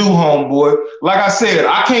what you do, homeboy. Like I said,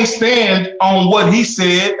 I can't stand on what he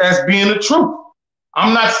said as being the truth.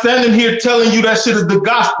 I'm not standing here telling you that shit is the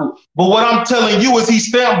gospel. But what I'm telling you is he's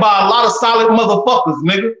stamped by a lot of solid motherfuckers,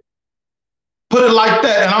 nigga. Put it like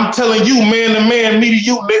that. And I'm telling you, man to man, me to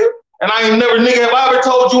you, nigga. And I ain't never, nigga, have I ever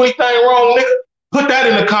told you anything wrong, nigga? Put that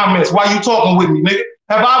in the comments while you talking with me, nigga.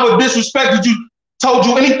 Have I ever disrespected you, told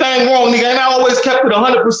you anything wrong, nigga? And I always kept it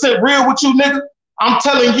 100% real with you, nigga. I'm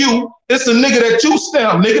telling you, it's a nigga that you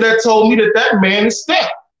stamped, nigga, that told me that man is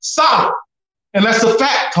stamped. Solid. And that's a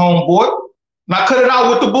fact, homeboy. Now cut it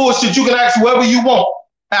out with the bullshit. You can ask whoever you want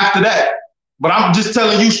after that. But I'm just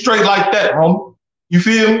telling you straight like that, homie. You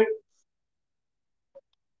feel me?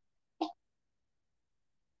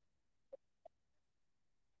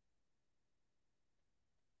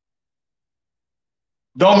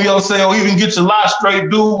 Domio say, oh, even get your lie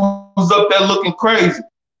straight, dude who's up there looking crazy.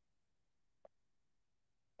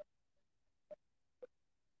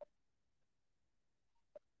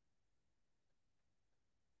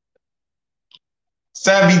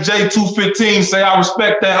 Savvy J215 say, I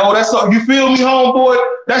respect that. Oh, that's all. You feel me, homeboy?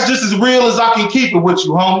 That's just as real as I can keep it with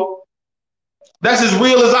you, homie. That's as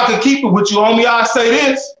real as I can keep it with you, homie. I say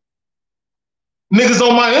this. Niggas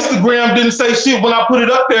on my Instagram didn't say shit when I put it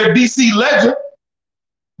up there. DC legend,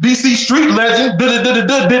 DC street legend,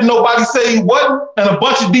 didn't nobody say he wasn't, and a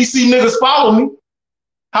bunch of DC niggas follow me.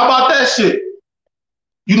 How about that shit?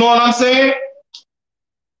 You know what I'm saying?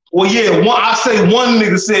 Well, yeah, I say one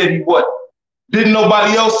nigga said he wasn't. Didn't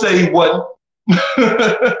nobody else say he wasn't.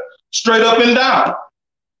 Straight up and down.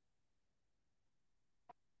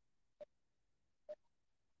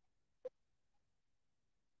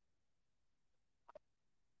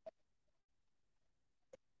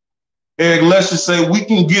 Eric Lesher say, we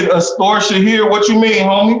can get a Storsha here. What you mean,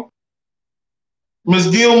 homie? Miss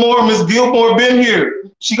Gilmore been here.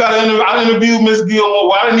 She got an interview. I interviewed Miss Gilmore.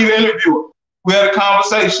 Well, I didn't even interview her. We had a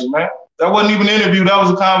conversation, man. That wasn't even an interview. That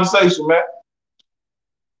was a conversation, man.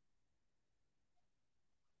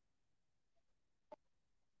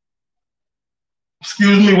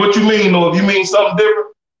 Excuse me, what you mean, though? If you mean something different?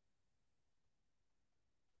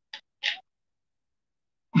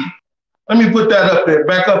 Let me put that up there,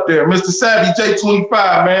 back up there. Mr. Savvy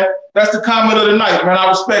J25, man. That's the comment of the night, man. I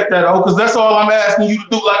respect that, because that's all I'm asking you to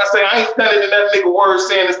do. Like I say, I ain't standing in that nigga word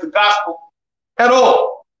saying it's the gospel at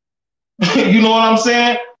all. You know what I'm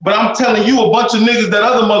saying? But I'm telling you, a bunch of niggas that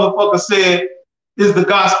other motherfuckers said is the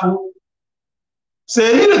gospel,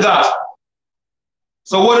 said he the gospel.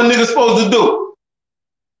 So what a nigga supposed to do?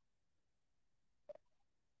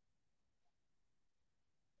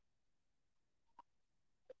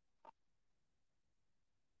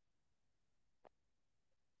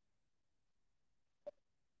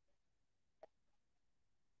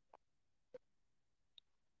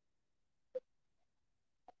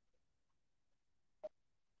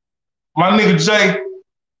 My nigga Jay,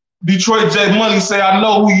 Detroit J Money say, I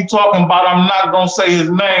know who you talking about. I'm not gonna say his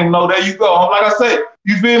name. No, there you go. Like I said,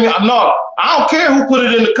 you feel me? No, I don't care who put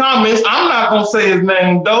it in the comments. I'm not gonna say his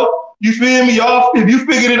name though. You feel me? Y'all, if you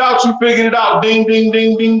figured it out, you figured it out. Ding, ding,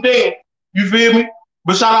 ding, ding, ding. You feel me?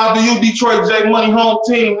 But shout out to you, Detroit J Money home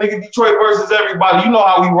team, nigga. Detroit versus everybody. You know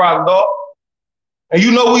how we rock, dog. And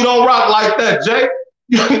you know we don't rock like that, Jay.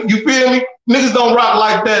 You feel me? Niggas don't rock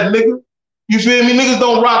like that, nigga. You feel me? Niggas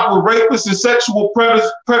don't rock with rapists and sexual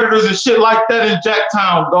predators and shit like that in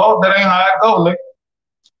Jacktown, dog. That ain't how it go, nigga.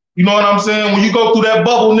 You know what I'm saying? When you go through that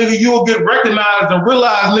bubble, nigga, you'll get recognized and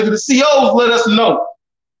realize, nigga, the COs let us know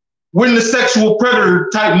when the sexual predator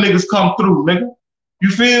type niggas come through, nigga. You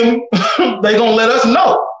feel me? They gonna let us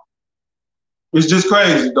know. It's just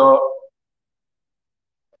crazy, dog.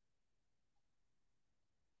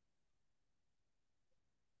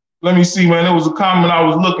 Let me see, man. It was a comment I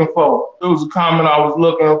was looking for.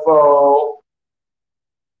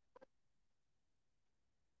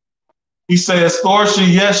 He said, extortion,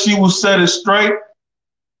 yes, she will set it straight.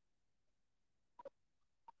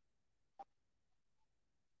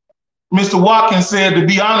 Mr. Hawkins said, to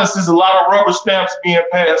be honest, there's a lot of rubber stamps being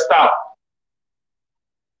passed out.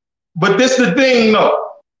 But this the thing, though.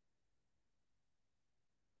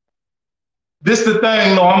 I'm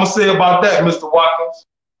going to say about that, Mr. Hawkins.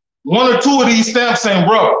 One or two of these stamps ain't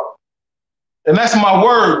rubber. And that's my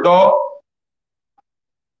word, dog.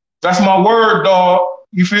 That's my word, dog.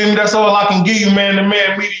 You feel me? That's all I can give you, man to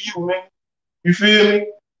man, me to you, man. You feel me?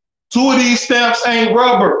 Two of these stamps ain't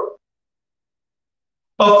rubber.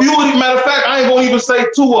 A few of these, matter of fact, I ain't gonna even say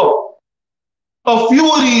two of them. A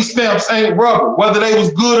few of these stamps ain't rubber. Whether they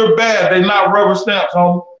was good or bad, they not rubber stamps,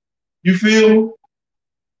 homie. You feel me?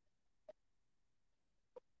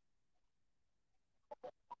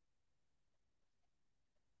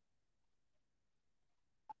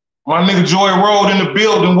 My nigga Joy Road in the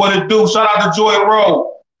building, what it do? Shout out to Joy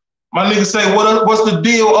Road. My nigga say, what's the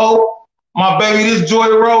deal, oh? My baby, this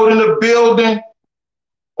Joy Road in the building.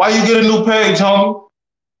 Why you get a new page, homie?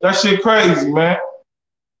 That shit crazy, man.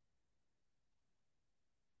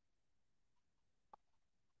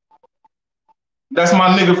 That's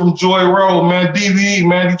my nigga from Joy Road, man. DVE,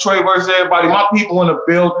 man. Detroit versus everybody. My people in the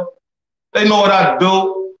building. They know what I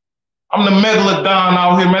do. I'm the megalodon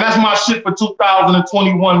out here, man. That's my shit for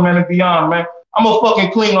 2021, man, and beyond, man. I'm a fucking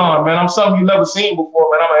Klingon, man. I'm something you never seen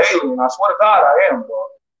before, man. I'm an alien. I swear to God, I am, bro.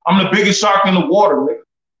 I'm the biggest shark in the water,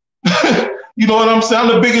 nigga. You know what I'm saying?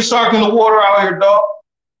 I'm the biggest shark in the water out here, dog.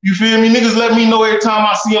 You feel me? Niggas let me know every time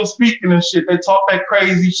I see them speaking and shit. They talk that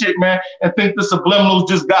crazy shit, man, and think the subliminals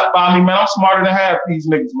just got by me, man. I'm smarter than half these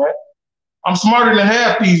niggas, man. I'm smarter than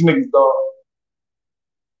half these niggas, dog.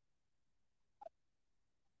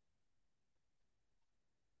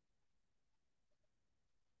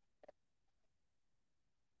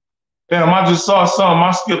 Damn, I just saw something.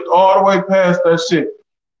 I skipped all the way past that shit.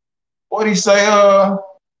 What'd he say?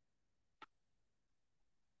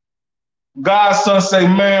 Godson say,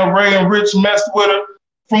 man, Ray and Rich messed with her.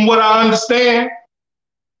 From what I understand,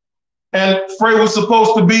 and Fray was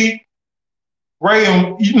supposed to be Ray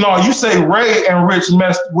and, you say Ray and Rich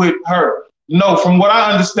messed with her. No, from what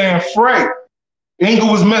I understand, Fray, Inga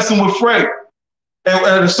was messing with Fray.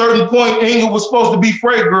 At a certain point, Inga was supposed to be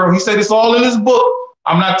Fray girl. He said it's all in his book.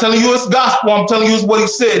 I'm not telling you it's gospel. I'm telling you it's what he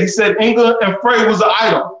said. He said Inga and Fray was an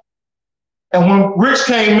item. And when Rich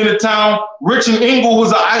came into town, Rich and Inga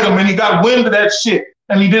was an item, and he got wind of that shit,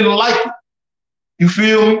 and he didn't like it. You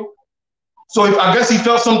feel me? So I guess he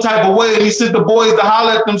felt some type of way, and he sent the boys to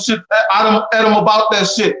holler at them shit at him about that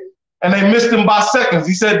shit. And they missed him by seconds.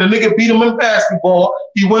 He said the nigga beat him in basketball.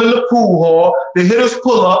 He went in the pool hall. They hit his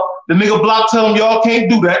pull up. The nigga block tell him y'all can't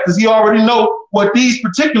do that because he already know what these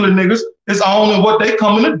particular niggas is on and what they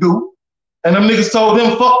coming to do. And them niggas told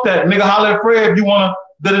him, fuck that. Nigga, holler at Fray if you want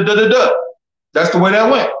to da-da-da-da-da. That's the way that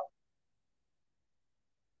went.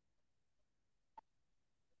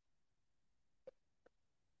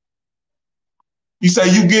 You say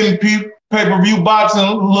you getting pay-per-view boxing,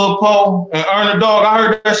 Lil Po, and Earn a Dog. I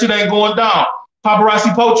heard that shit ain't going down.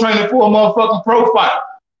 Paparazzi Po training for a motherfucking pro fight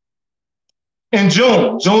in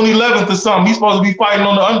June 11th or something. He's supposed to be fighting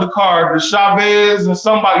on the undercard, the Chavez and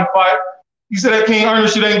somebody fight. He said that King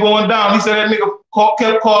Ernest shit ain't going down. He said that nigga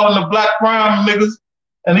kept calling the Black Prime niggas,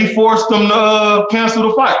 and he forced them to cancel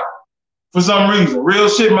the fight for some reason. Real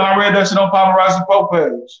shit, man. I read that shit on Paparazzi Po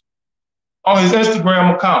page on his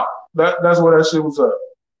Instagram account. That's where that shit was at.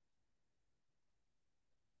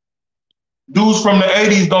 Dudes from the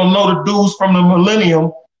 80s don't know the dudes from the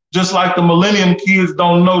millennium, just like the millennium kids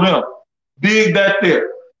don't know them. Dig that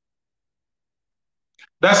there.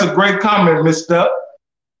 That's a great comment, Miss Step.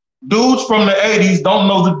 Dudes from the 80s don't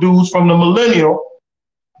know the dudes from the millennial,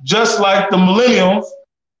 just like the millennials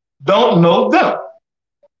don't know them.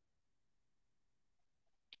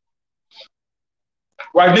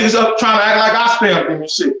 Right? Niggas up trying to act like I stamped them and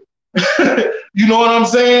shit. You know what I'm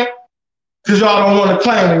saying? Because y'all don't want to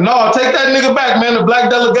claim him. No, take that nigga back, man. The black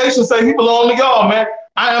delegation say he belong to y'all, man.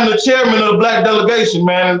 I am the chairman of the black delegation,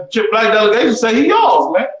 man. The black delegation say he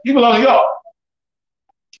y'all's, man. He belong to y'all.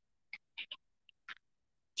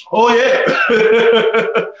 Oh, yeah.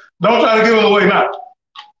 Don't try to give him away now.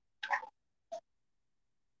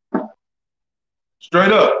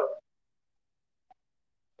 Straight up.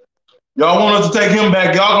 Y'all want us to take him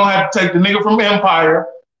back. Y'all gonna have to take the nigga from Empire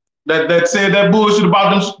that said that bullshit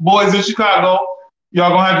about them boys in Chicago. Y'all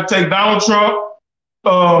gonna have to take Donald Trump,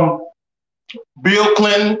 Bill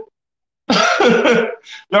Clinton. Y'all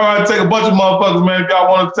gonna have to take a bunch of motherfuckers, man, if y'all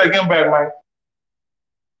want us to take him back, man.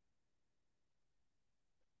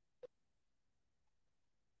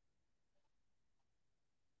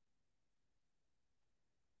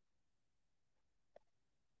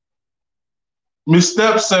 Miss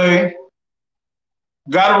Step say,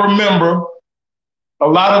 gotta remember, a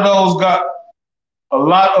lot of those got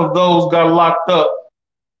locked up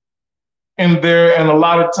in there, and a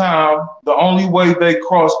lot of time, the only way they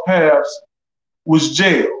crossed paths was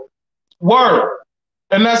jail. Word.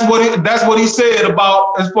 And that's what he said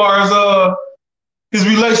about as far as his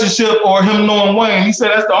relationship or him knowing Wayne. He said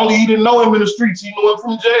that's the only, he didn't know him in the streets. He knew him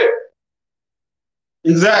from jail.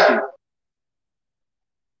 Exactly.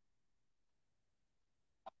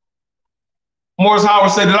 Morris Howard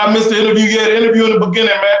said, did I miss the interview yet? The interview in the beginning,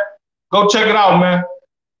 man. Go check it out, man.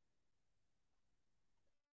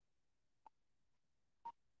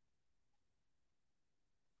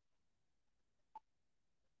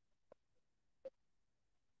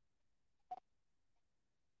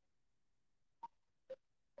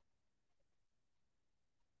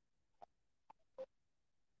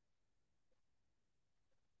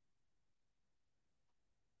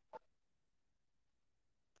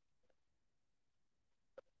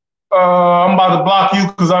 I'm about to block you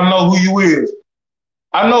because I know who you is.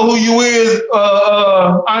 I know who you is.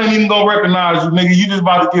 I ain't even gonna recognize you, nigga. You just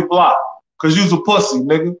about to get blocked because you's a pussy,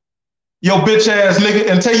 nigga. Yo bitch ass nigga.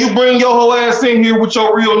 Until you bring your whole ass in here with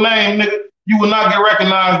your real name, nigga, you will not get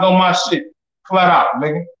recognized on my shit. Flat out,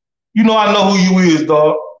 nigga. You know I know who you is,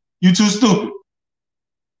 dog. You too stupid.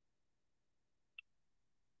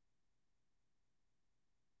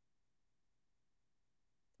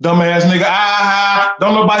 Dumbass nigga. Ah,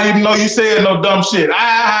 don't nobody even know you said no dumb shit.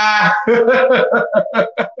 Ah.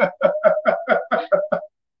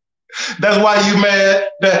 That's why you mad.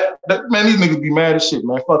 That man, these niggas be mad as shit,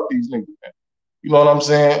 man. Fuck these niggas, man. You know what I'm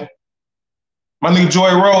saying? My nigga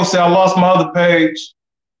Joy Rose said I lost my other page.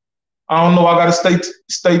 I don't know. I gotta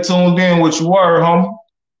stay tuned in with you were, homie.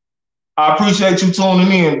 I appreciate you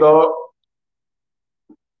tuning in, dog.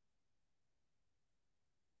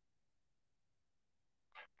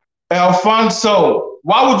 Alfonso,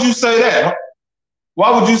 why would you say that?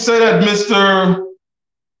 Why would you say that, Mr.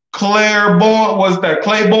 Claiborne? Was that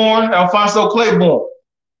Claiborne? Alfonso Claiborne.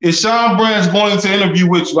 Is Sean Branch going to interview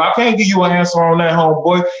with you? I can't give you an answer on that,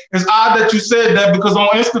 homeboy. It's odd that you said that because on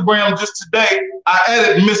Instagram just today, I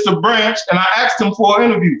added Mr. Branch and I asked him for an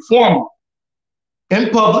interview formally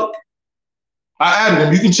in public. I added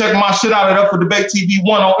him. You can check my shit out at Up for Debate TV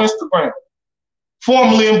 1 on Instagram.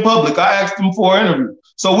 Formally in public, I asked him for an interview.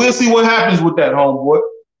 So we'll see what happens with that, homeboy.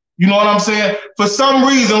 You know what I'm saying? For some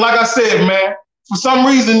reason, like I said, man, for some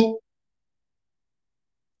reason,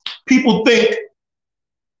 people think,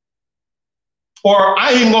 or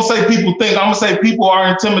I ain't even gonna say people think, I'm gonna say people are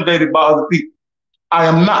intimidated by other people. I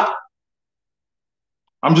am not.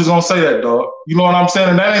 I'm just gonna say that, dog. You know what I'm saying?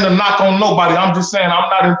 And that ain't a knock on nobody. I'm just saying I'm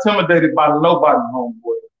not intimidated by nobody,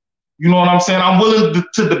 homeboy. You know what I'm saying? I'm willing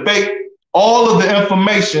to debate all of the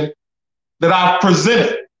information that I've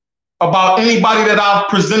presented about anybody that I've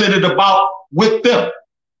presented it about with them.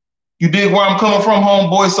 You dig where I'm coming from,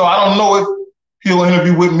 homeboy? So I don't know if he'll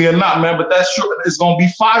interview with me or not, man, but that's sure it's gonna be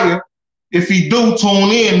fire. If he do, tune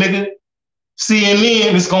in, nigga.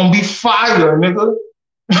 CNN, it's gonna be fire, nigga.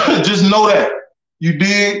 Just know that. You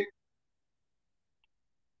dig?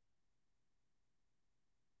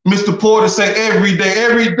 Mr. Porter say every day,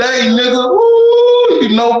 nigga. Woo,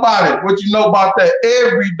 you know about it. What you know about that?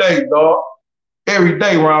 Every day, dog. Every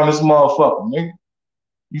day around this motherfucker, nigga.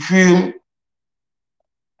 You feel me?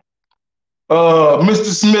 Mr.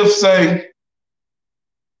 Smith say,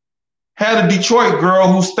 had a Detroit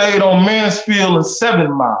girl who stayed on Mansfield and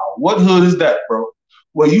 7 Mile. What hood is that, bro?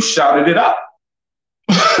 Well, you shouted it out.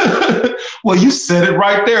 Well, you said it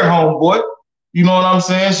right there, homeboy. You know what I'm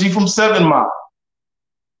saying? She from 7 Mile.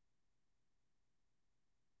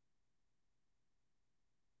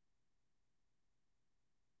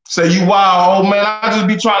 Say you wild, old man. I just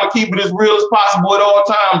be trying to keep it as real as possible at all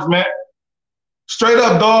times, man. Straight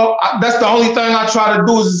up, dog. That's the only thing I try to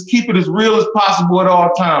do is just keep it as real as possible at all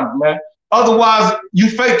times, man. Otherwise, you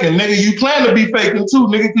faking, nigga. You plan to be faking too,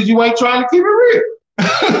 nigga, because you ain't trying to keep it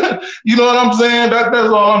real. You know what I'm saying? That's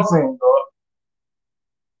all I'm saying, dog.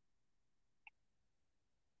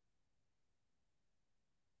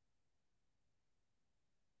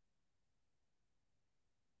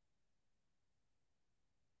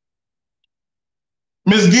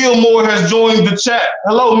 Miss Gilmore has joined the chat.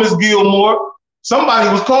 Hello, Miss Gilmore. Somebody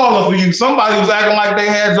was calling for you. Somebody was acting like they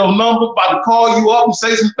had your number, about to call you up and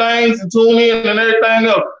say some things and tune in and everything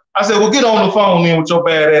else. I said, well, get on the phone then with your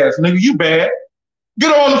bad ass, nigga. You bad.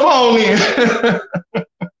 Get on the phone then.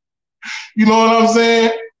 You know what I'm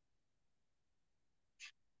saying?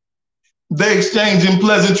 They exchanging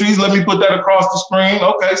pleasantries. Let me put that across the screen.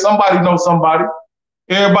 Okay, somebody knows somebody.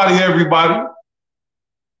 Everybody, everybody.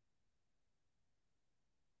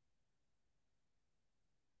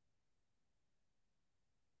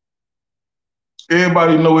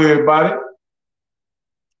 Everybody know everybody.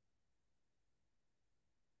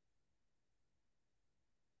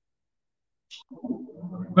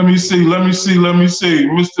 Let me see.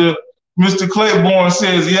 Mr. Claiborne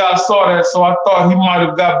says, yeah, I saw that, so I thought he might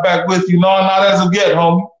have got back with you. No, not as of yet,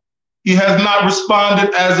 homie. He has not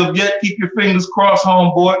responded as of yet. Keep your fingers crossed,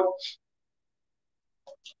 homeboy.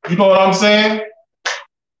 You know what I'm saying?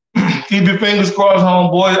 Keep your fingers crossed,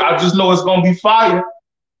 homeboy. I just know it's gonna be fire.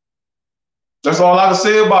 That's all I can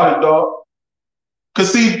say about it, dog.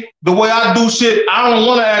 Cause see, the way I do shit, I don't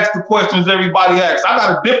want to ask the questions everybody asks. I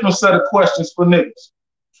got a different set of questions for niggas.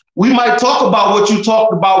 We might talk about what you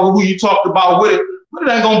talked about with who you talked about with it, but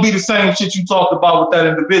it ain't gonna be the same shit you talked about with that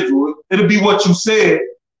individual. It'll be what you said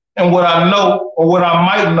and what I know or what I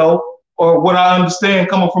might know or what I understand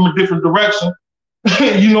coming from a different direction.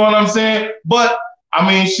 You know what I'm saying? But I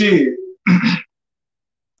mean, shit,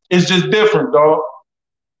 it's just different, dog.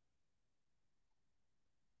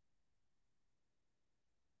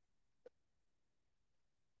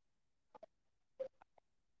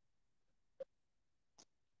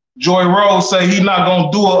 Joy Rose say he not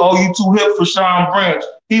gonna do it. Oh, you too hip for Sean Branch.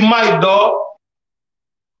 He might, dog.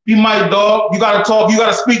 He might, dog. You gotta talk. You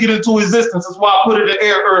gotta speak it into existence. That's why I put it in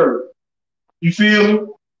air early. You feel me?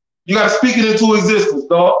 You gotta speak it into existence,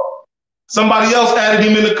 dog. Somebody else added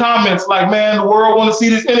him in the comments, like, man, the world want to see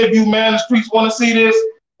this interview, man. The streets want to see this,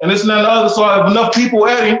 and this and that and the other. So if enough people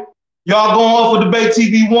at him, y'all going up for Debate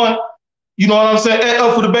TV One. You know what I'm saying?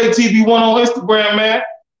 Up for Debate TV One on Instagram, man.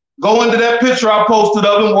 Go into that picture I posted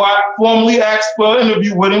of him where I formally asked for an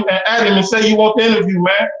interview with him and add him and say you want the interview,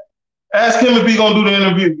 man. Ask him if he gonna do the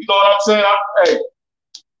interview. You know what I'm saying? Hey,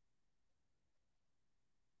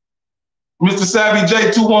 Mr. Savvy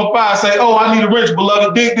J215 say, oh, I need a wrench,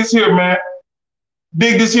 beloved. Dig this here, man.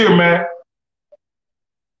 Dig this here, man.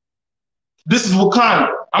 This is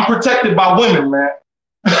Wakanda. I'm protected by women, man.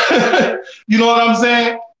 You know what I'm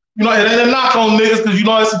saying? You know, it ain't a knock on niggas because, you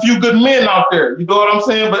know, there's a few good men out there. You know what I'm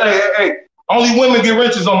saying? But, hey, only women get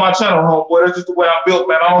wrenches on my channel, homeboy. That's just the way I'm built,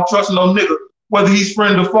 man. I don't trust no nigga, whether he's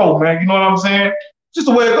friend or foe, man. You know what I'm saying? Just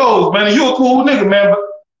the way it goes, man. And you a cool nigga, man, but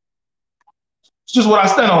it's just what I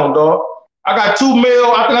stand on, dog. I got two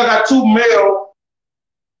male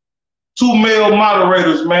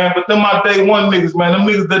moderators, man. But them my day one niggas, man. Them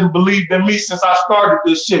niggas didn't believe in me since I started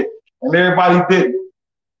this shit. And everybody did.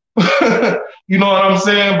 You know what I'm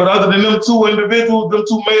saying? But other than them two individuals, them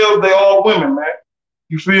two males, they all women, man.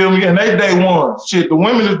 You feel me? And they day ones. Shit, the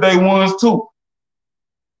women is day ones too.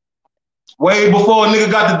 Way before a nigga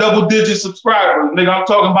got the double digit subscribers. Nigga, I'm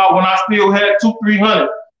talking about when I still had 200-300.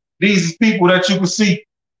 These is people that you can see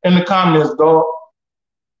in the comments, dog.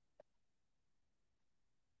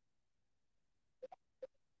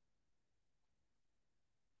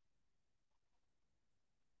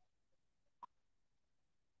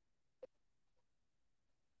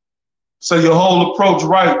 So your whole approach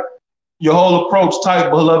right. Your whole approach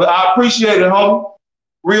tight, beloved. I appreciate it, homie.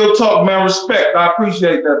 Real talk, man. Respect. I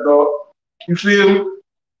appreciate that, dog. You feel me?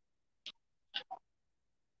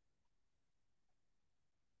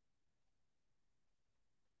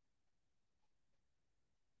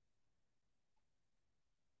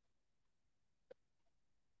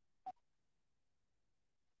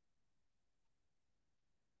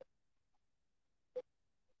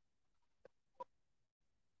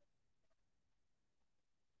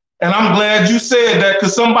 And I'm glad you said that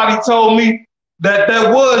because somebody told me that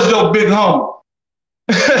that was your big homie.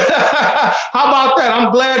 How about that?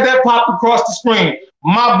 I'm glad that popped across the screen.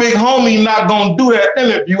 My big homie not gonna do that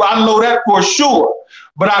interview. I know that for sure.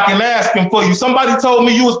 But I can ask him for you. Somebody told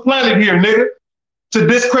me you was planted here, nigga, to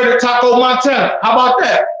discredit Taco Montana. How about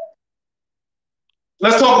that?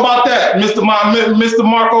 Let's talk about that, Mr.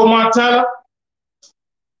 Marco Montana.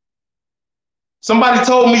 Somebody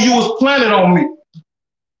told me you was planning on me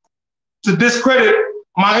to discredit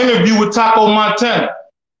my interview with Taco Montana.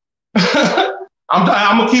 I'm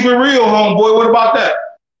gonna keep it real, homeboy. What about that?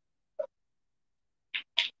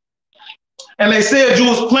 And they said you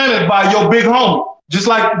was planted by your big homie, just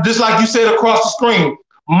like you said across the screen.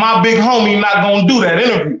 My big homie not gonna do that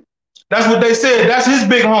interview. That's what they said. That's his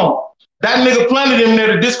big homie. That nigga planted him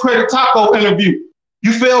there to discredit Taco interview.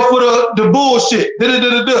 You fell for the bullshit.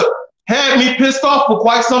 Had me pissed off for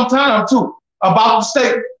quite some time too about the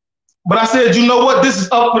statement. But I said, you know what? This is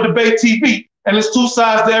up for debate TV, and there's two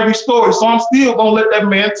sides to every story. So I'm still gonna let that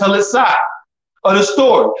man tell his side of the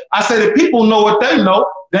story. I say the people know what they know.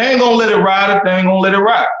 They ain't gonna let it ride if they ain't gonna let it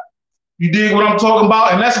ride. You dig what I'm talking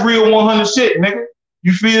about? And that's real 100 shit, nigga.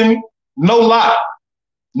 You feel me? No lie.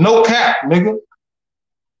 No cap, nigga.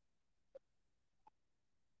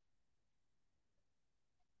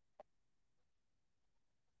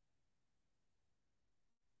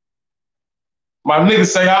 My nigga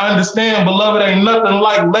say, I understand, beloved, ain't nothing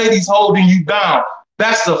like ladies holding you down.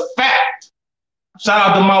 That's a fact. Shout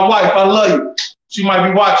out to my wife. I love you. She might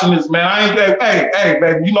be watching this, man. I ain't, hey,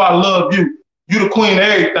 baby, you know I love you. You the queen of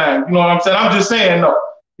everything. You know what I'm saying? I'm just saying, though.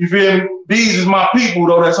 You feel me? These is my people,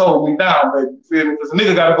 though, that's holding me down, baby. You feel me? Because a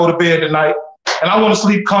nigga got to go to bed tonight, and I want to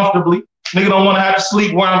sleep comfortably. Nigga don't want to have to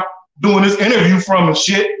sleep where I'm doing this interview from and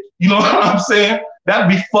shit. You know what I'm saying? That'd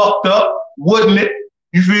be fucked up, wouldn't it?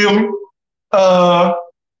 You feel me?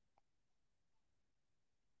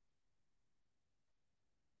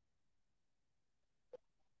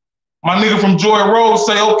 My nigga from Joy Road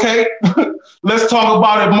say, okay, let's talk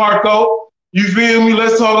about it, Marco. You feel me?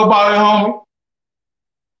 Let's talk about it, homie.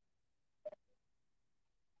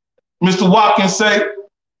 Mr. Watkins say,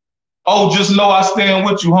 oh, just know I stand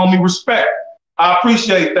with you, homie. Respect. I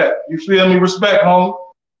appreciate that. You feel me? Respect, homie.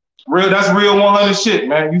 That's real 100 shit,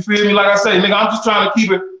 man. You feel me? Like I say, nigga, I'm just trying to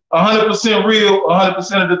keep it 100% real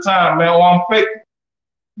 100% of the time, man, or I'm faking.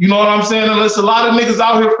 You know what I'm saying? And there's a lot of niggas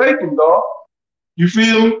out here faking, dog. You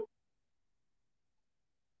feel me?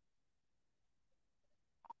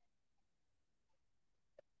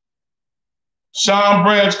 Sean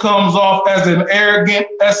Branch comes off as an arrogant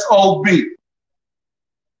SOB.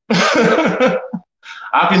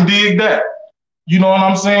 I can dig that. You know what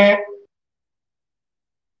I'm saying?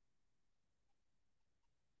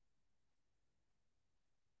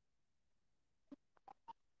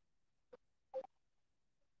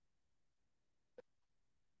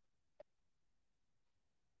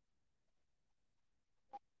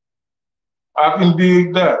 I can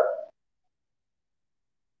dig that.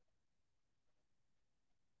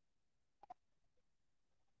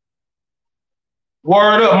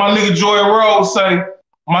 Word up, my nigga Joy Rose say,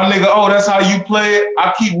 my nigga, oh, that's how you play it.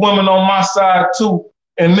 I keep women on my side too.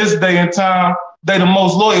 In this day and time, they the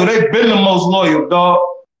most loyal. They've been the most loyal, dog.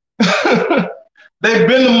 They've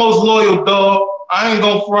been the most loyal, dog. I ain't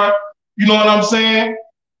gonna front. You know what I'm saying?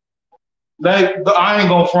 I ain't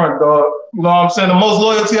gonna front, dog. You know what I'm saying? The most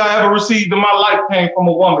loyalty I ever received in my life came from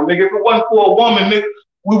a woman. Nigga, if it wasn't for a woman, nigga,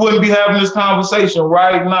 we wouldn't be having this conversation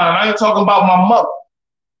right now. And I ain't talking about my mother.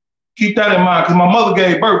 Keep that in mind, because my mother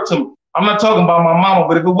gave birth to me. I'm not talking about my mama,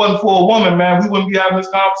 but if it wasn't for a woman, man, we wouldn't be having this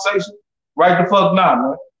conversation right the fuck now,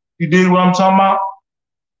 man. You dig what I'm talking about?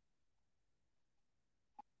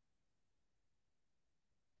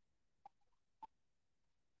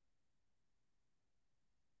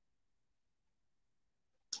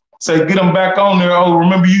 Say, get him back on there. Oh,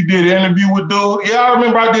 remember you did an interview with dude? Yeah, I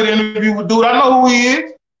remember I did an interview with dude. I know who he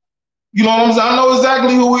is. You know what I'm saying? I know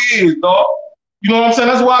exactly who he is, dog. You know what I'm saying?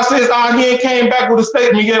 That's why I says he ain't came back with a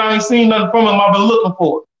statement yet. I ain't seen nothing from him. I've been looking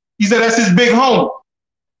for it. He said that's his big homie.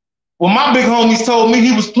 Well, my big homies told me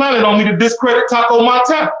he was planning on me to discredit Taco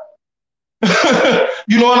Montana.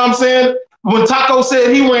 You know what I'm saying? When Taco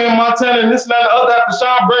said he ran Montana and this and that and the other, after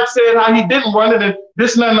Sean Branch said how he didn't run it and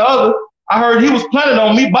this and that and the other, I heard he was planning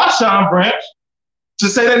on me by Sean Branch to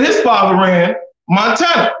say that his father ran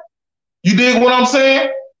Montana. You dig what I'm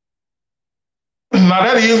saying? Now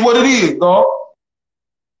that is what it is, dog.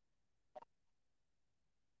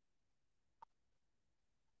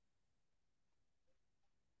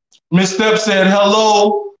 Miss Step said,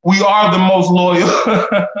 hello, we are the most loyal.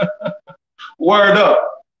 Word up.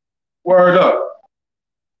 Word up.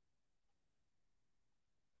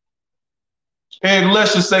 Ed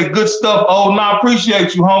Lesher say, good stuff. Oh, no, I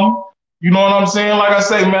appreciate you, homie. You know what I'm saying? Like I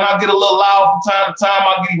say, man, I get a little loud from time to time.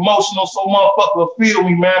 I get emotional, so motherfucker will feel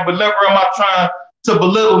me, man. But never am I trying to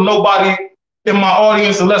belittle nobody in my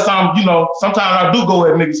audience unless I'm, you know, sometimes I do go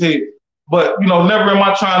at niggas' head. But, you know, never am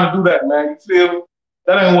I trying to do that, man. You feel me?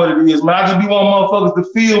 That ain't what it is, man. I just be wanting motherfuckers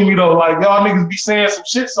to feel me, though. Like, y'all niggas be saying some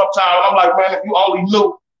shit sometimes. I'm like, man, if you only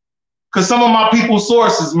knew. Because some of my people's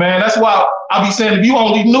sources, man, that's why I be saying if you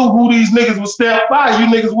only knew who these niggas would stand by, you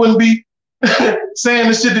niggas wouldn't be saying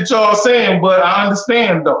the shit that y'all saying. But I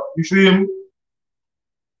understand, though. You feel me?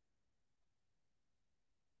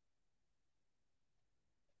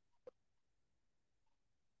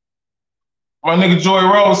 My nigga Joy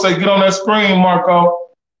Rose say, get on that screen, Marco.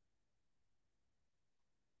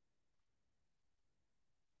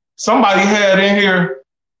 Somebody had in here,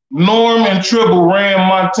 Norm and Tribble ran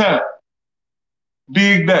Montana.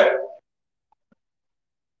 Dig that.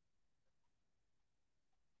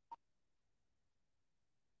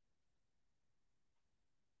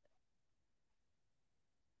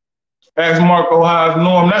 Ask Marco how's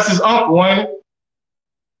Norm. That's his uncle, ain't it?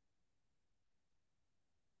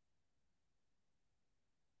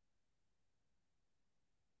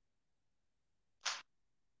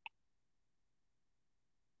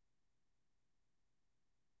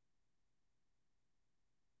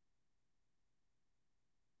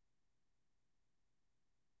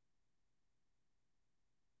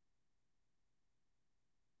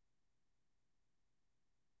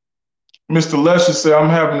 Mr. Lesher said, I'm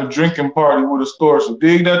having a drinking party with a store. So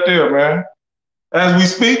dig that there, man. As we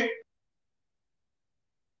speak.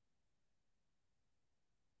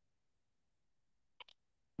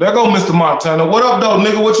 There go Mr. Montana. What up, though,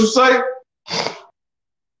 nigga? What you say?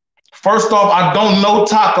 First off, I don't know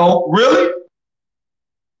Taco. Really?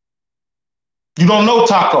 You don't know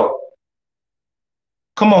Taco?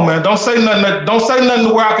 Come on, man. Don't say nothing. Don't say nothing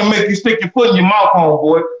to where I can make you stick your foot in your mouth,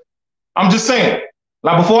 homeboy. I'm just saying.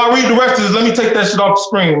 Like, before I read the rest of this, let me take that shit off the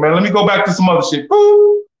screen, man. Let me go back to some other shit.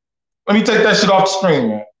 Let me take that shit off the screen,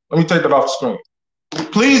 man. Let me take that off the screen.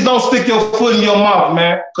 Please don't stick your foot in your mouth,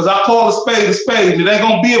 man, because I call a spade a spade. It ain't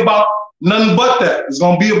going to be about nothing but that. It's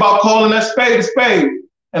going to be about calling that spade a spade.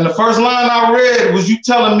 And the first line I read was you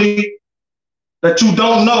telling me that you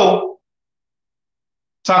don't know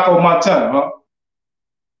Taco Montana, huh?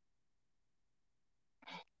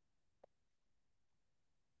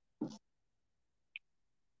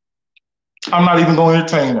 I'm not even going to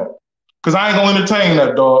entertain that, because I ain't going to entertain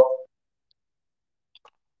that, dog.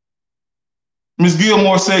 Ms.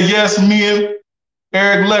 Gilmore said, yes, me and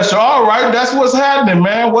Eric Lesher. All right, that's what's happening,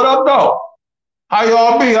 man. What up, dog? How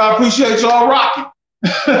y'all be? I appreciate y'all rocking.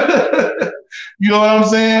 You know what I'm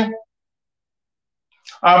saying?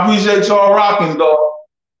 I appreciate y'all rocking, dog.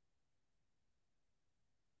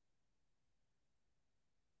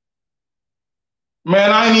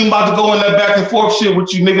 Man, I ain't even about to go in that back and forth shit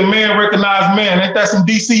with you, nigga. Man recognize man. Ain't that some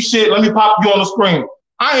DC shit? Let me pop you on the screen.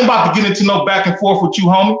 I ain't about to get into no back and forth with you,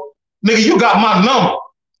 homie. Nigga, you got my number.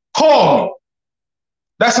 Call me.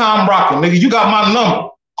 That's how I'm rocking, nigga. You got my number.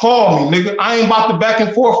 Call me, nigga. I ain't about to back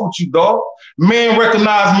and forth with you, dog. Man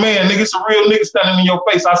recognize man, nigga. It's a real nigga standing in your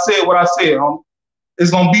face. I said what I said, homie.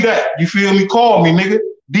 It's gonna be that. You feel me? Call me, nigga.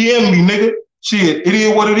 DM me, nigga. Shit, it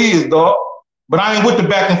is what it is, dog. But I ain't with the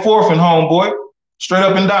back and forth and homeboy. Straight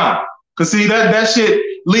up and down. Cause see, that shit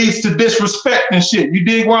leads to disrespect and shit. You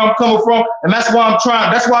dig where I'm coming from? And that's why I'm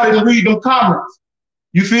trying. That's why I didn't read them comments.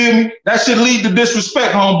 You feel me? That shit lead to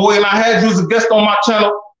disrespect, homeboy. And I had you as a guest on my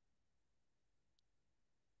channel.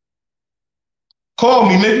 Call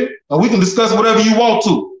me, nigga. And we can discuss whatever you want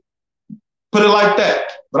to. Put it like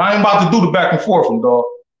that. But I ain't about to do the back and forth, dog.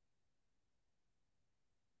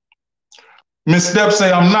 Miss Steph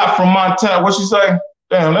say, I'm not from Montana. What she say?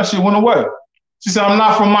 Damn, that shit went away. She said, I'm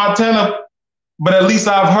not from Montana, but at least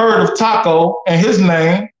I've heard of Taco, and his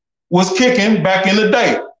name was kicking back in the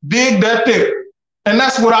day. Dig that there. And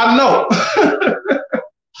that's what I know.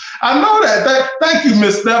 I know that. Thank you,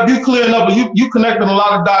 Miss Steph. You clearing up, you connecting a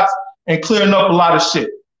lot of dots and clearing up a lot of shit.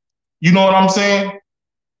 You know what I'm saying?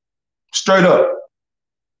 Straight up.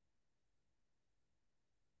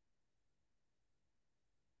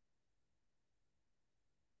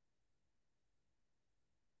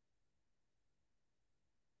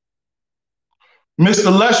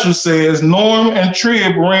 Mr. Lesher says Norm and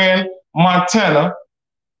Trib ran Montana.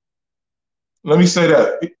 Let me say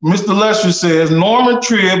that. Mr. Lesher says Norm and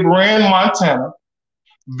Trib ran Montana,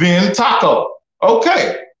 then Taco.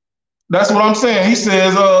 Okay. That's what I'm saying. He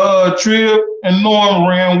says Trib and Norm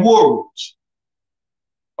ran Woolridge.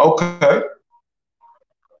 Okay.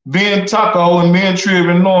 Then Taco and then Trib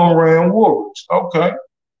and Norm ran Woolridge. Okay.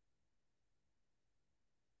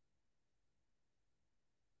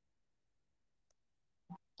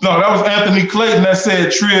 No, that was Anthony Clayton that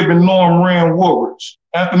said Trib and Norm ran Woodridge.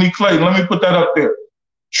 Anthony Clayton, let me put that up there.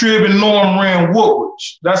 Trib and Norm ran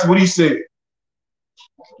Woodridge. That's what he said.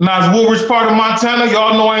 Now, is Woodridge part of Montana?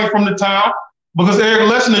 Y'all know I ain't from the town. Because Eric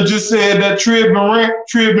Leshner just said that Trib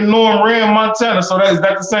and Norm ran Montana. So is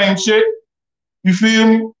that the same shit? You feel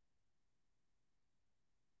me?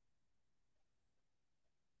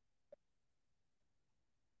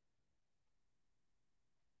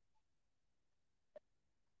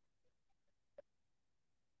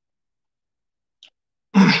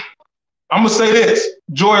 I'm gonna say this,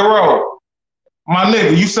 Joy Road, my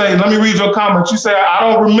nigga. You say, let me read your comments. You say, I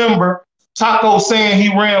don't remember Taco saying he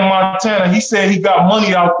ran Montana. He said he got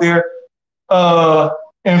money out there.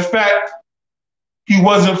 In fact, he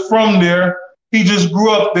wasn't from there. He just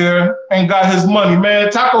grew up there and got his money. Man,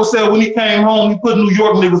 Taco said when he came home, he put New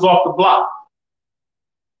York niggas off the block.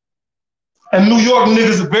 And New York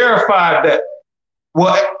niggas verified that.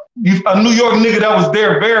 Well, a New York nigga that was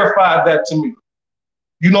there verified that to me.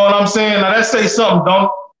 You know what I'm saying? Now that say something, don't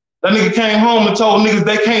it? That nigga came home and told niggas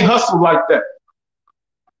they can't hustle like that.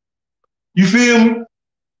 You feel me?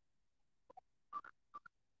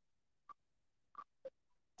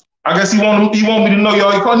 I guess he want me to know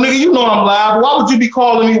y'all. He call, nigga, you know I'm live. Why would you be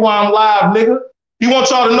calling me while I'm live, nigga? He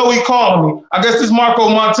want y'all to know he calling me. I guess this Marco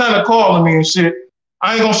Montana calling me and shit.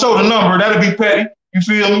 I ain't gonna show the number. That'd be petty. You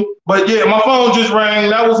feel me? But yeah, my phone just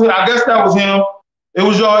rang. That was him. I guess that was him. It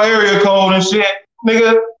was y'all area code and shit.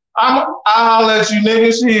 Nigga, I'll holler at you,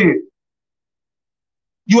 nigga. Shit.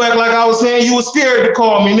 You act like I was saying you was scared to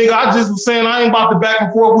call me, nigga. I just was saying I ain't about to back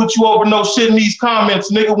and forth with you over no shit in these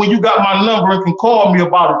comments, nigga, when you got my number and can call me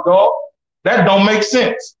about it, dog. That don't make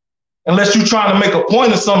sense. Unless you trying to make a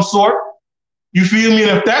point of some sort. You feel me?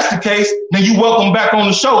 And if that's the case, then you welcome back on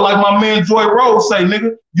the show. Like my man Joy Rose say,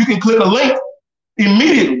 nigga, you can click a link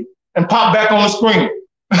immediately and pop back on the screen.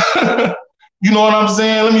 You know what I'm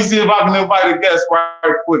saying? Let me see if I can invite a guest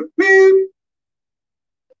right quick. Beep.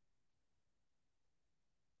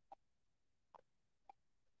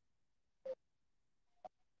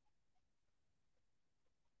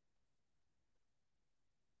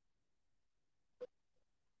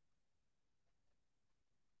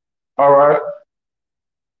 All right.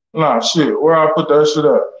 Nah, shit. Where I put that shit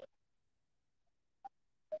at?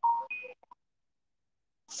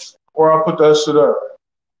 Where I put that shit at?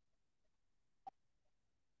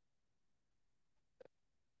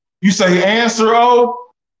 You say answer O?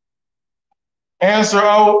 Answer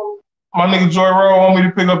O? My nigga Joy Rowe want me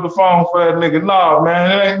to pick up the phone for that nigga. Nah,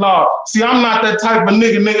 man, it ain't nah. See, I'm not that type of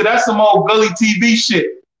nigga. That's some old gully TV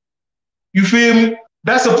shit. You feel me?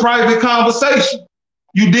 That's a private conversation.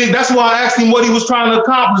 You dig? That's why I asked him what he was trying to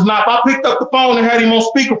accomplish. Now, if I picked up the phone and had him on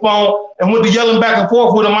speakerphone and went to yelling back and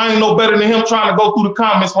forth with him, I ain't no better than him trying to go through the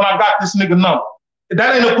comments when I got this nigga number.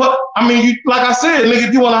 That ain't a I mean, you, like I said, nigga,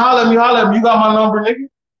 if you want to holler at me, holler at me. You got my number, nigga.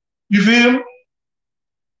 You feel me?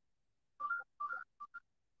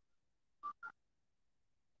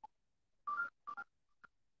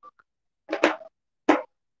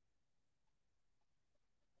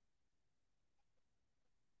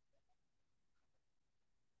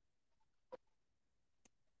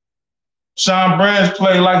 Sean Branch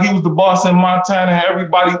played like he was the boss in Montana and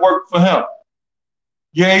everybody worked for him.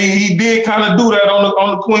 Yeah, he did kind of do that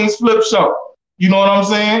on the Queen's Flip show. You know what I'm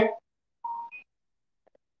saying?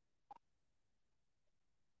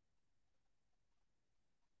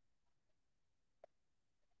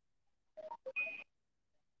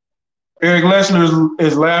 Eric Leshner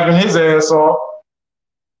is laughing his ass off.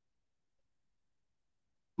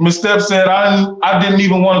 Miss Steph said, I didn't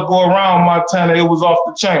even want to go around Montana. It was off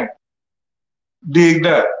the chain. Dig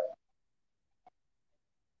that.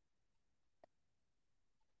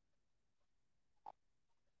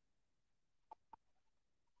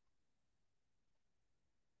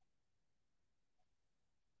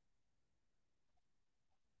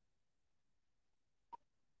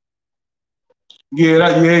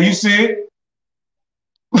 Yeah, you see it?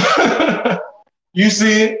 You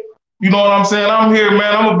see it? You know what I'm saying? I'm here,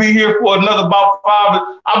 man. I'm gonna be here for another about 5.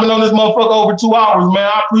 I've been on this motherfucker over 2 hours, man.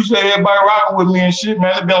 I appreciate everybody rocking with me and shit,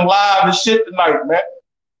 man. It's been live as shit tonight, man.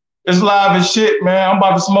 It's live as shit, man. I'm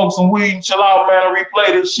about to smoke some weed and chill out, man, and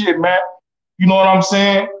replay this shit, man. You know what I'm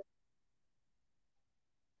saying?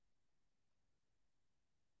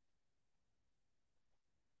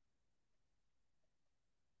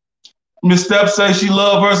 Miss Steph says she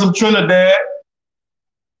love her some Trinidad.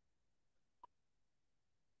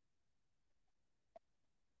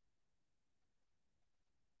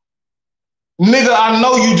 Nigga, I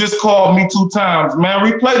know you just called me 2 times, man.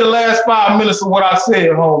 Replay the last 5 minutes of what I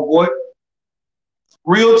said, homeboy.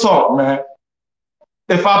 Real talk, man.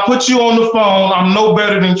 if I put you on the phone, I'm no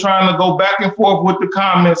better than trying to go back and forth with the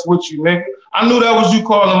comments with you, nigga. I knew that was you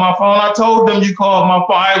calling my phone. I told them you called my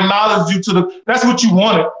phone. I acknowledged you to the, that's what you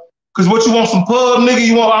wanted. Cause what you want, some pub, nigga,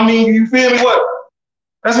 you want, I mean, you feel me, what?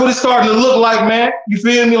 That's what it's starting to look like, man. You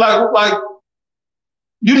feel me, like,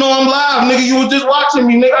 you know I'm live, nigga. You were just watching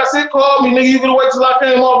me, nigga. I said, call me, nigga. You could wait till I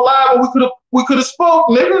came off live and we could have spoke,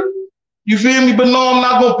 nigga. You feel me? But no, I'm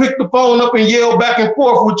not gonna pick the phone up and yell back and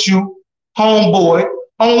forth with you, homeboy,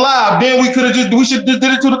 on live. Then we should just did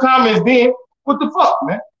it to the comments then. What the fuck,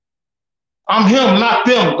 man? I'm him, not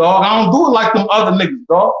them, dog. I don't do it like them other niggas,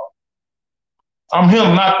 dog. I'm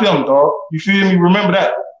him, not them, dog. You feel me? Remember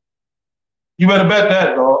that. You better bet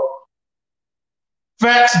that, dog.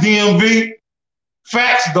 Facts, DMV.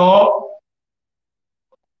 Facts, dog.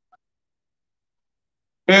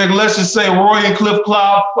 Eric, let's just say Roy and Cliff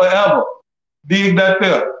Cloud forever. Dig that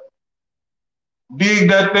there. Dig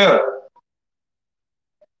that there.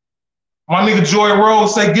 My nigga Joy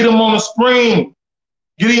Rose say, get him on the screen.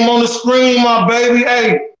 Get him on the screen, my baby.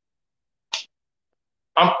 Hey.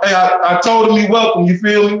 I told him he welcome, you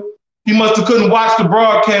feel me? He must have couldn't watch the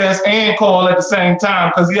broadcast and call at the same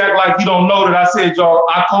time because he act like he don't know that I said, y'all,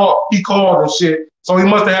 he called and shit. So he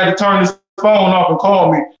must have had to turn his phone off and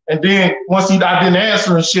call me. And then once I didn't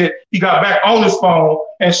answer and shit, he got back on his phone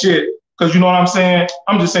and shit. Cause you know what I'm saying?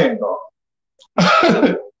 I'm just saying, dog.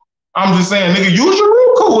 I'm just saying, nigga, use your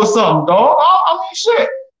Roku or something, dog. I mean, shit.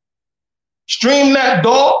 Stream that,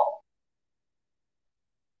 dog.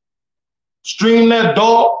 Stream that,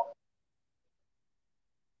 dog.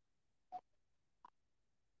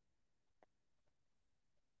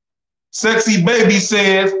 Sexy Baby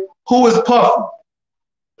says, who is Puffy?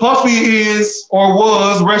 Puffy is, or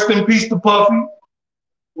was, rest in peace to Puffy,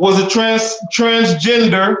 was a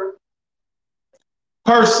transgender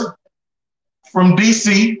person from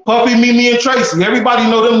DC. Puffy, Mimi, and Tracy. Everybody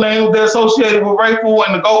know them names. They're associated with Rayful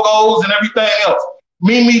and the Go-Go's and everything else.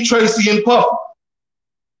 Mimi, Tracy, and Puffy.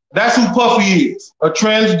 That's who Puffy is. A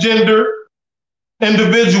transgender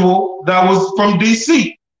individual that was from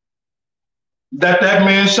DC. That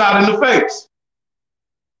man shot in the face.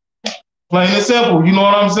 Plain and simple, you know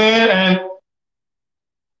what I'm saying? And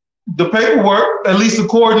the paperwork, at least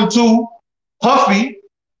according to Puffy,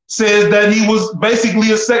 says that he was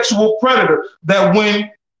basically a sexual predator. That when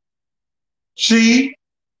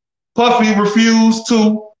Puffy refused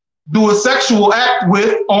to do a sexual act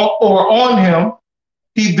with or on him,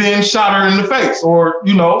 he then shot her in the face. Or,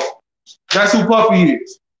 you know, that's who Puffy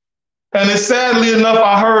is. And it's sadly enough,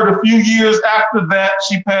 I heard a few years after that,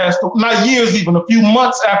 she passed, not years even, a few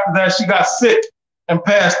months after that, she got sick and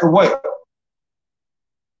passed away.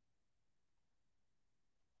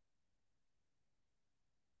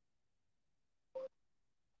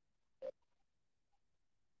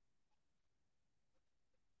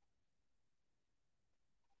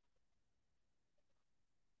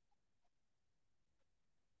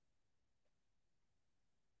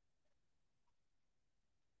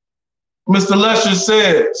 Mr. Lesher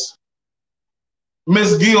says,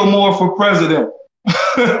 Miss Gilmore for president.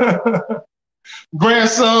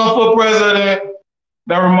 Grandson for president.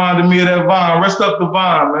 That reminded me of that Vine. Rest up the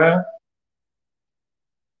Vine, man.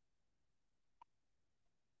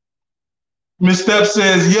 Miss Steph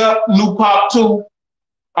says, yep, new pop too.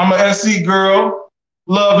 I'm an SC girl.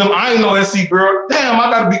 Love him. I ain't no SC girl. Damn, I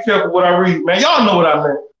gotta be careful what I read, man. Y'all know what I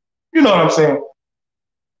meant. You know what I'm saying.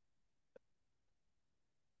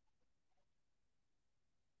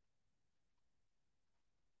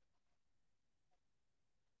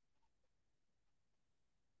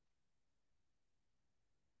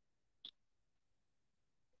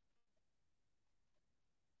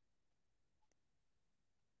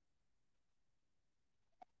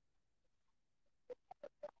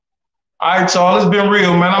 All right, y'all, it's been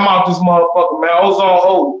real, man. I'm out this motherfucker, man. Ozone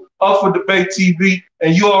Hold, up for Debate TV,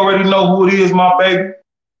 and you already know who it is, my baby.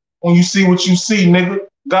 When you see what you see, nigga.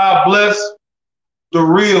 God bless the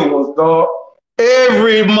real ones, dog.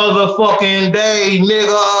 Every motherfucking day,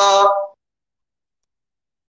 nigga.